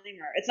god!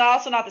 It's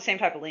also not the same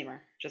type of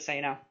lemur, just so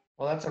you know.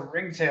 Well, that's a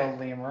ringtail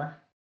lemur.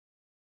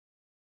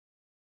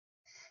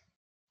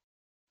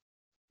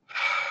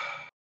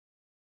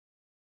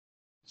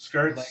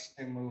 Skirts, Like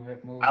to move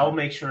it. I'll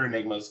make sure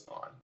Enigma's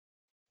gone.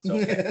 It's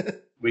okay.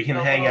 We can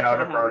hang out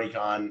at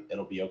BronyCon.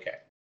 It'll be okay.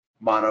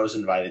 Mono's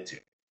invited too.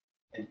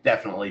 And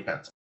definitely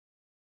Pencil.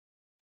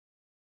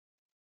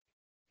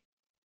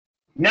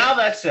 Now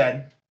that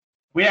said,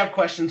 we have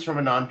questions from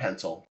a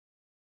non-Pencil.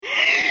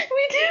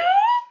 We do?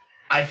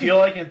 I feel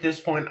like at this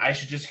point I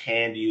should just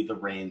hand you the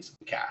reins of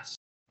the cast.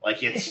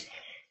 Like this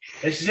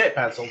is it,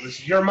 Pencil. This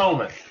is your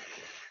moment.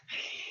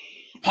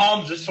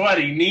 Palms are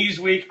sweaty, knees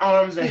weak,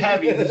 arms are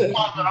heavy. There's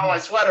vomit on my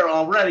sweater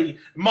already.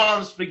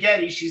 Mom's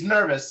spaghetti, she's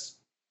nervous.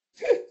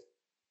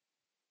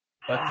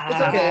 But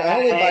It's okay. I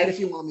only bite if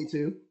you want me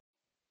to.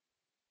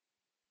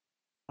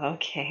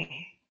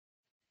 Okay.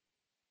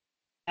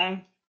 Oh.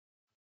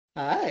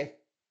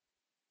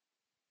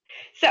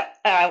 So,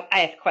 Hi. I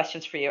have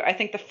questions for you. I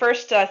think the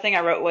first thing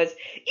I wrote was,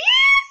 yes,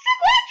 I'm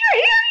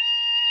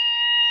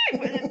glad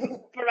you're here!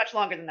 For much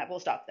longer than that.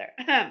 We'll stop there.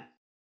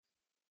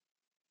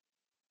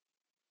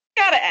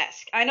 Gotta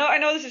ask. I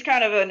know this is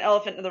kind of an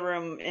elephant in the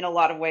room in a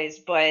lot of ways,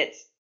 but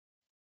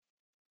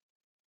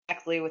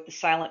exactly with the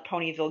Silent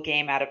Ponyville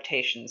game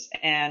adaptations,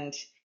 and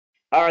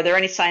are there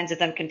any signs of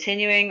them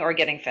continuing or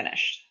getting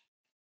finished?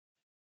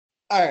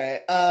 All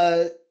right.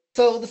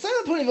 So the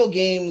Silent Ponyville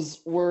games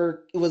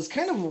was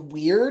kind of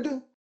weird.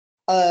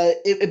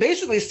 It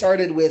basically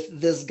started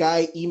with this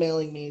guy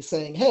emailing me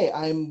saying, "Hey,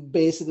 I'm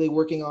basically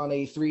working on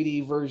a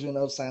 3D version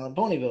of Silent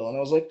Ponyville," and I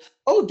was like,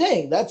 "Oh,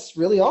 dang, that's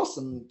really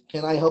awesome!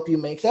 Can I help you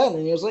make that?"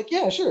 And he was like,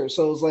 "Yeah, sure."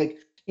 So it was like,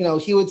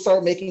 he would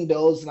start making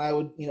builds, and I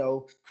would,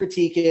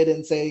 critique it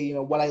and say,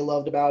 what I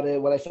loved about it,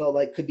 what I felt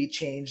like could be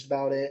changed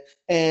about it.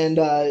 And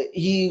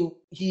he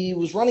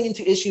was running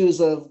into issues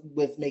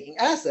with making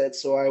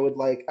assets, so I would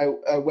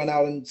I went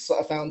out and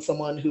found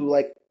someone who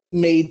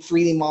made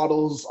 3D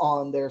models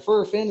on their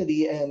Fur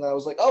Affinity, and I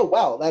was like, oh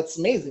wow, that's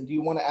amazing. Do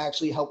you want to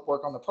actually help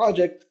work on the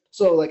project?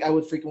 So I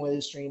would frequent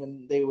his stream,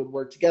 and they would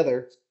work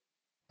together.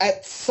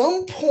 At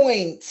some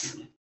point,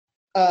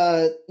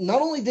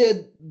 not only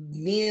did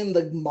me and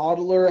the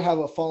modeler have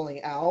a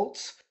falling out,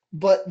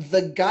 but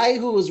the guy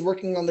who was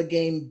working on the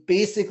game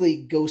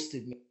basically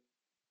ghosted me.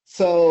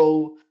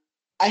 So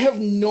I have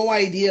no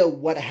idea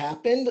what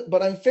happened,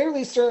 but I'm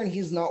fairly certain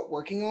he's not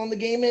working on the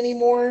game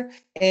anymore.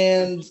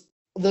 And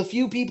the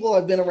few people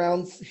I've been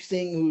around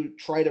seeing who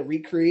try to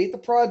recreate the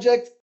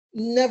project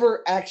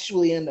never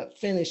actually end up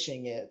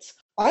finishing it.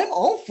 I'm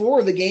all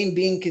for the game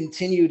being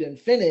continued and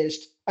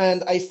finished,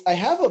 and I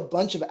have a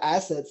bunch of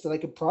assets that I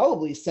could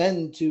probably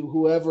send to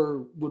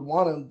whoever would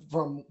want them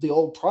from the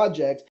old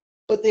project,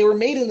 but they were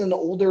made in an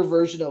older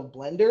version of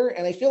Blender,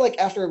 and I feel like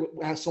after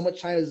so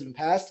much time has been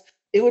passed,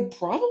 it would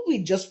probably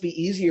just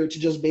be easier to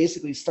just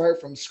basically start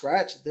from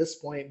scratch at this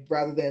point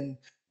rather than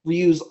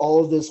reuse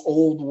all of this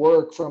old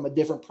work from a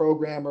different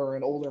programmer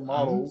and older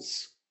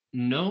models.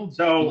 No,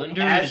 So,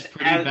 Blender is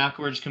pretty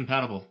backwards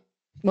compatible.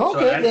 No, So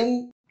okay,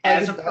 then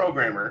as a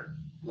programmer,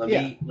 let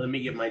me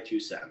give my 2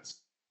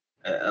 cents.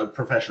 a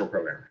professional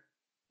programmer.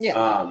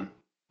 Yeah.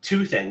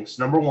 Two things.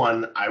 Number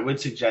one, I would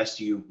suggest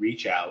you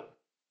reach out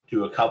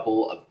to a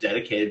couple of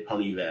dedicated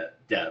pony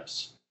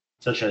devs,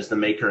 such as the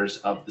makers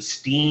of the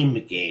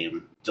Steam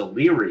game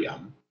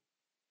Delirium,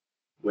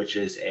 which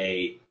is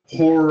a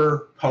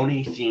horror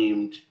pony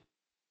themed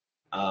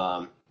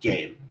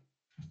game,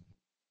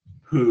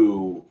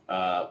 who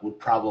would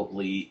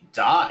probably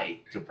die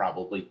to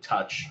probably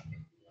touch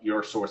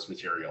your source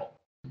material.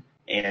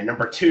 And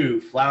number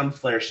two, Flound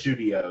Flare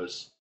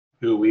Studios,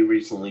 who we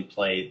recently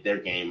played their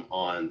game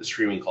on the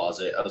Streaming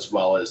Closet, as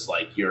well as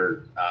like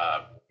your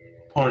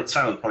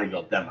Silent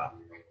Ponyville demo.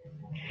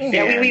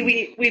 Yeah,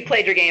 we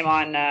played your game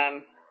on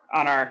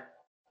our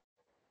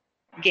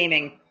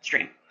gaming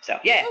stream. So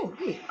yeah.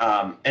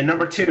 And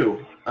number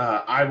two,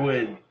 I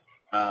would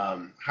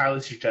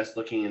highly suggest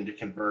looking into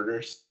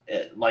converters.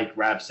 Like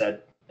Rab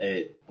said,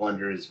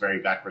 Blender is very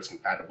backwards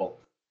compatible,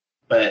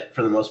 but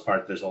for the most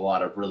part, there's a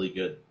lot of really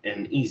good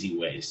and easy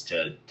ways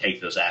to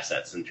take those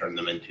assets and turn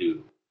them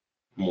into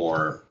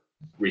more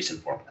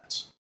recent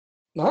formats.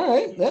 All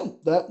right, yeah,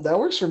 that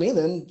works for me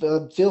then.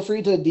 Feel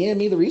free to DM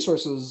me the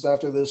resources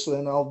after this,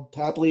 and I'll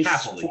happily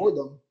forward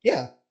them.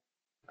 Yeah.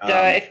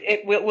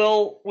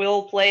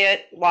 We'll play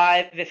it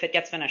live if it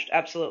gets finished.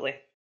 Absolutely.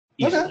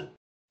 Easily. Okay.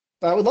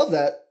 I would love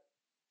that.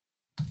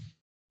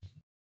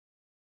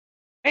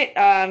 Great.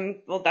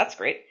 Well, that's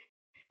great.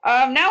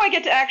 Now I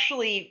get to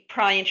actually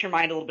pry into your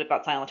mind a little bit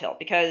about Silent Hill,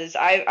 because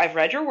I've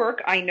read your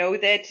work. I know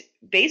that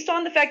based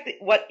on the fact that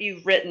what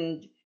you've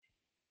written,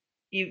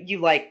 you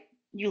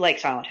like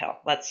Silent Hill.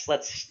 Let's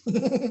put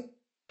it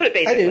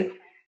basically. I do.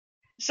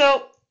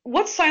 So,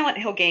 what Silent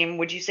Hill game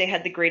would you say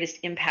had the greatest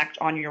impact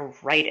on your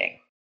writing?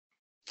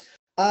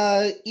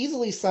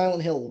 Easily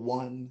Silent Hill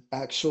 1,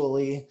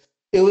 actually.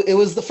 It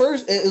was the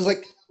first. It was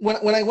like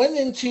when I went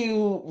in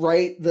to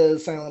write the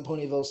Silent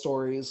Ponyville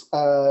stories.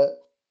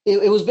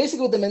 It was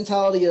basically with the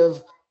mentality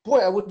of, boy,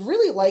 I would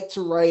really like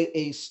to write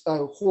a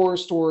horror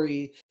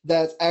story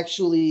that's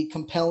actually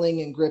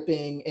compelling and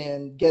gripping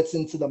and gets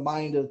into the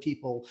mind of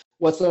people.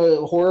 What's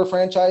a horror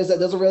franchise that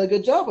does a really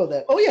good job of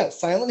that? Oh yeah,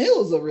 Silent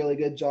Hill is a really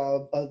good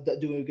job of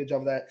doing a good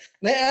job of that.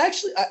 And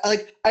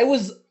I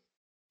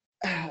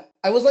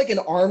was like an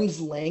arm's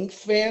length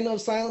fan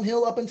of Silent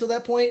Hill up until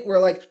that point, where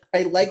like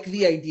I liked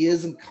the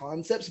ideas and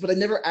concepts, but I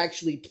never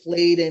actually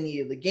played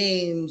any of the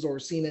games or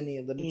seen any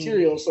of the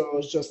material. So it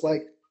was just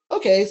like,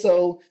 okay,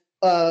 so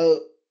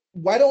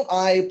why don't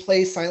I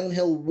play Silent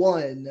Hill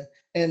 1,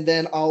 and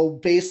then I'll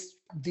base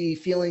the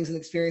feelings and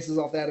experiences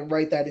off that and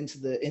write that into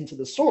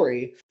the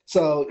story.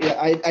 So yeah,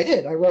 I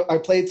did. I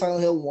played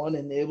Silent Hill 1,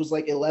 and it was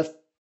like it left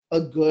a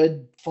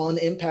good, fun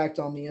impact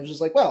on me. It was just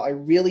like, wow, I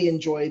really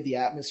enjoyed the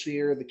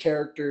atmosphere, the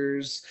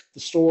characters, the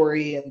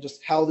story, and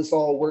just how this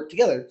all worked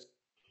together.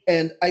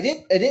 And I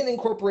didn't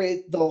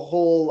incorporate the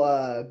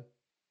whole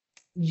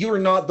you're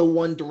not the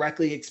one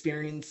directly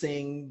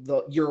experiencing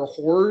your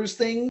horrors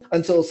thing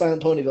until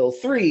Silent Ponyville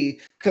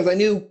 3, because I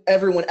knew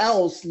everyone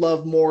else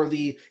loved more of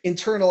the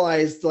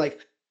internalized,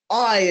 like,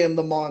 I am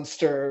the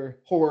monster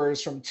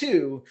horrors from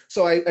 2.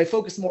 So I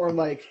focused more on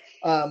like,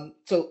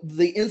 so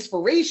the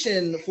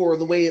inspiration for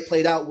the way it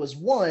played out was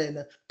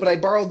 1, but I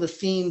borrowed the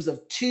themes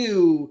of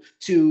 2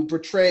 to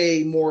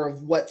portray more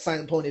of what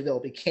Silent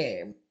Ponyville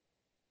became.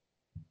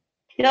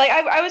 You know, like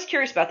I was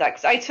curious about that,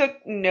 because I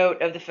took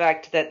note of the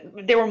fact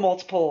that there were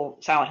multiple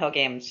Silent Hill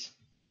games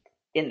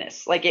in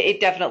this. Like it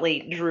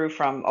definitely drew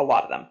from a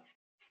lot of them.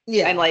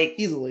 Yeah, and like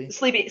easily.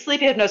 Sleepy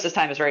Hypnosis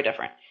Time is very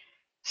different.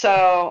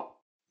 So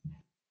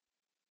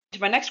to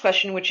my next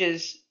question, which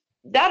is,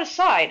 that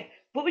aside,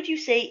 what would you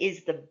say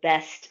is the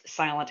best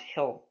Silent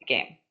Hill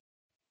game?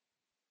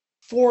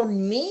 For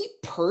me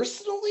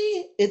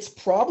personally, it's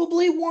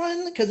probably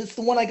 1, because it's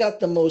the one I got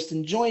the most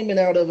enjoyment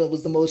out of. It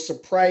was the most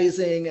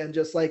surprising and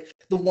just like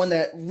the one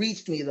that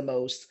reached me the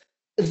most.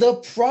 The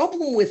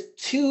problem with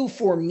 2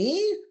 for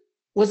me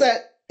was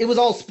that it was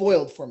all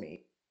spoiled for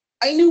me.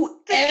 I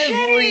knew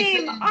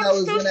everything that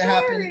was going to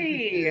happen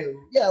in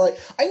 2. Yeah, like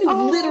I knew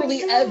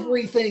literally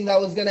everything that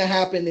was going to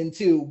happen in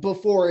 2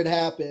 before it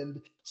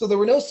happened. So there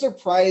were no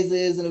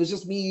surprises, and it was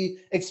just me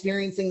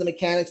experiencing the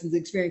mechanics and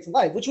experiencing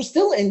life, which was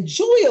still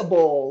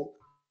enjoyable,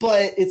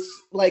 but it's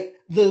like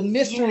the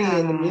mystery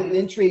and the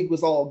intrigue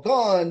was all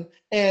gone,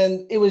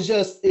 and it was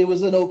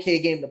an okay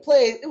game to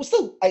play. It was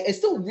still, I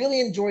still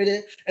really enjoyed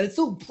it, and it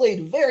still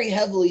played very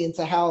heavily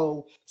into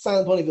how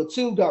Silent Ponyville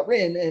 2 got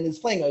written, and is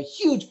playing a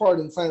huge part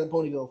in Silent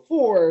Ponyville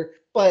 4,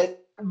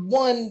 but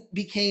 1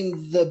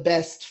 became the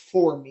best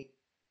for me.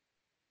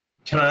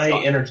 Can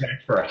I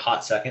interject for a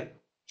hot second?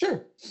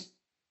 Sure.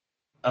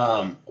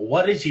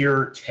 What is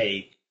your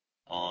take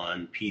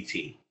on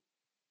PT?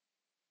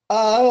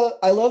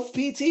 I love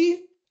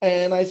PT,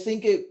 and I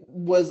think it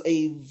was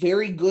a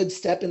very good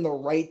step in the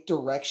right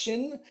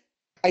direction.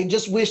 I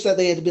just wish that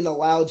they had been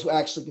allowed to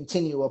actually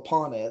continue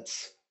upon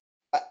it.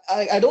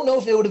 I don't know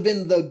if it would have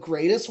been the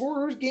greatest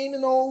horror game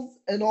in all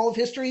of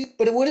history,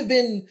 but it would have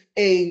been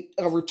a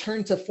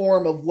return to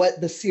form of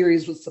what the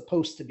series was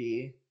supposed to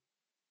be.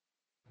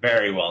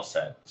 Very well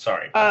said.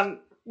 Sorry.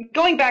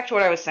 Going back to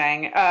what I was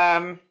saying,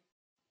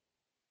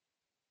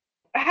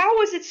 How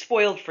was it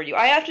spoiled for you?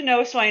 I have to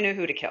know so I know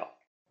who to kill.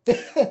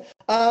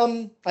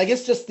 I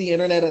guess just the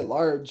internet at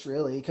large,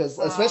 really, because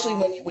especially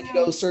when you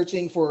go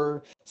searching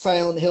for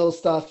Silent Hill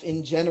stuff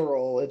in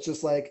general, it's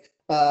just like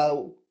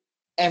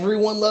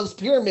everyone loves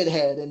Pyramid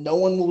Head, and no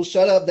one will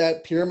shut up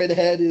that Pyramid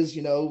Head is,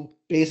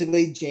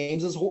 basically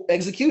James's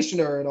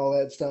executioner and all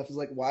that stuff. It's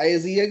like, why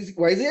is he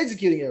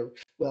executing her?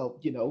 Well,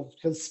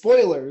 because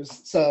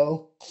spoilers.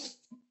 So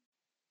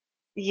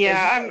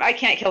Yeah, I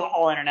can't kill the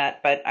whole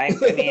internet, but I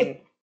mean,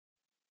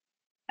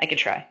 I could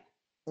try.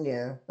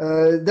 yeah,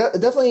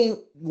 definitely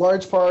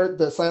large part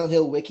the Silent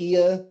Hill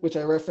Wikia, which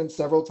I referenced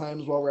several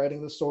times while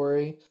writing the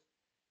story,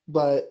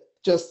 but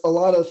just a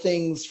lot of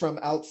things from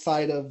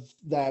outside of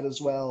that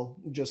as well.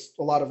 Just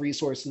a lot of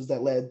resources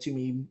that led to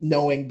me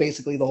knowing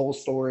basically the whole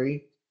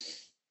story.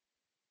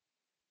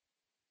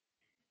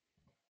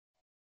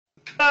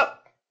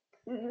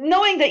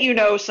 Knowing that you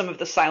know some of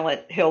the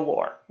Silent Hill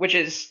lore, which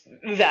is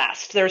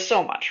vast, there's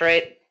so much,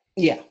 right?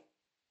 Yeah.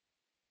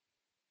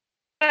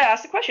 I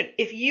ask the question: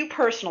 if you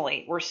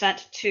personally were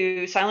sent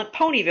to Silent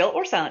Ponyville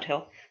or Silent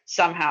Hill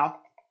somehow,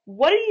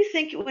 what do you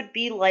think it would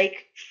be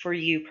like for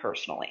you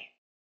personally?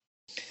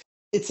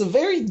 It's a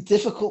very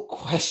difficult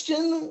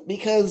question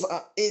because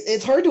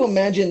it's hard to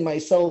imagine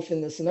myself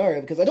in this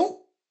scenario because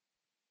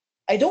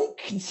I don't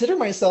consider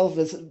myself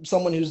as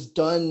someone who's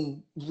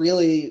done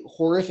really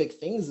horrific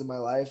things in my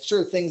life.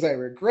 Sure, things I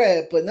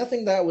regret, but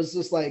nothing that was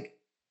just like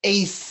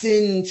a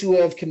sin to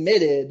have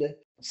committed.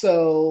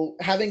 So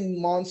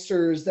having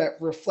monsters that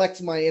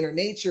reflect my inner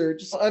nature,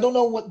 just I don't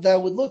know what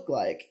that would look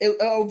like.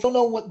 I don't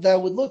know what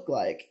that would look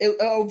like. It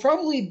would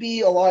probably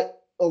be a lot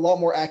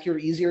more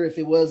accurate, easier if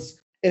it was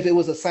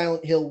a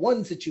Silent Hill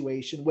 1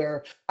 situation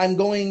where I'm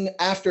going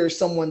after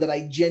someone that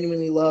I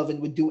genuinely love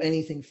and would do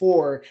anything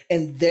for,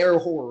 and their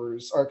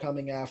horrors are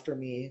coming after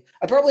me.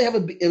 I probably have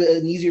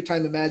an easier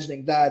time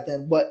imagining that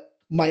than what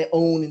my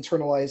own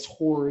internalized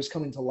horrors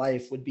coming to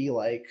life would be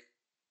like.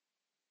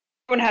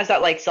 Everyone has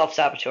that like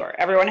self-saboteur.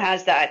 Everyone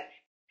has that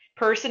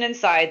person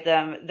inside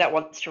them that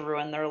wants to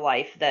ruin their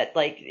life. That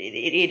like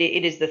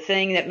it is the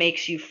thing that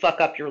makes you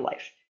fuck up your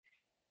life.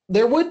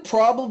 There would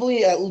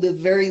probably at the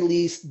very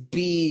least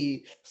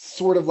be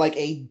sort of like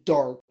a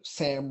dark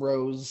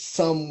SamRose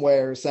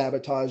somewhere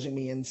sabotaging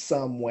me in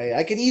some way.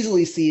 I could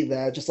easily see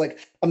that, just like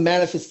a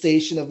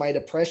manifestation of my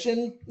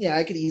depression. Yeah,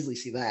 I could easily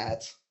see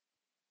that.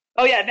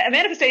 Oh yeah, a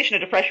manifestation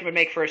of depression would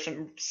make for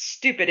some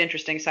stupid,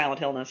 interesting Silent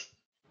Hillness.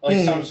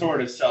 Like some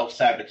sort of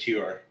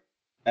self-saboteur.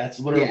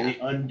 That's literally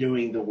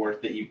undoing the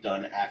work that you've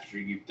done after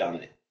you've done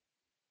it.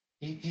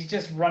 He's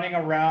just running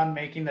around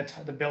making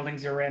the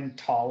buildings you're in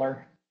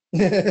taller.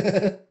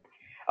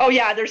 Oh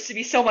yeah, there's to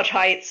be so much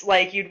heights.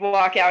 Like you'd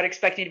walk out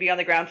expecting to be on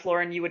the ground floor,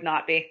 and you would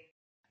not be.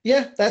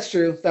 Yeah, that's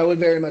true. That would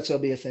very much so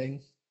be a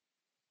thing.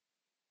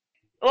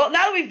 Well,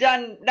 now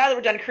that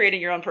we're done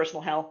creating your own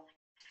personal hell,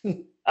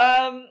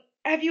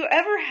 have you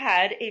ever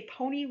had a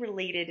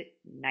pony-related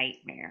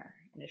nightmare?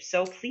 And if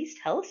so, please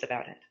tell us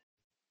about it.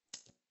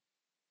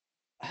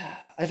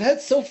 I've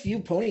had so few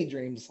pony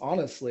dreams,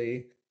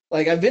 honestly.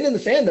 Like I've been in the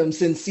fandom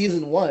since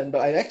season 1, but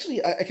I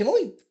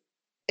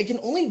can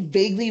only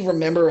vaguely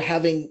remember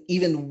having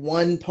even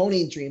one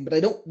pony dream, but I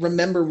don't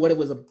remember what it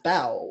was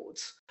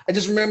about. I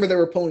just remember there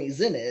were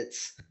ponies in it.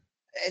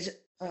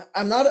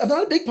 I'm not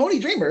a big pony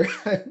dreamer.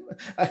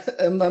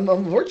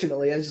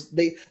 Unfortunately,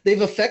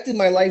 they've affected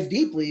my life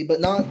deeply,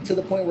 but not to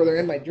the point where they're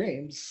in my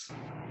dreams.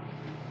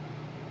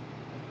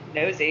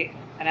 Nosy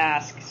and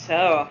ask,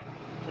 so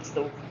what's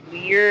the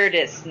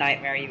weirdest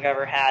nightmare you've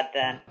ever had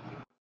then?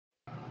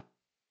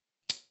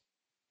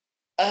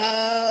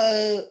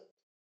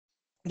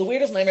 The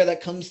weirdest nightmare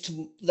that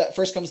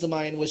first comes to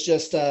mind was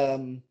just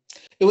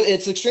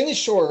it's extremely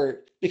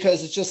short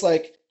because it's just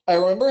like I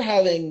remember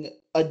having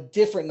a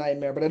different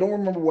nightmare, but I don't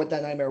remember what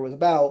that nightmare was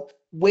about.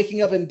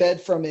 Waking up in bed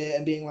from it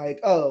and being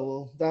like, "Oh,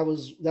 well, that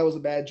was a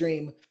bad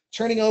dream."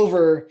 Turning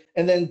over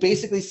and then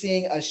basically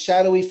seeing a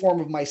shadowy form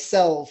of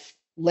myself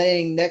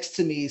laying next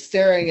to me,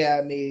 staring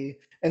at me,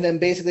 and then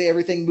basically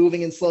everything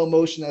moving in slow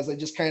motion as I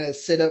just kind of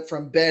sit up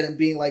from bed and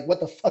being like, "What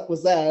the fuck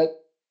was that?"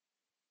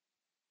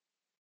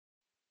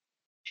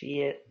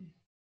 Shit.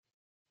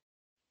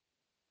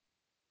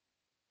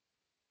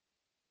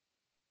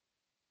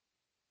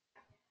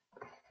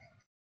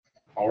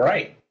 All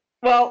right.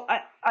 Well,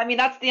 I mean,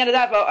 that's the end of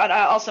that vote. And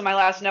also, my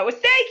last note was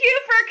thank you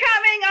for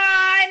coming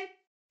on.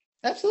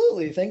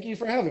 Absolutely. Thank you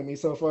for having me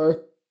so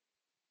far.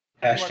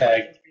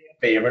 Hashtag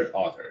favorite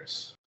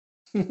authors.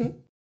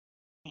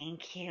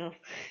 Thank you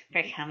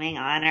for coming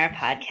on our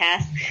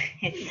podcast.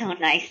 It's so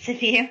nice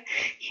of you.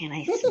 Can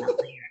I smell your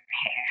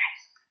hair?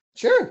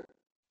 Sure.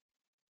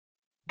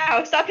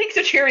 Wow, stop being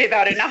so cheery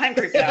about it. Now I'm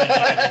creeped out.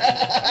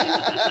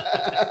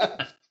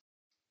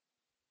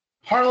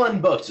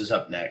 Harlan Books is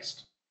up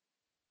next,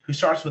 who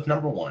starts with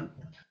number 1.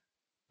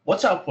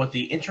 What's up with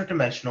the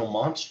interdimensional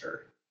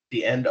monster,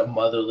 the end of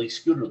Motherly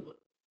Scooterloo?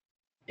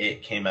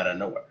 It came out of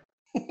nowhere.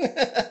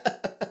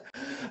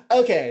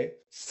 Okay,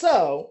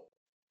 so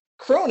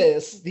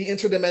Cronus, the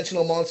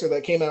interdimensional monster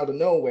that came out of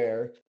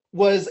nowhere,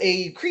 was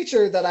a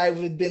creature that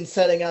I've been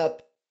setting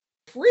up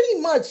pretty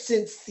much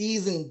since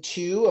season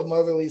 2 of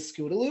Motherly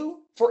Scootaloo.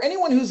 For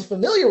anyone who's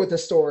familiar with the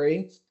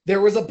story,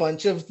 there was a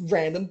bunch of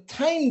random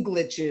time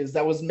glitches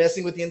that was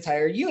messing with the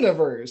entire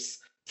universe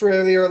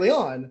fairly early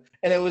on.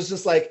 And it was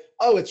just like,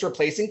 oh, it's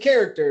replacing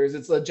characters,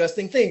 it's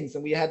adjusting things,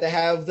 and we had to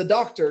have the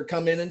doctor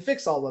come in and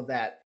fix all of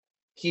that.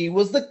 He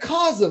was the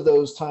cause of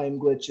those time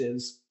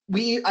glitches.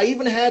 I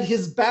even had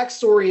his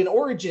backstory and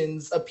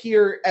origins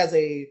appear as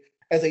a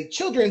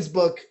children's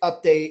book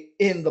update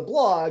in the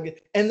blog,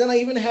 and then I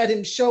even had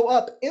him show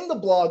up in the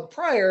blog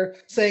prior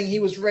saying he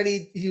was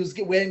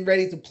getting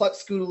ready to pluck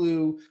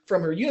Scootaloo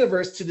from her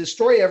universe to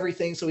destroy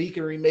everything so he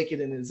can remake it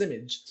in his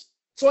image.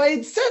 So I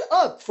had set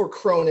up for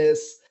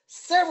Cronus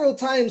several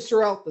times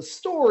throughout the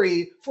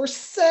story for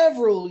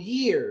several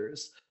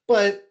years,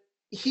 but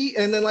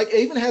and then like I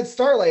even had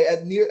Starlight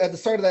at the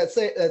start of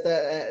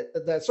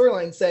that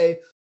storyline say,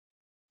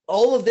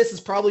 all of this is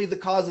probably the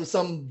cause of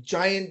some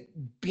giant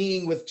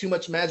being with too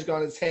much magic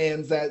on his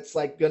hands that's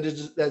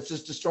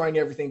just destroying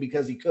everything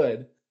because he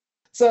could.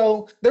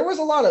 So there was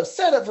a lot of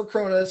setup for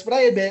Cronus, but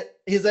I admit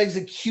his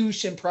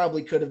execution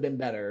probably could have been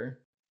better.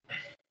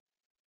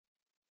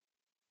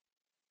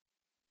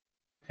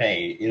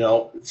 Hey,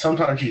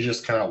 sometimes you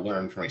just kind of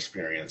learn from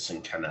experience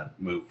and kind of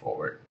move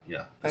forward.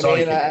 Yeah,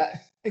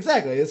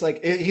 exactly. It's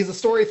like he's a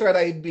story thread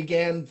I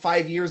began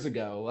 5 years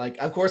ago. Like,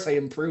 of course, I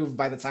improved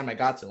by the time I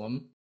got to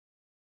him.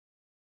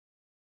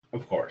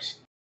 Of course.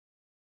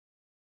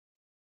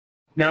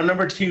 Now,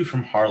 number 2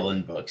 from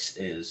Harlan Books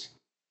is,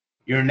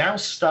 you're now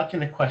stuck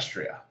in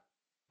Equestria.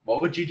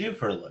 What would you do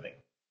for a living?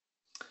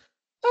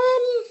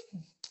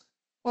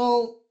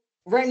 Well,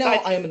 right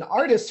now I am an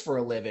artist for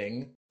a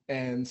living,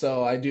 and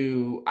so I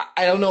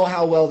don't know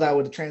how well that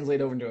would translate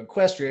over into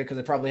Equestria, because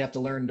I probably have to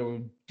learn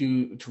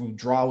to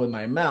draw with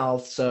my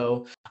mouth.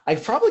 So I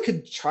probably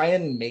could try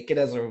and make it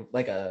as an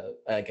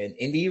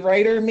indie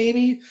writer,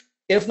 maybe.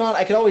 If not,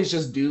 I could always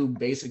just do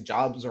basic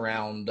jobs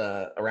around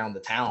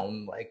the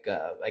town, like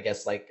I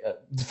guess like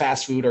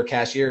fast food or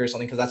cashier or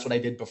something, because that's what I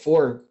did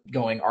before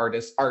going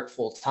art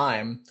full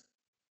time.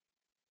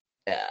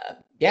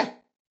 Yeah.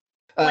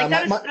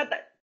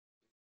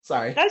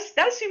 Sorry.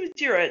 That assumes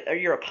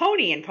you're a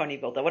pony in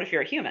Ponyville, though. What if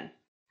you're a human?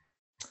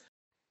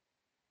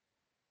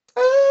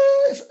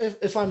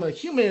 If I'm a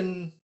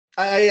human,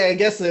 I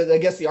guess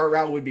the art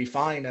route would be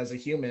fine as a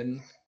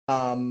human.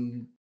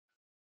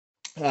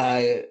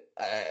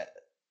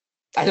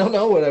 I don't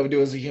know what I would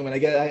do as a human. I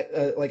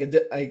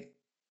get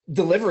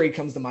delivery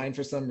comes to mind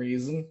for some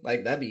reason.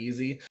 Like, that'd be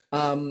easy.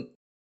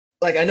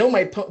 Like, I know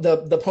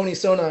the Pony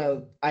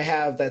Sona I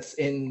have that's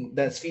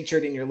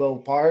featured in your little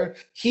par.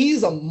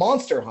 He's a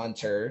monster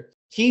hunter.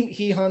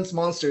 He hunts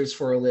monsters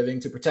for a living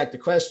to protect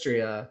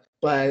Equestria.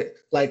 But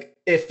like,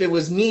 if it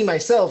was me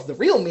myself, the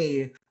real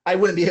me, I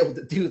wouldn't be able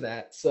to do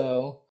that.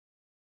 So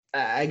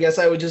I guess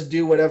I would just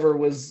do whatever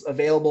was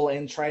available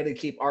and try to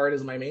keep art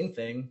as my main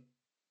thing.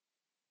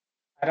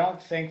 I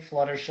don't think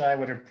Fluttershy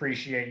would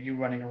appreciate you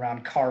running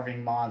around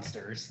carving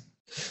monsters.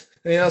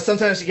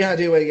 Sometimes you gotta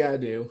do what you gotta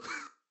do.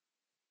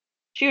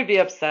 She would be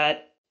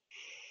upset.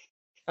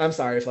 I'm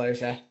sorry,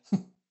 Fluttershy.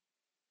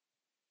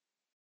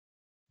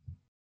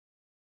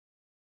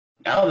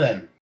 Now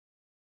then.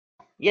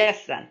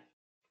 Yes, then.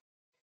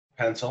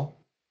 Pencil.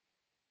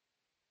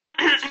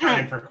 It's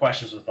time for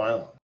questions with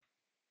Vylon.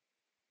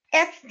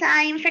 It's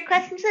time for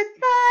questions with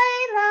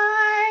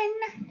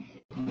Vylon.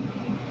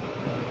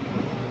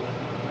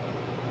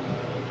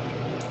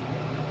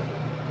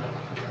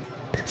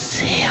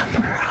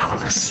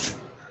 SamRose.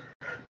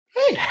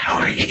 Hey, how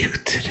are you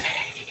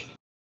today?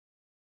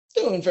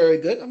 Doing very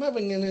good. I'm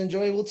having an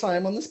enjoyable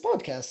time on this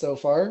podcast so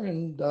far,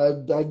 and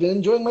I've been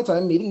enjoying my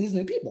time meeting these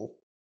new people.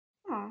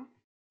 Aww.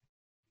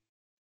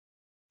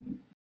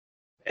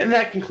 And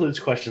that concludes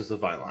questions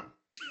with Vylon.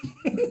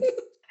 That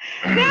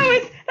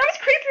was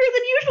creepier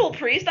than usual,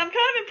 Priest. I'm kind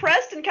of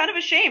impressed and kind of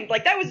ashamed.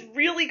 Like, that was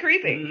really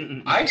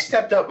creepy. I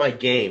stepped up my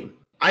game.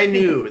 I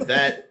knew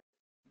that,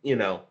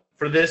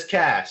 for this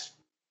cast,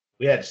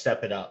 we had to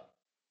step it up.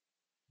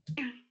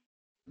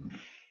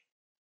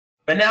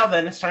 But now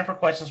then, it's time for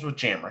questions with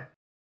Jammer.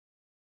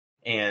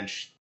 And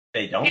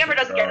they don't. Jammer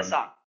doesn't get a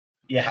song.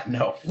 Yeah,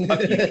 no.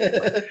 Fuck you,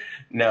 Jammer.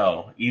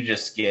 No, you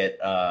just get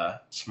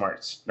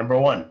smarts. Number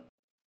 1,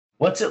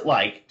 what's it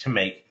like to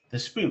make the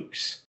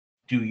spooks?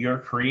 Do your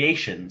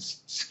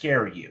creations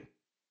scare you?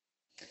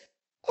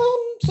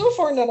 So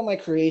far, none of my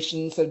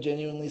creations have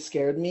genuinely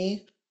scared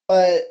me.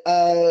 But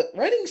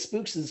writing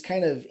spooks is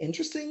kind of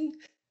interesting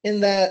in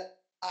that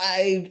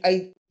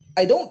I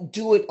don't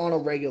do it on a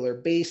regular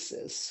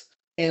basis.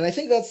 And I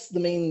think that's the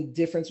main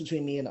difference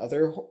between me and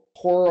other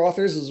horror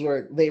authors, is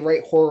where they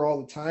write horror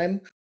all the time.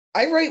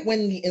 I write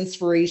when the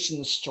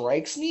inspiration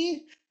strikes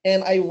me,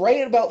 and I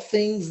write about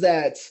things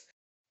that,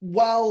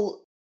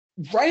 while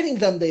writing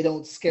them, they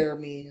don't scare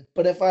me,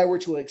 but if I were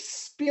to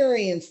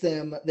experience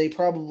them, they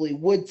probably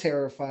would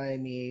terrify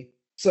me.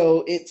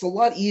 So it's a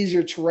lot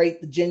easier to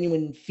write the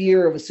genuine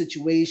fear of a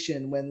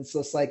situation when it's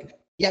just like,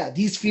 yeah,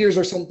 these fears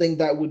are something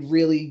that would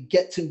really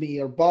get to me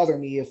or bother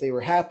me if they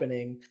were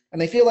happening.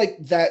 And I feel like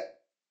that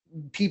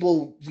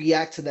people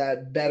react to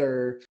that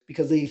better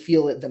because they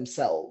feel it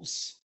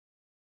themselves.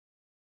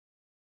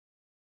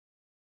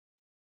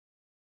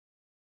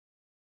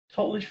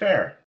 Totally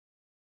fair.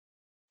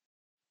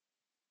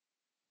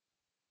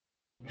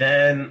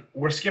 Then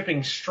we're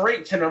skipping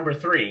straight to number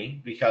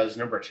 3 because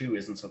number 2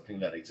 isn't something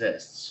that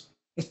exists.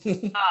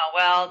 Oh,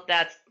 well,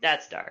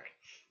 that's dark.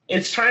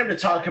 It's time to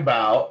talk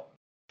about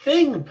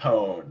Thing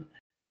Pone,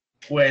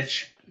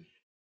 which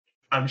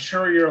I'm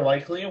sure you're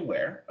likely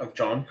aware of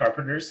John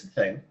Carpenter's The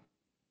Thing.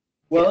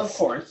 Well, Yes. of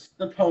course,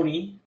 the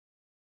pony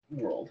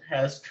world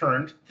has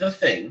turned the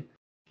Thing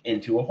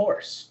into a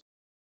horse.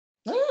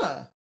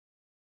 Ah.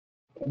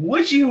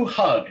 Would you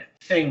hug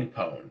Thing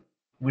Pone?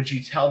 Would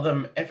you tell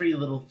them every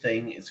little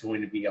thing is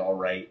going to be all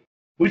right?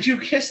 Would you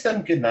kiss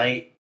them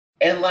goodnight?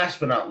 And last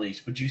but not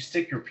least, would you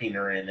stick your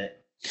peener in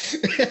it?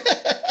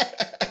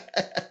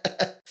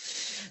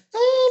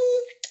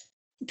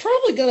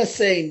 Probably gonna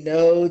say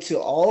no to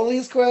all of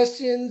these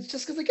questions,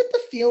 just because I get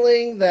the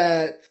feeling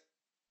that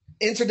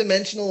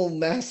interdimensional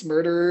mass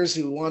murderers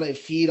who want to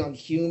feed on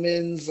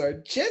humans are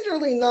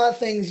generally not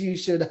things you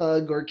should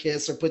hug or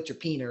kiss or put your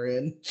peener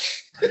in.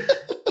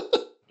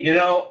 You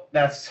know,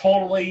 that's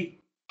totally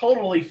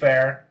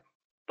fair.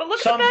 But look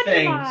Some at the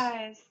bedroom things-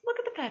 eyes. Look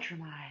at the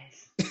bedroom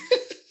eyes.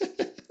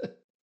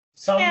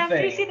 Some Yeah, do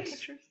you things, see the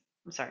pictures?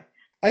 I'm sorry.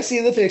 I see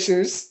the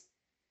pictures.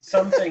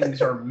 some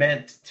things are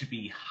meant to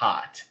be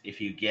hot. If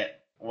you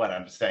get what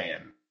I'm saying.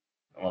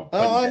 I'm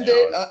I'm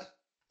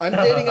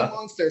dating a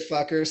monster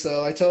fucker,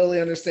 so I totally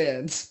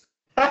understand.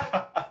 Wait,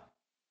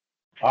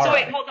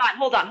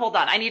 hold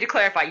on. I need to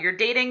clarify. You're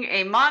dating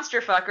a monster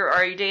fucker, or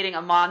are you dating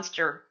a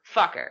monster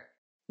fucker?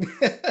 These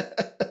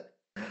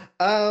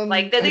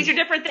are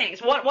different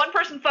things. One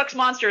person fucks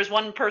monsters.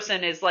 One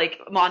person is like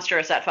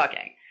monstrous at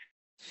fucking.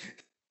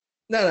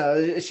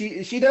 No,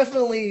 she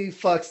definitely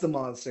fucks the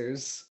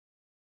monsters.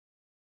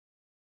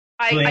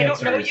 I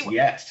don't know you.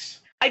 Yes.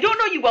 I don't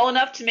know you well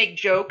enough to make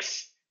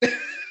jokes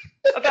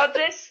about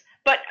this,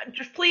 but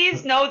just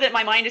please know that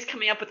my mind is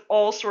coming up with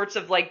all sorts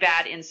of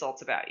bad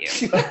insults about you.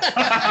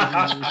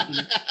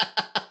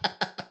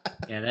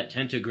 Yeah, that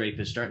tentagrape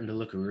is starting to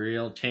look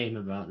real tame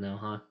about now,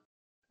 huh?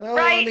 Well,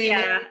 Right?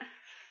 Yeah.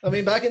 I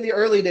mean, back in the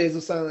early days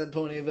of Silent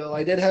Ponyville,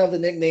 I did have the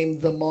nickname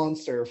The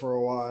Monster for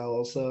a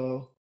while,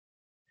 so.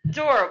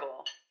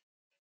 Adorable.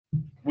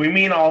 We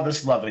mean all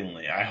this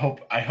lovingly. I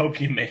hope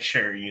you make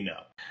sure you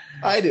know.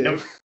 I do.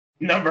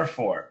 Number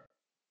 4.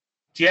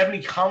 Do you have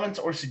any comments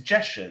or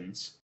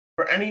suggestions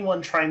for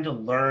anyone trying to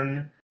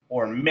learn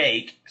or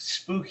make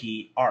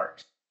spooky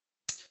art?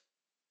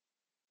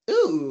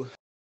 Ooh,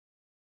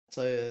 that's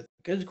a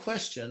good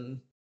question.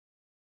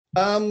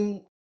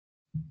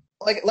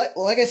 Like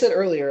I said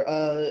earlier,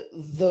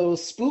 the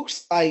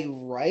spooks I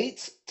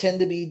write tend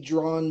to be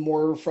drawn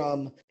more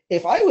from,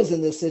 if I was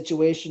in this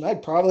situation,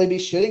 I'd probably be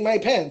shitting my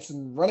pants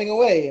and running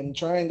away and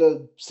trying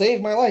to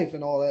save my life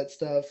and all that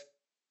stuff.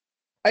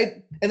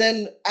 And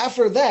then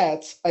after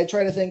that, I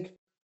try to think,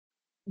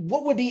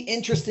 what would be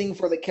interesting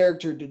for the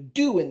character to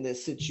do in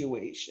this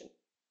situation?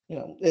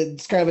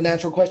 It's kind of a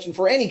natural question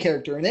for any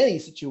character in any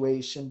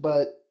situation,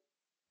 but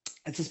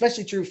it's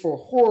especially true for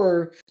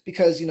horror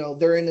because,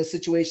 they're in a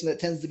situation that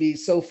tends to be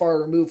so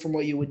far removed from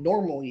what you would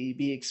normally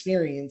be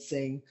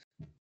experiencing.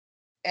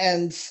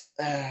 And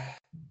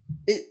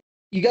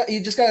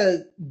you just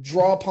gotta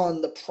draw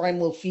upon the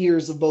primal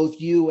fears of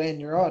both you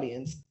and your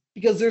audience,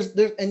 because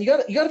you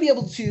gotta be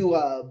able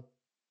to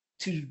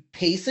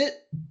pace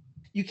it.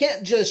 You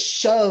can't just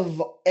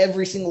shove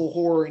every single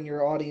horror in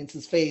your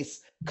audience's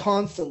face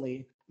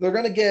constantly. They're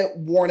going to get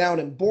worn out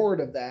and bored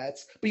of that.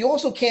 But you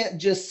also can't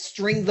just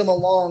string them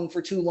along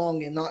for too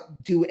long and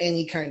not do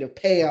any kind of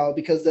payout,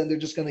 because then they're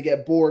just going to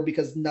get bored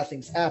because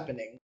nothing's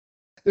happening.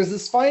 There's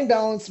this fine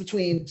balance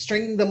between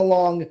stringing them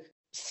along,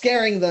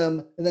 scaring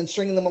them, and then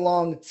stringing them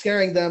along,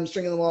 scaring them,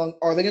 stringing them along.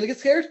 Are they going to get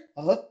scared?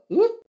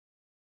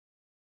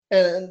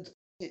 And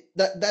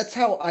that's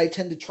how I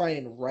tend to try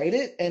and write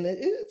it, and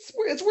it's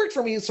worked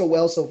for me so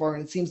well so far,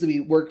 and it seems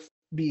to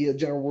be a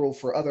general rule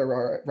for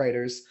other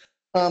writers.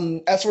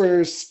 As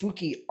for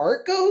spooky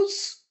art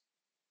goes,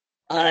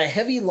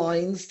 heavy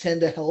lines tend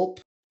to help.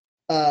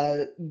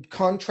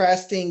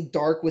 Contrasting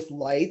dark with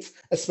light,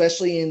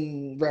 especially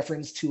in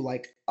reference to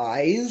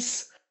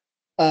eyes.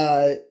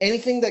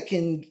 Anything that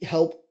can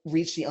help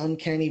reach the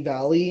uncanny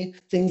valley,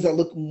 things that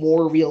look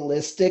more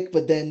realistic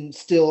but then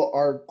still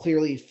are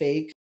clearly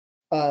fake.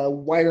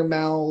 Wider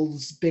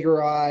mouths,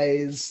 bigger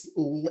eyes,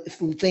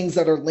 things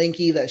that are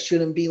lanky that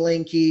shouldn't be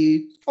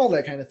lanky, all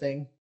that kind of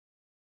thing.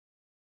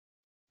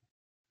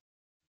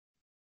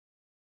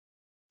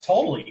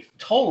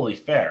 Totally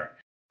fair.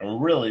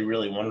 And really,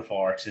 really wonderful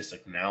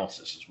artistic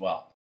analysis as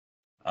well.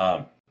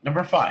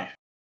 Number 5.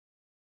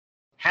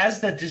 Has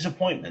the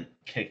disappointment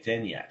kicked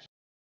in yet?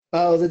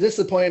 Oh, the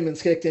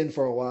disappointment's kicked in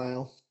for a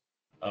while.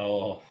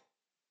 Oh.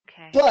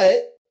 Okay.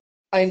 But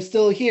I'm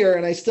still here,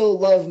 and I still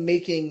love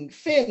making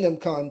fandom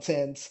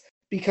content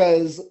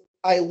because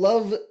I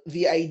love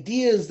the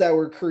ideas that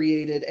were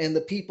created and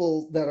the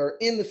people that are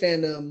in the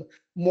fandom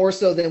more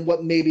so than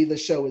what maybe the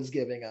show is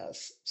giving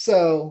us.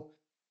 So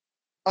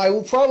I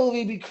will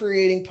probably be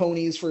creating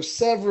ponies for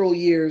several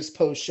years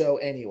post-show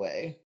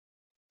anyway.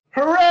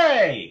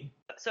 Hooray!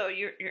 So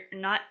you're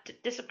not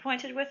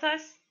disappointed with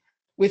us?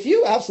 With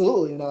you,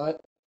 absolutely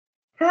not.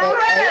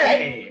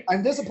 Hooray!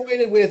 I'm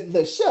disappointed with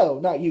the show,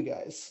 not you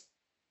guys.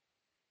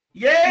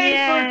 Yay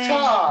Yay. for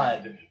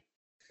Todd!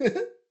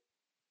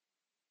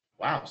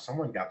 Wow,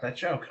 someone got that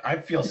joke. I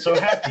feel so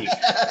happy.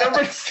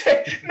 Number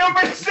six.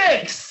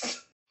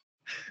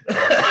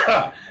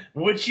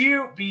 Would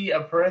you be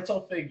a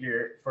parental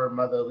figure for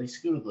Motherly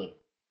Scootaloo?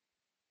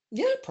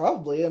 Yeah,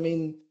 probably. I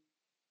mean,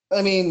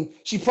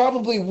 she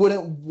probably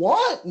wouldn't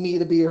want me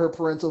to be her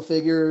parental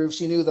figure if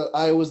she knew that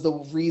I was the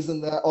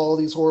reason that all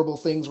these horrible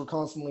things were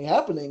constantly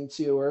happening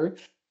to her.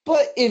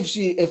 But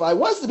if I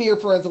was to be her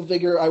parental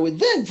figure, I would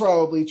then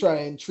probably try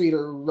and treat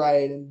her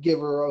right and give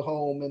her a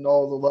home and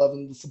all the love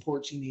and the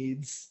support she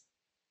needs.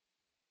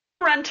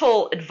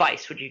 Parental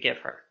advice would you give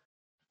her?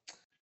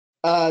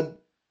 I'm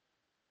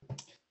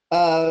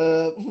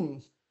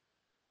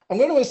going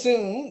to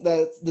assume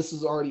that this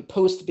is already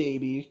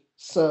post-baby,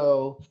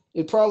 so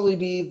it'd probably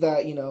be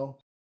that,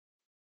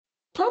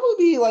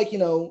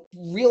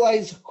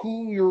 realize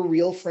who your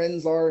real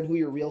friends are and who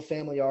your real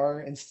family are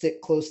and stick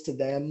close to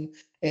them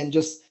and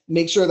just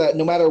make sure that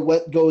no matter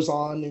what goes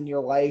on in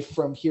your life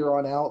from here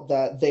on out,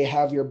 that they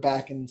have your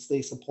back and they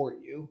support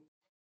you.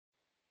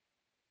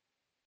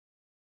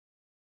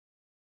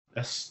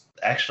 That's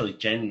actually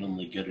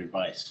genuinely good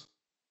advice.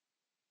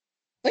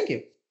 Thank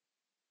you.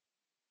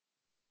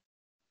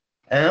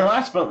 And then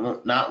last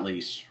but not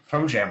least,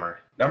 from Jammer,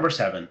 number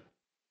 7.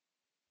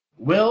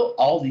 Will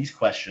all these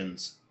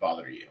questions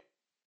bother you?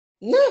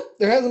 No,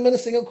 there hasn't been a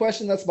single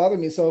question that's bothered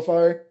me so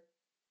far.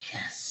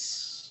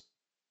 Yes.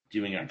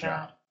 Doing our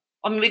job.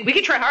 I mean, we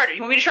can try harder.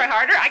 You want me to try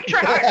harder? I can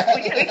try harder.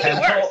 We can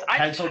do worse.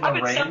 Pencil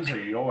the reins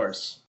are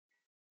yours.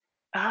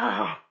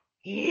 Oh,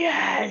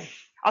 yes.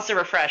 Also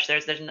refresh.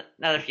 There's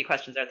another few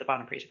questions there at the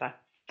bottom. Please.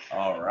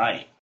 All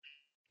right.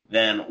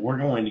 Then we're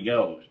going to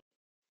go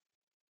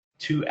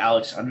to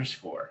Alex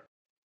 _,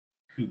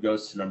 who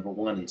goes to number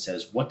 1 and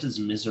says, "What does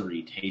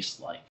misery taste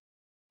like?"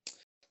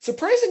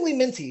 Surprisingly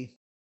minty.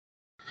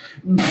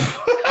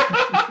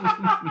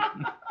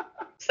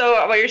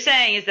 So what you're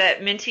saying is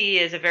that Minty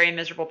is a very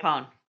miserable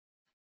pwn.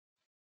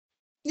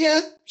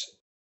 Yeah.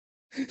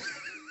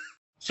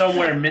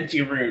 Somewhere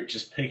Minty Root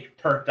just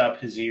perked up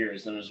his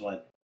ears and was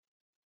like,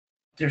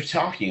 "They're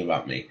talking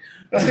about me."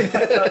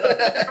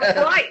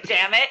 Right,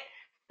 damn it.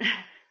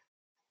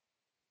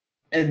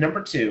 And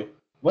number 2,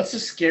 what's the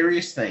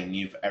scariest thing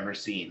you've ever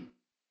seen?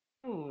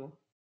 Ooh.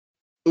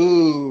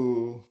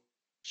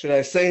 Should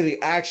I say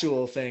the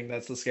actual thing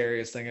that's the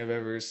scariest thing I've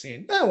ever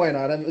seen? No, why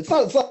not? I mean, it's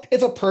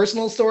a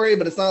personal story,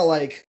 but it's not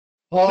like,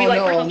 oh We like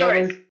no,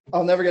 personal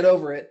I'll never get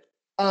over it.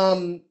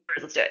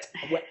 Let's do it.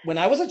 When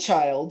I was a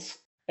child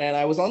and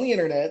I was on the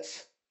internet,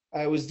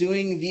 I was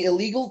doing the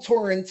illegal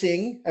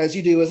torrenting, as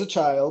you do as a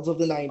child of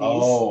the 90s.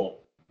 Oh,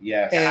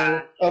 yes.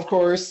 And of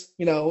course,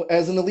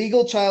 as an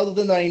illegal child of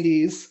the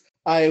 90s,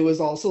 I was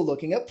also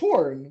looking at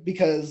porn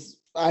because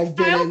I've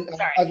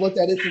looked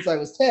at it since I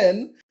was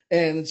 10,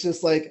 and it's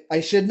just like I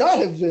should not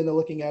have been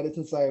looking at it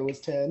since I was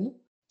 10.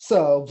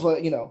 So,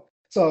 but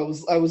so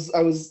I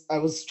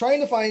was trying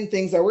to find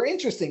things that were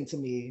interesting to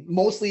me,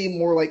 mostly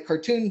more like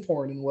cartoon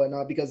porn and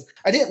whatnot, because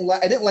I didn't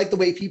like the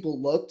way people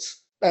looked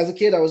as a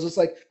kid. I was just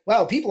like,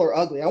 wow, people are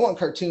ugly. I want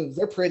cartoons.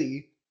 They're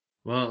pretty.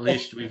 Well, at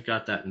least we've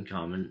got that in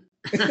common.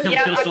 Yeah,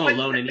 I don't feel so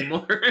alone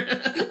anymore.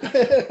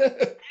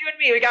 You and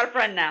me, we got a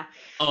friend now.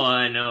 Oh,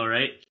 I know,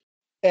 right?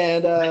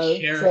 And Let's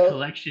share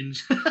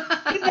collections.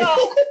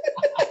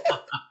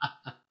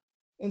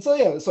 And so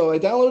I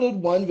downloaded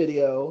one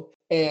video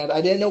and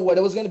I didn't know what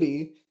it was going to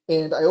be.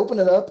 And I open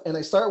it up and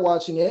I start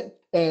watching it.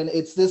 And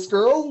it's this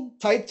girl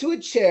tied to a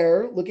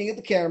chair looking at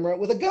the camera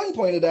with a gun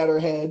pointed at her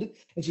head.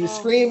 And she's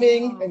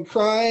screaming and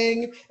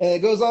crying. And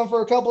it goes on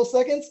for a couple of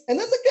seconds. And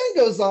then the gun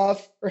goes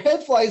off. Her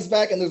head flies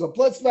back and there's a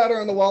blood splatter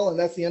on the wall. And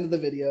that's the end of the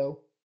video.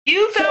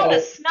 You found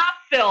a snuff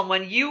film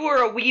when you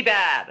were a wee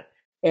bab.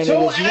 And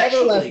So it has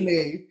never left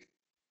me.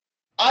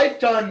 I've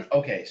done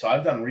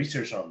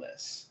research on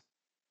this.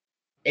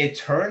 It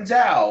turns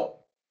out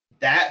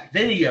that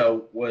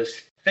video was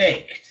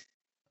faked.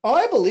 Oh,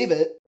 I believe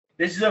it.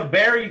 This is a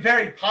very,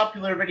 very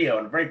popular video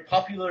and a very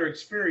popular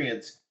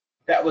experience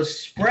that was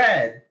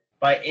spread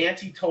by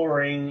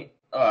anti-tourist,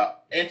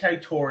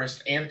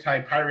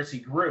 anti-piracy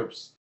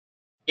groups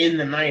in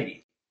the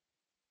 90s.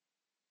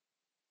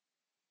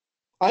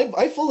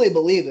 I fully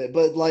believe it,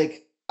 but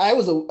like I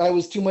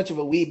was too much of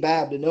a wee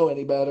bab to know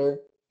any better,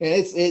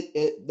 and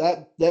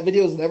that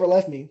video has never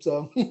left me.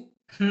 So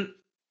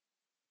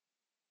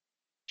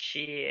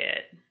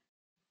shit.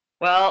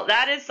 Well,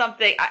 that is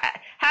something.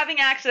 Having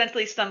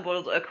accidentally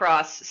stumbled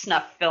across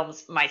snuff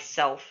films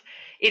myself,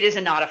 it is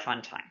not a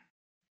fun time.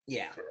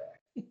 yeah.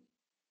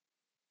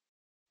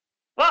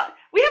 Well,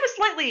 we have a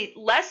slightly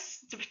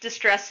less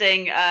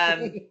distressing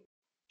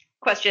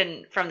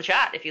question from the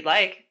chat, if you'd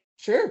like.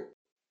 Sure.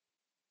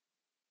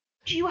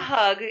 Do you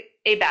hug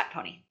a bat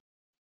pony?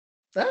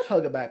 I'd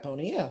hug a bat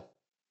pony, yeah.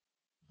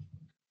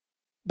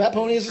 Bat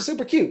ponies are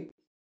super cute.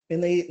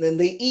 and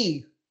they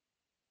E.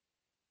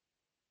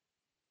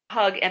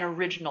 Hug an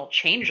original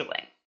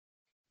changeling.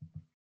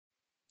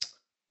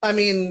 I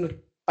mean,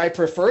 I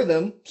prefer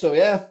them, so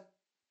yeah.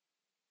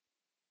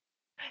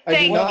 I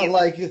Thank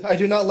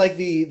do not like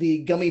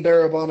the gummy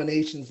bear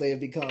abominations they have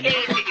become.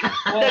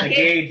 The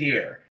gay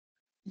deer.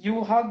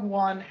 You hug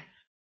one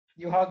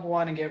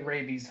and get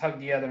rabies. Hug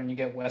the other and you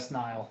get West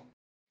Nile.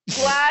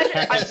 Glad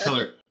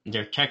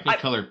They're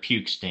technicolor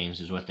puke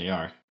stains, is what they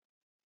are.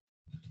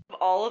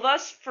 all of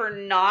us for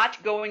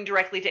not going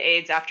directly to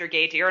AIDS after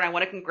gay deer, and I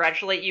want to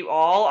congratulate you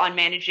all on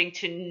managing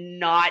to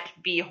not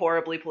be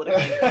horribly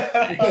politically incorrect.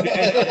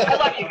 I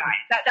love you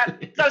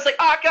guys. So I was like,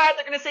 oh god,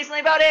 they're gonna say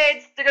something about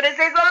AIDS. They're gonna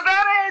say something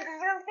about AIDS.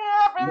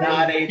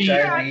 Not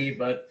HIV,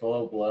 but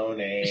full blown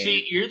AIDS.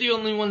 See, you're the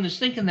only one that's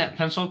thinking that,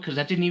 Pencil, because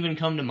that didn't even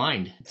come to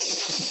mind.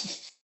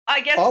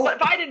 I guess, but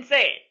if I didn't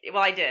say it,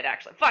 well, I did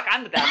actually. Fuck,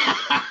 I'm the best.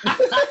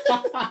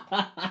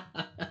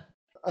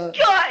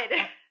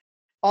 Good.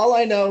 All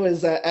I know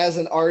is that as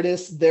an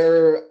artist,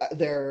 their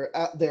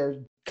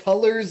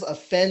colors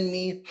offend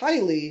me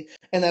highly,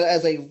 and that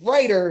as a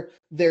writer,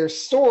 their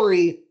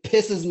story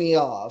pisses me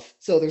off.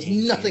 So there's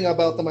nothing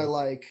about them I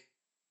like.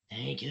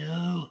 Thank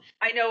you.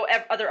 I know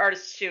other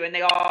artists too, and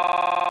they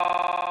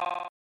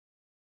all.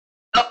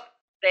 Oh,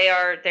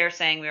 they're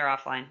saying we are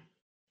offline.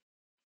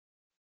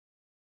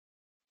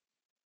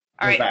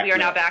 All right, we are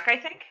now back, I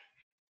think.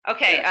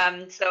 Okay,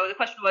 yeah. So the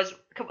question was,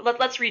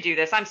 let's redo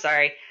this. I'm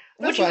sorry.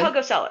 Would you hug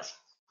Ocellus?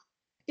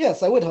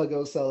 Yes, I would hug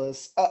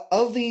Ocellus.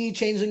 Of the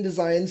changeling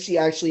designs, she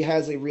actually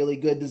has a really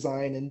good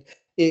design, and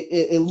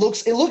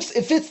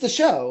it fits the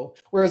show.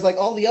 Whereas like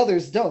all the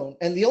others don't.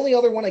 And the only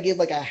other one I gave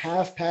like a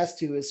half pass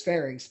to is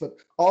Pharynx, but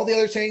all the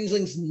other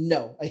changelings,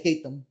 no, I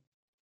hate them.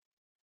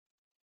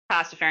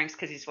 Pass to Pharynx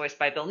because he's voiced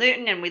by Bill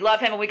Newton, and we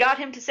love him, and we got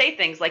him to say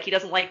things like he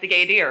doesn't like the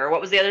gay deer. Or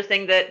what was the other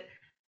thing that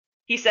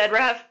he said,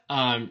 Rev?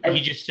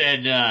 He just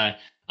said, I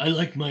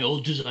like my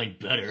old design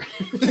better.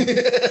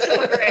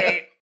 So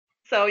great.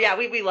 So yeah,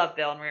 we love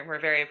Bill, and we're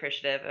very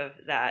appreciative of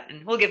that,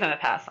 and we'll give him a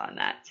pass on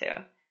that too.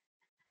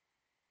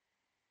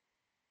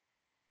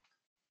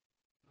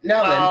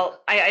 Well,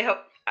 I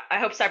hope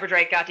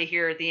Cyberdrake got to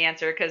hear the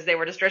answer because they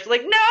were distressed.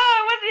 Like, no,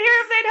 I wanted to hear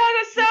if they'd hug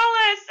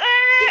Ocellus.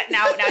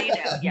 Now you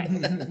know.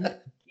 Yes,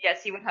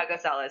 yes, he would hug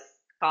Ocellus.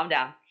 Calm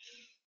down.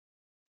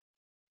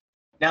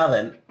 Now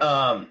then,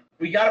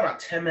 we got about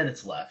 10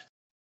 minutes left.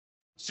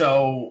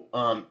 So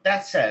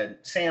that said,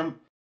 Sam,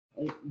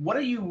 what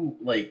are you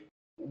like?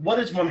 What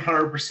is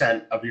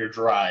 100% of your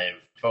drive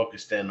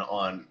focused in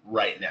on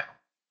right now?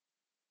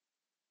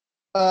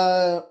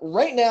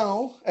 Right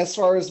now, as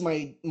far as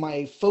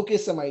my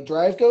focus and my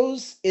drive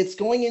goes, it's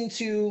going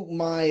into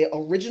my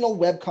original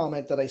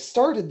webcomic that I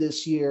started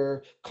this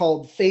year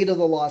called Fate of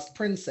the Lost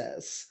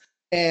Princess.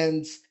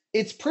 And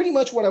it's pretty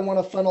much what I want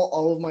to funnel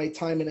all of my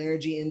time and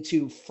energy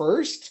into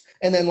first,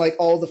 and then like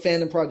all the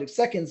fandom projects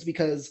seconds,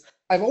 because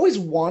I've always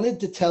wanted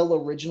to tell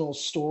original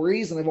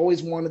stories, and I've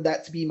always wanted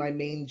that to be my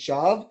main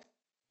job.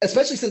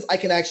 Especially since I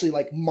can actually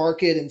like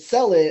market and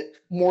sell it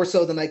more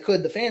so than I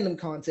could the fandom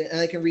content,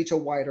 and I can reach a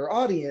wider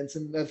audience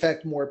and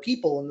affect more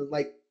people. And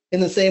like in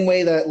the same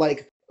way that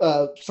like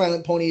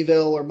Silent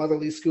Ponyville or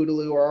Motherly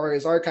Scootaloo or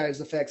Aria's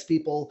Archives affects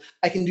people,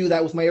 I can do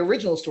that with my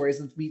original stories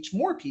and reach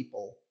more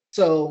people.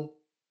 So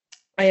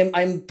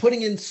I'm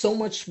putting in so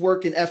much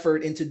work and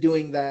effort into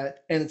doing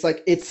that, and it's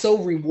like it's so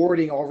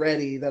rewarding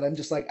already that I'm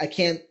just like I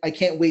can't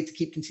wait to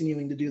keep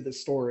continuing to do this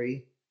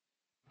story.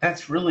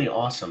 That's really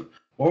awesome.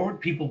 Where would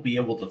people be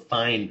able to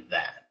find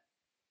that?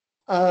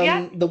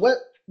 The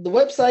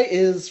website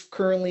is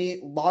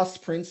currently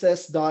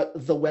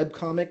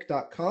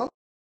lostprincess.thewebcomic.com,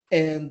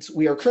 and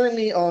we are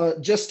currently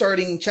just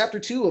starting chapter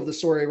 2 of the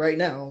story right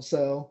now,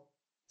 so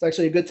it's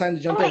actually a good time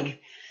to jump in.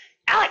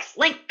 Alex,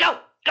 Link, go,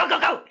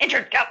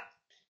 intern, go.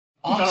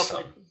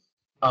 Awesome.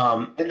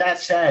 And that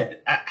said,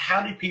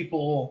 how do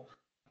people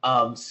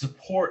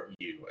support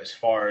you as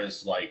far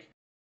as like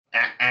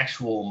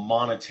actual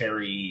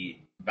monetary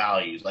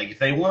values? Like if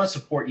they want to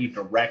support you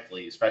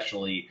directly,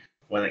 especially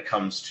when it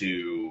comes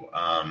to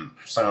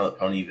Silent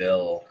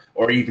Ponyville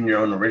or even your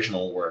own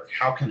original work,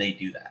 how can they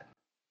do that?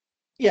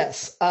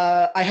 Yes,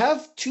 I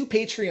have 2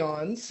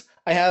 Patreons.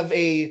 I have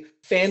a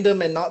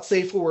fandom and not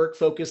safe for work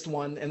focused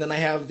one, and then I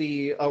have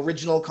the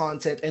original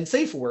content and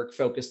safe for work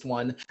focused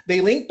one.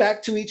 They link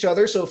back to each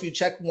other, so if you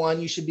check one,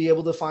 you should be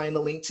able to find the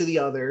link to the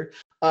other.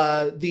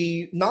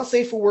 The not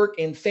safe for work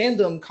and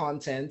fandom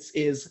content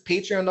is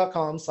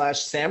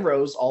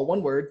patreon.com/SamRose, all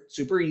one word,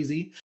 super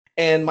easy.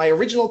 And my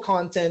original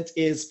content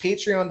is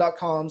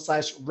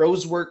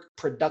patreon.com/Rosework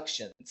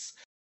Productions.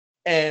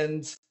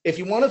 And if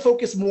you want to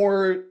focus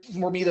more,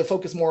 for me to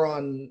focus more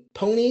on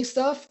pony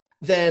stuff,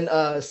 then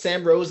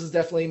SamRose is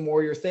definitely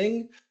more your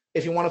thing.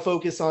 If you want to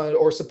focus on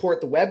or support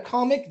the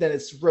webcomic, then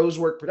it's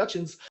Rosework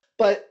Productions.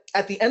 But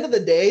at the end of the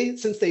day,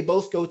 since they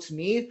both go to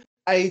me,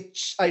 I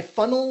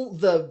funnel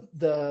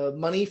the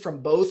money from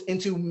both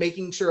into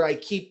making sure I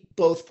keep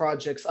both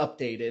projects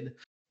updated.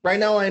 Right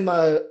now,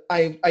 I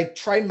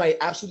tried my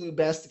absolute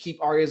best to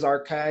keep Aria's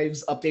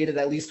Archives updated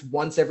at least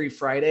once every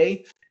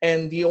Friday,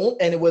 and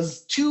it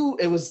was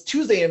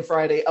Tuesday and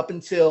Friday up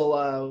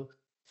until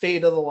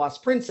Fate of the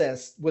Lost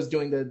Princess was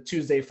doing the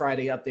Tuesday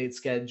Friday update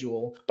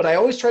schedule. But I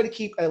always try to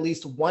keep at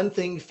least one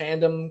thing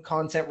fandom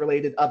content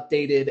related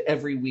updated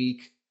every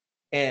week,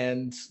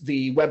 and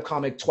the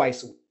webcomic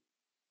twice a week.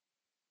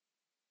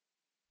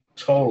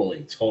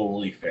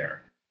 Totally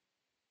fair.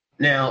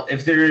 Now,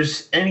 if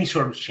there's any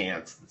sort of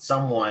chance that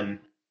someone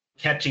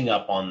catching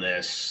up on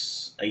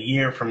this a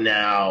year from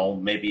now,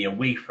 maybe a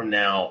week from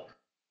now,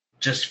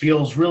 just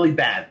feels really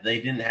bad they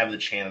didn't have the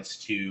chance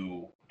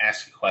to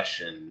ask a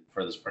question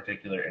for this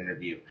particular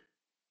interview,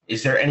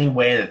 is there any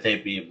way that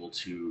they'd be able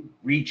to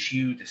reach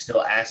you to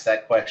still ask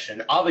that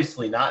question?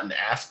 Obviously not in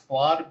Ask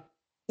Blog,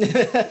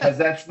 because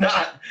that's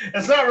not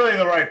really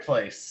the right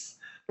place.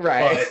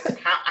 Right. But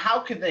how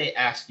could they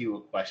ask you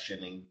a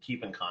question and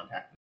keep in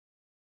contact?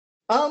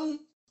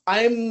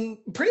 I'm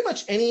pretty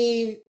much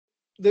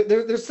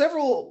there's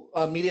several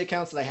media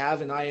accounts that I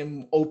have, and I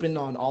am open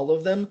on all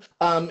of them.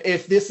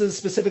 If this is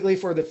specifically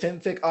for the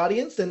FimFic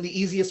audience, then the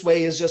easiest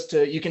way is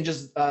you can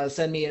just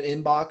send me an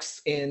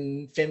inbox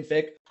in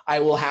FimFic. I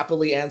will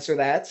happily answer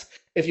that.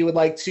 If you would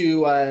like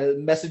to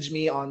message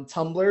me on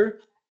Tumblr,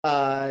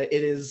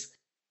 it is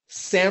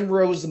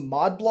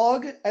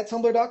SamRoseModblog at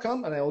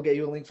tumblr.com, and I will get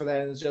you a link for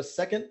that in just a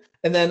second.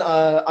 And then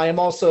I am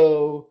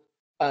also,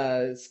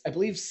 I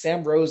believe,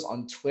 SamRose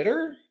on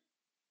Twitter.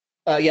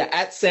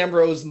 At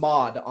SamRose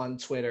Mod on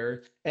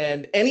Twitter.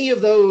 And any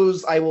of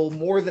those, I will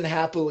more than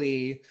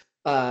happily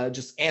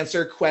just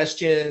answer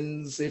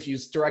questions if you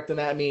direct them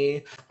at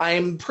me.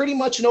 I'm pretty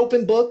much an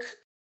open book.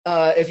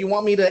 If you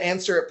want me to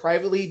answer it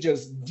privately,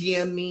 just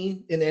DM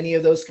me in any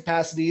of those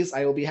capacities.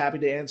 I will be happy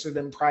to answer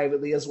them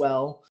privately as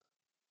well.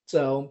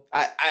 So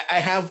I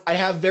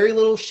have very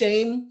little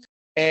shame,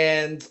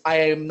 and I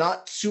am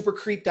not super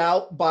creeped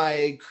out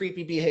by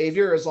creepy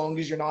behavior as long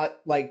as you're not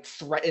like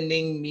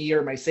threatening me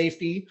or my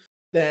safety.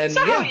 Then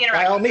So how he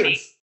by all interacted with me.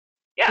 means.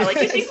 Yeah,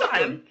 like you see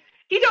him.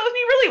 He dealt with me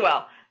really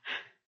well.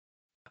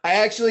 I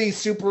actually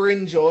super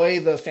enjoy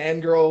the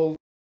fangirl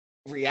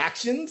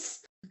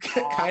reactions,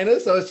 kind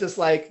of. So it's just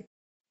like,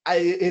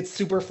 it's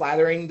super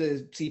flattering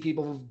to see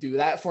people do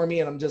that for me,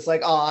 and I'm just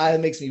like, oh,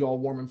 it makes me all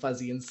warm and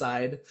fuzzy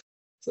inside.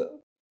 So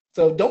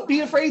don't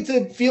be afraid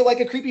to feel like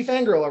a creepy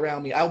fangirl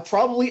around me. I'll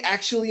probably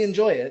actually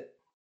enjoy it.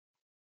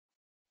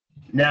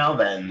 Now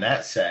then,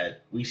 that said,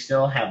 we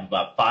still have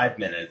about 5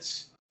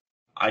 minutes.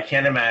 I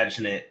can't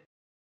imagine it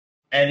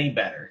any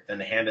better than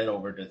to hand it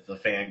over to the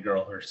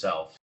fangirl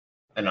herself,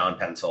 Anon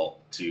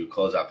Pencil, to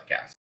close out the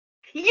cast.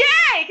 Yay!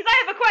 Because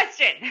I have a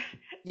question.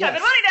 Yes. I've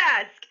been wanting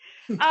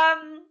to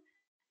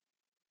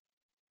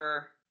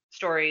ask.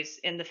 Stories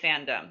in the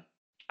fandom.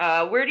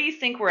 Where do you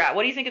think we're at?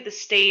 What do you think of the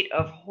state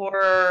of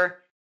horror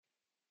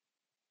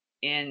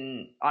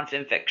on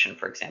FimFiction,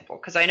 for example?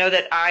 Because I know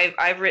that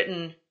I've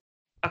written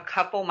a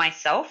couple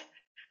myself.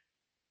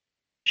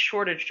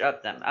 Shortage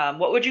of them.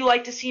 What would you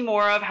like to see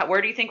more of?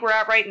 Where do you think we're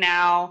at right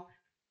now?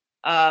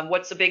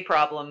 What's the big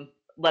problem?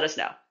 Let us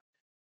know.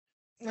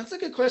 That's a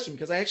good question,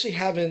 because I actually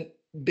haven't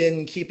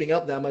been keeping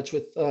up that much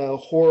with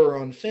horror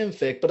on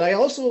FimFic, but I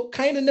also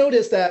kind of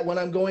noticed that when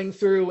I'm going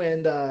through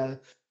and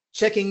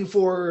checking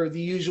for the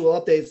usual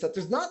updates, that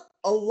there's not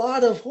a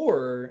lot of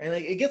horror, and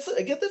I get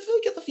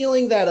the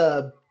feeling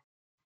that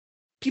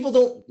people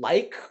don't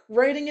like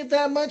writing it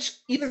that much.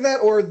 Either that,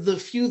 or the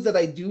few that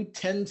I do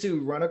tend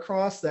to run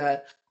across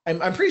that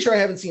I'm pretty sure I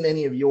haven't seen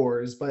any of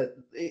yours, but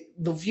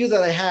the few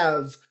that I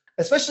have,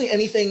 especially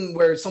anything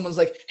where someone's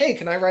like, hey,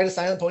 can I write a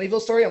Silent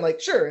Ponyville story? I'm like,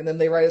 sure. And then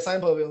they write a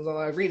Silent Ponyville and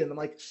I read it, and I'm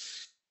like,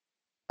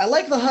 I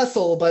like the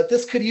hustle, but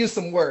this could use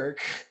some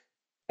work.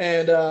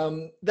 And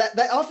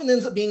that often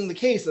ends up being the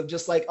case of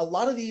just like a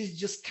lot of these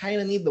just kind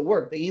of need the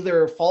work. They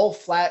either fall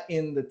flat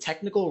in the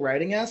technical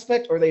writing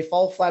aspect or they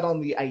fall flat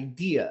on the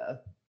idea.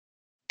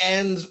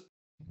 And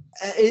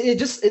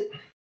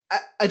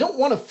I don't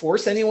want to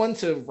force anyone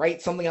to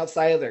write something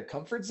outside of their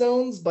comfort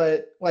zones,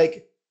 but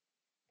like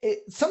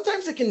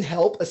sometimes it can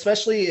help,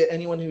 especially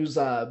anyone who's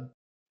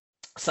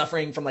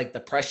suffering from like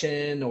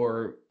depression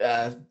or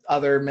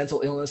other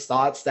mental illness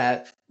thoughts,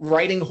 that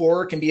writing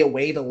horror can be a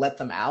way to let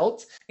them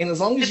out. And as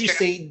long as you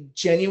stay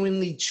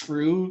genuinely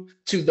true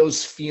to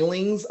those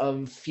feelings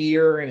of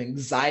fear and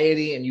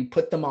anxiety and you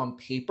put them on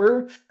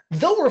paper,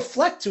 they'll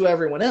reflect to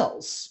everyone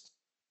else.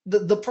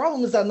 The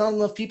problem is that not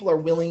enough people are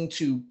willing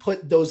to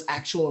put those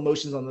actual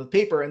emotions on the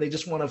paper, and they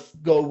just want to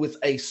go with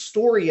a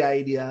story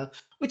idea,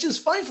 which is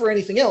fine for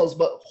anything else,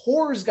 but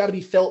horror's got to be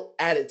felt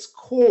at its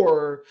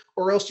core,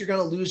 or else you're going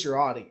to lose your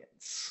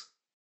audience.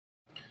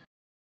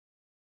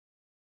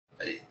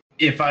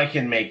 If I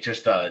can make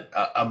just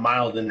a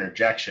mild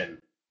interjection,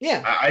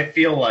 yeah, I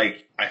feel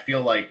like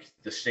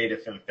the state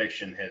of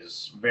FimFiction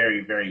has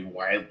very, very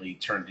widely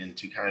turned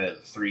into kind of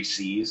the 3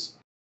 C's,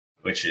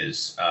 which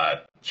is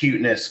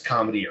cuteness,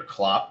 comedy, or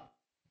clop,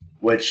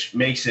 which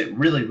makes it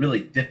really,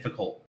 really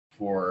difficult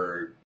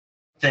for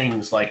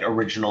things like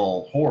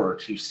original horror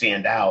to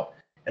stand out,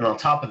 and on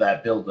top of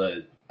that, build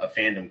a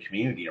fandom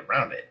community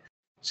around it.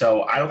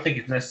 So I don't think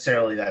it's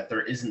necessarily that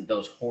there isn't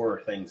those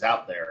horror things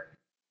out there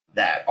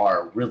that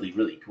are really,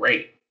 really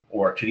great.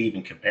 or could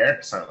even compare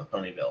it to Silent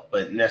Ponyville,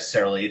 but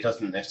it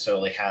doesn't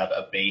necessarily have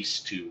a base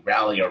to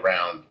rally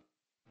around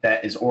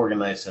that is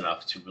organized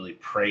enough to really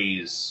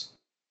praise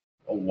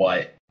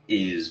what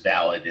is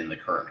valid in the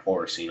current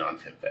horror scene on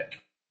FimFic.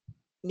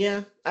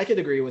 Yeah, I could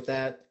agree with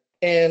that.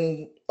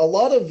 And a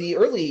lot of the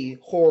early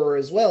horror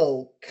as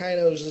well kind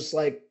of was just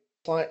like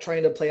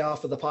trying to play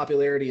off of the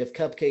popularity of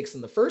cupcakes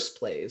in the first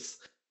place.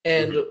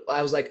 And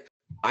I was like,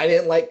 I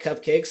didn't like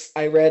cupcakes.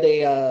 I read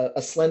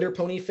a Slender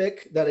Pony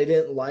fic that I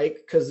didn't like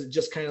because it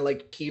just kind of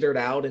like petered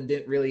out and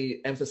didn't really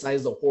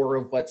emphasize the horror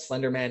of what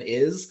Slender Man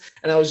is.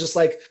 And I was just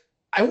like,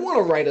 I want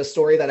to write a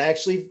story that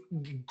actually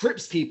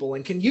grips people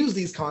and can use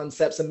these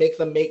concepts and make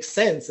them make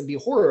sense and be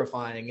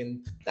horrifying.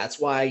 And that's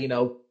why,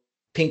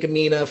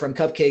 Pinkamena from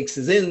Cupcakes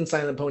is in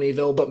Silent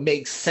Ponyville, but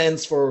makes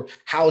sense for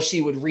how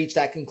she would reach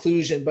that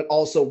conclusion, but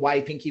also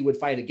why Pinky would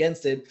fight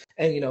against it.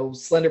 And,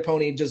 Slender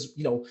Pony just,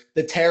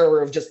 the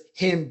terror of just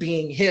him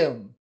being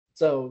him.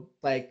 So,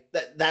 like,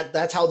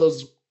 that's how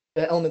those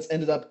elements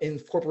ended up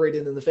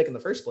incorporated in the fic in the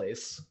first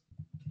place.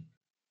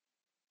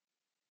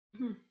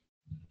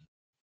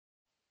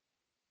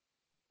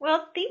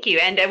 Well, thank you.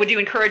 And would you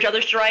encourage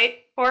others to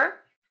write horror?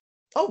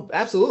 Oh,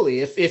 absolutely.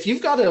 If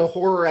you've got a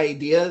horror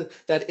idea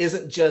that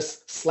isn't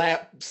just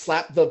slap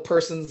the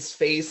person's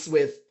face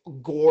with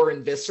gore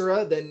and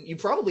viscera, then you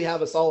probably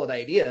have a solid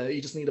idea.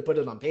 You just need to put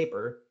it on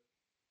paper.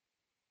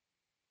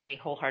 I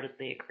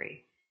wholeheartedly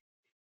agree.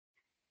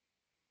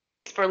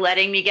 Thanks for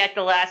letting me get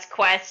the last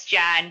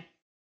question.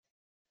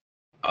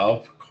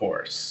 Of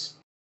course.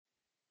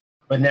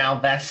 But now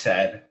that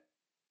said,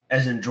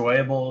 as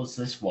enjoyable as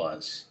this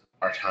was,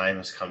 our time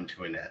has come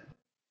to an end.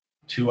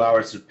 2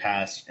 hours have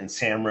passed, and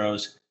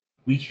SamRose,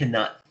 we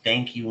cannot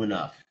thank you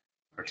enough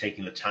for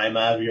taking the time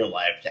out of your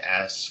life to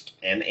ask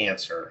and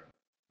answer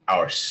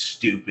our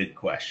stupid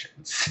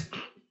questions.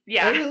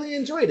 Yeah. I really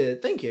enjoyed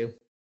it. Thank you.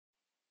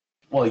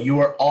 Well, you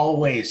are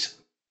always,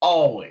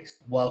 always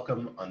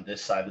welcome on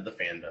this side of the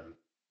fandom.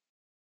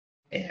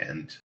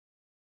 And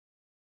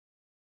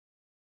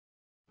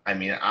I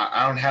mean,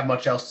 I don't have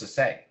much else to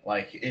say.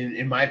 Like,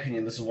 in my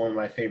opinion, this is one of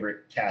my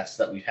favorite casts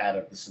that we've had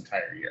of this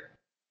entire year.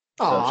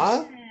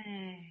 Aww. So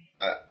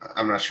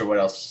I'm not sure what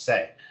else to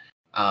say.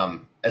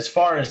 As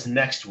far as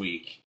next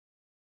week,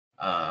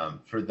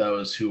 for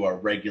those who are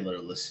regular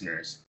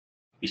listeners,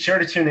 be sure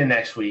to tune in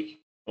next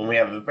week when we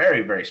have a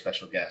very, very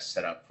special guest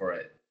set up for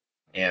it.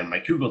 And my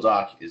Google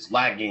Doc is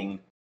lagging,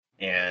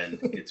 and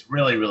it's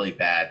really, really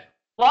bad.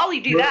 While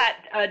you do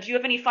that, do you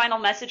have any final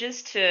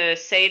messages to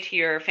say to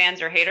your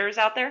fans or haters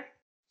out there?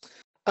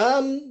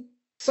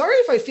 Sorry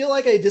if I feel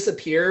like I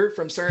disappear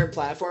from certain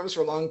platforms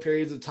for long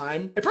periods of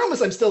time. I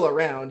promise I'm still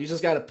around. You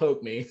just gotta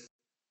poke me.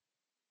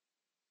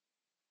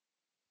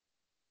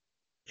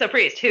 So,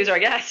 Priest, who's our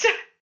guest?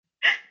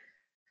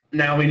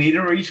 Now we need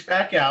to reach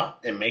back out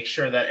and make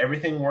sure that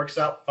everything works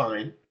out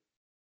fine.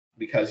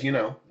 Because,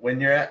 when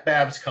you're at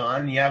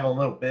BabsCon, you have a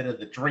little bit of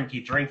the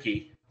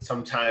drinky.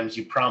 Sometimes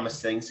you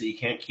promise things that you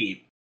can't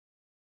keep.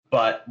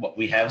 But what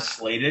we have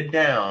slated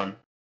down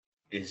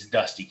is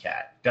Dusty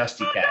Cat.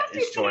 Dusty Cat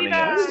is joining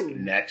us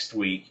next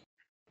week,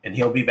 and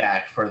he'll be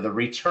back for the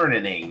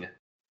returning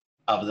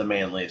of the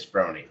manliest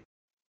brony.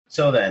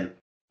 So then,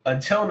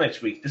 until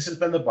next week, this has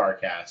been the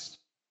Barcast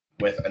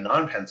with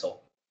Anon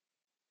Pencil,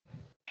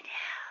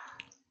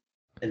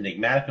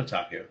 Enigmatic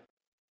Otaku,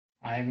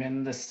 I'm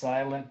in the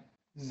silent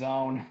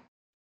zone.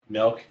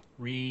 Milk,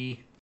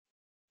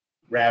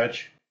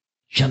 Ravage,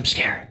 Jump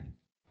scare.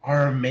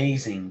 our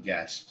amazing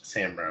guest,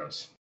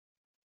 SamRose.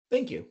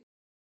 Thank you.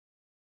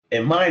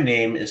 And my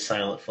name is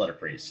Silent Flutter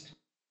Priest.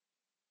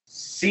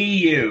 See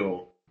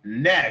you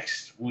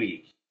next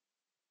week.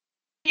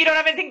 You don't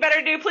have anything better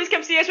to do, please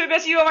come see us. We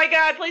miss you. Oh my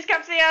god, please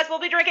come see us. We'll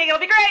be drinking. It'll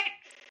be great.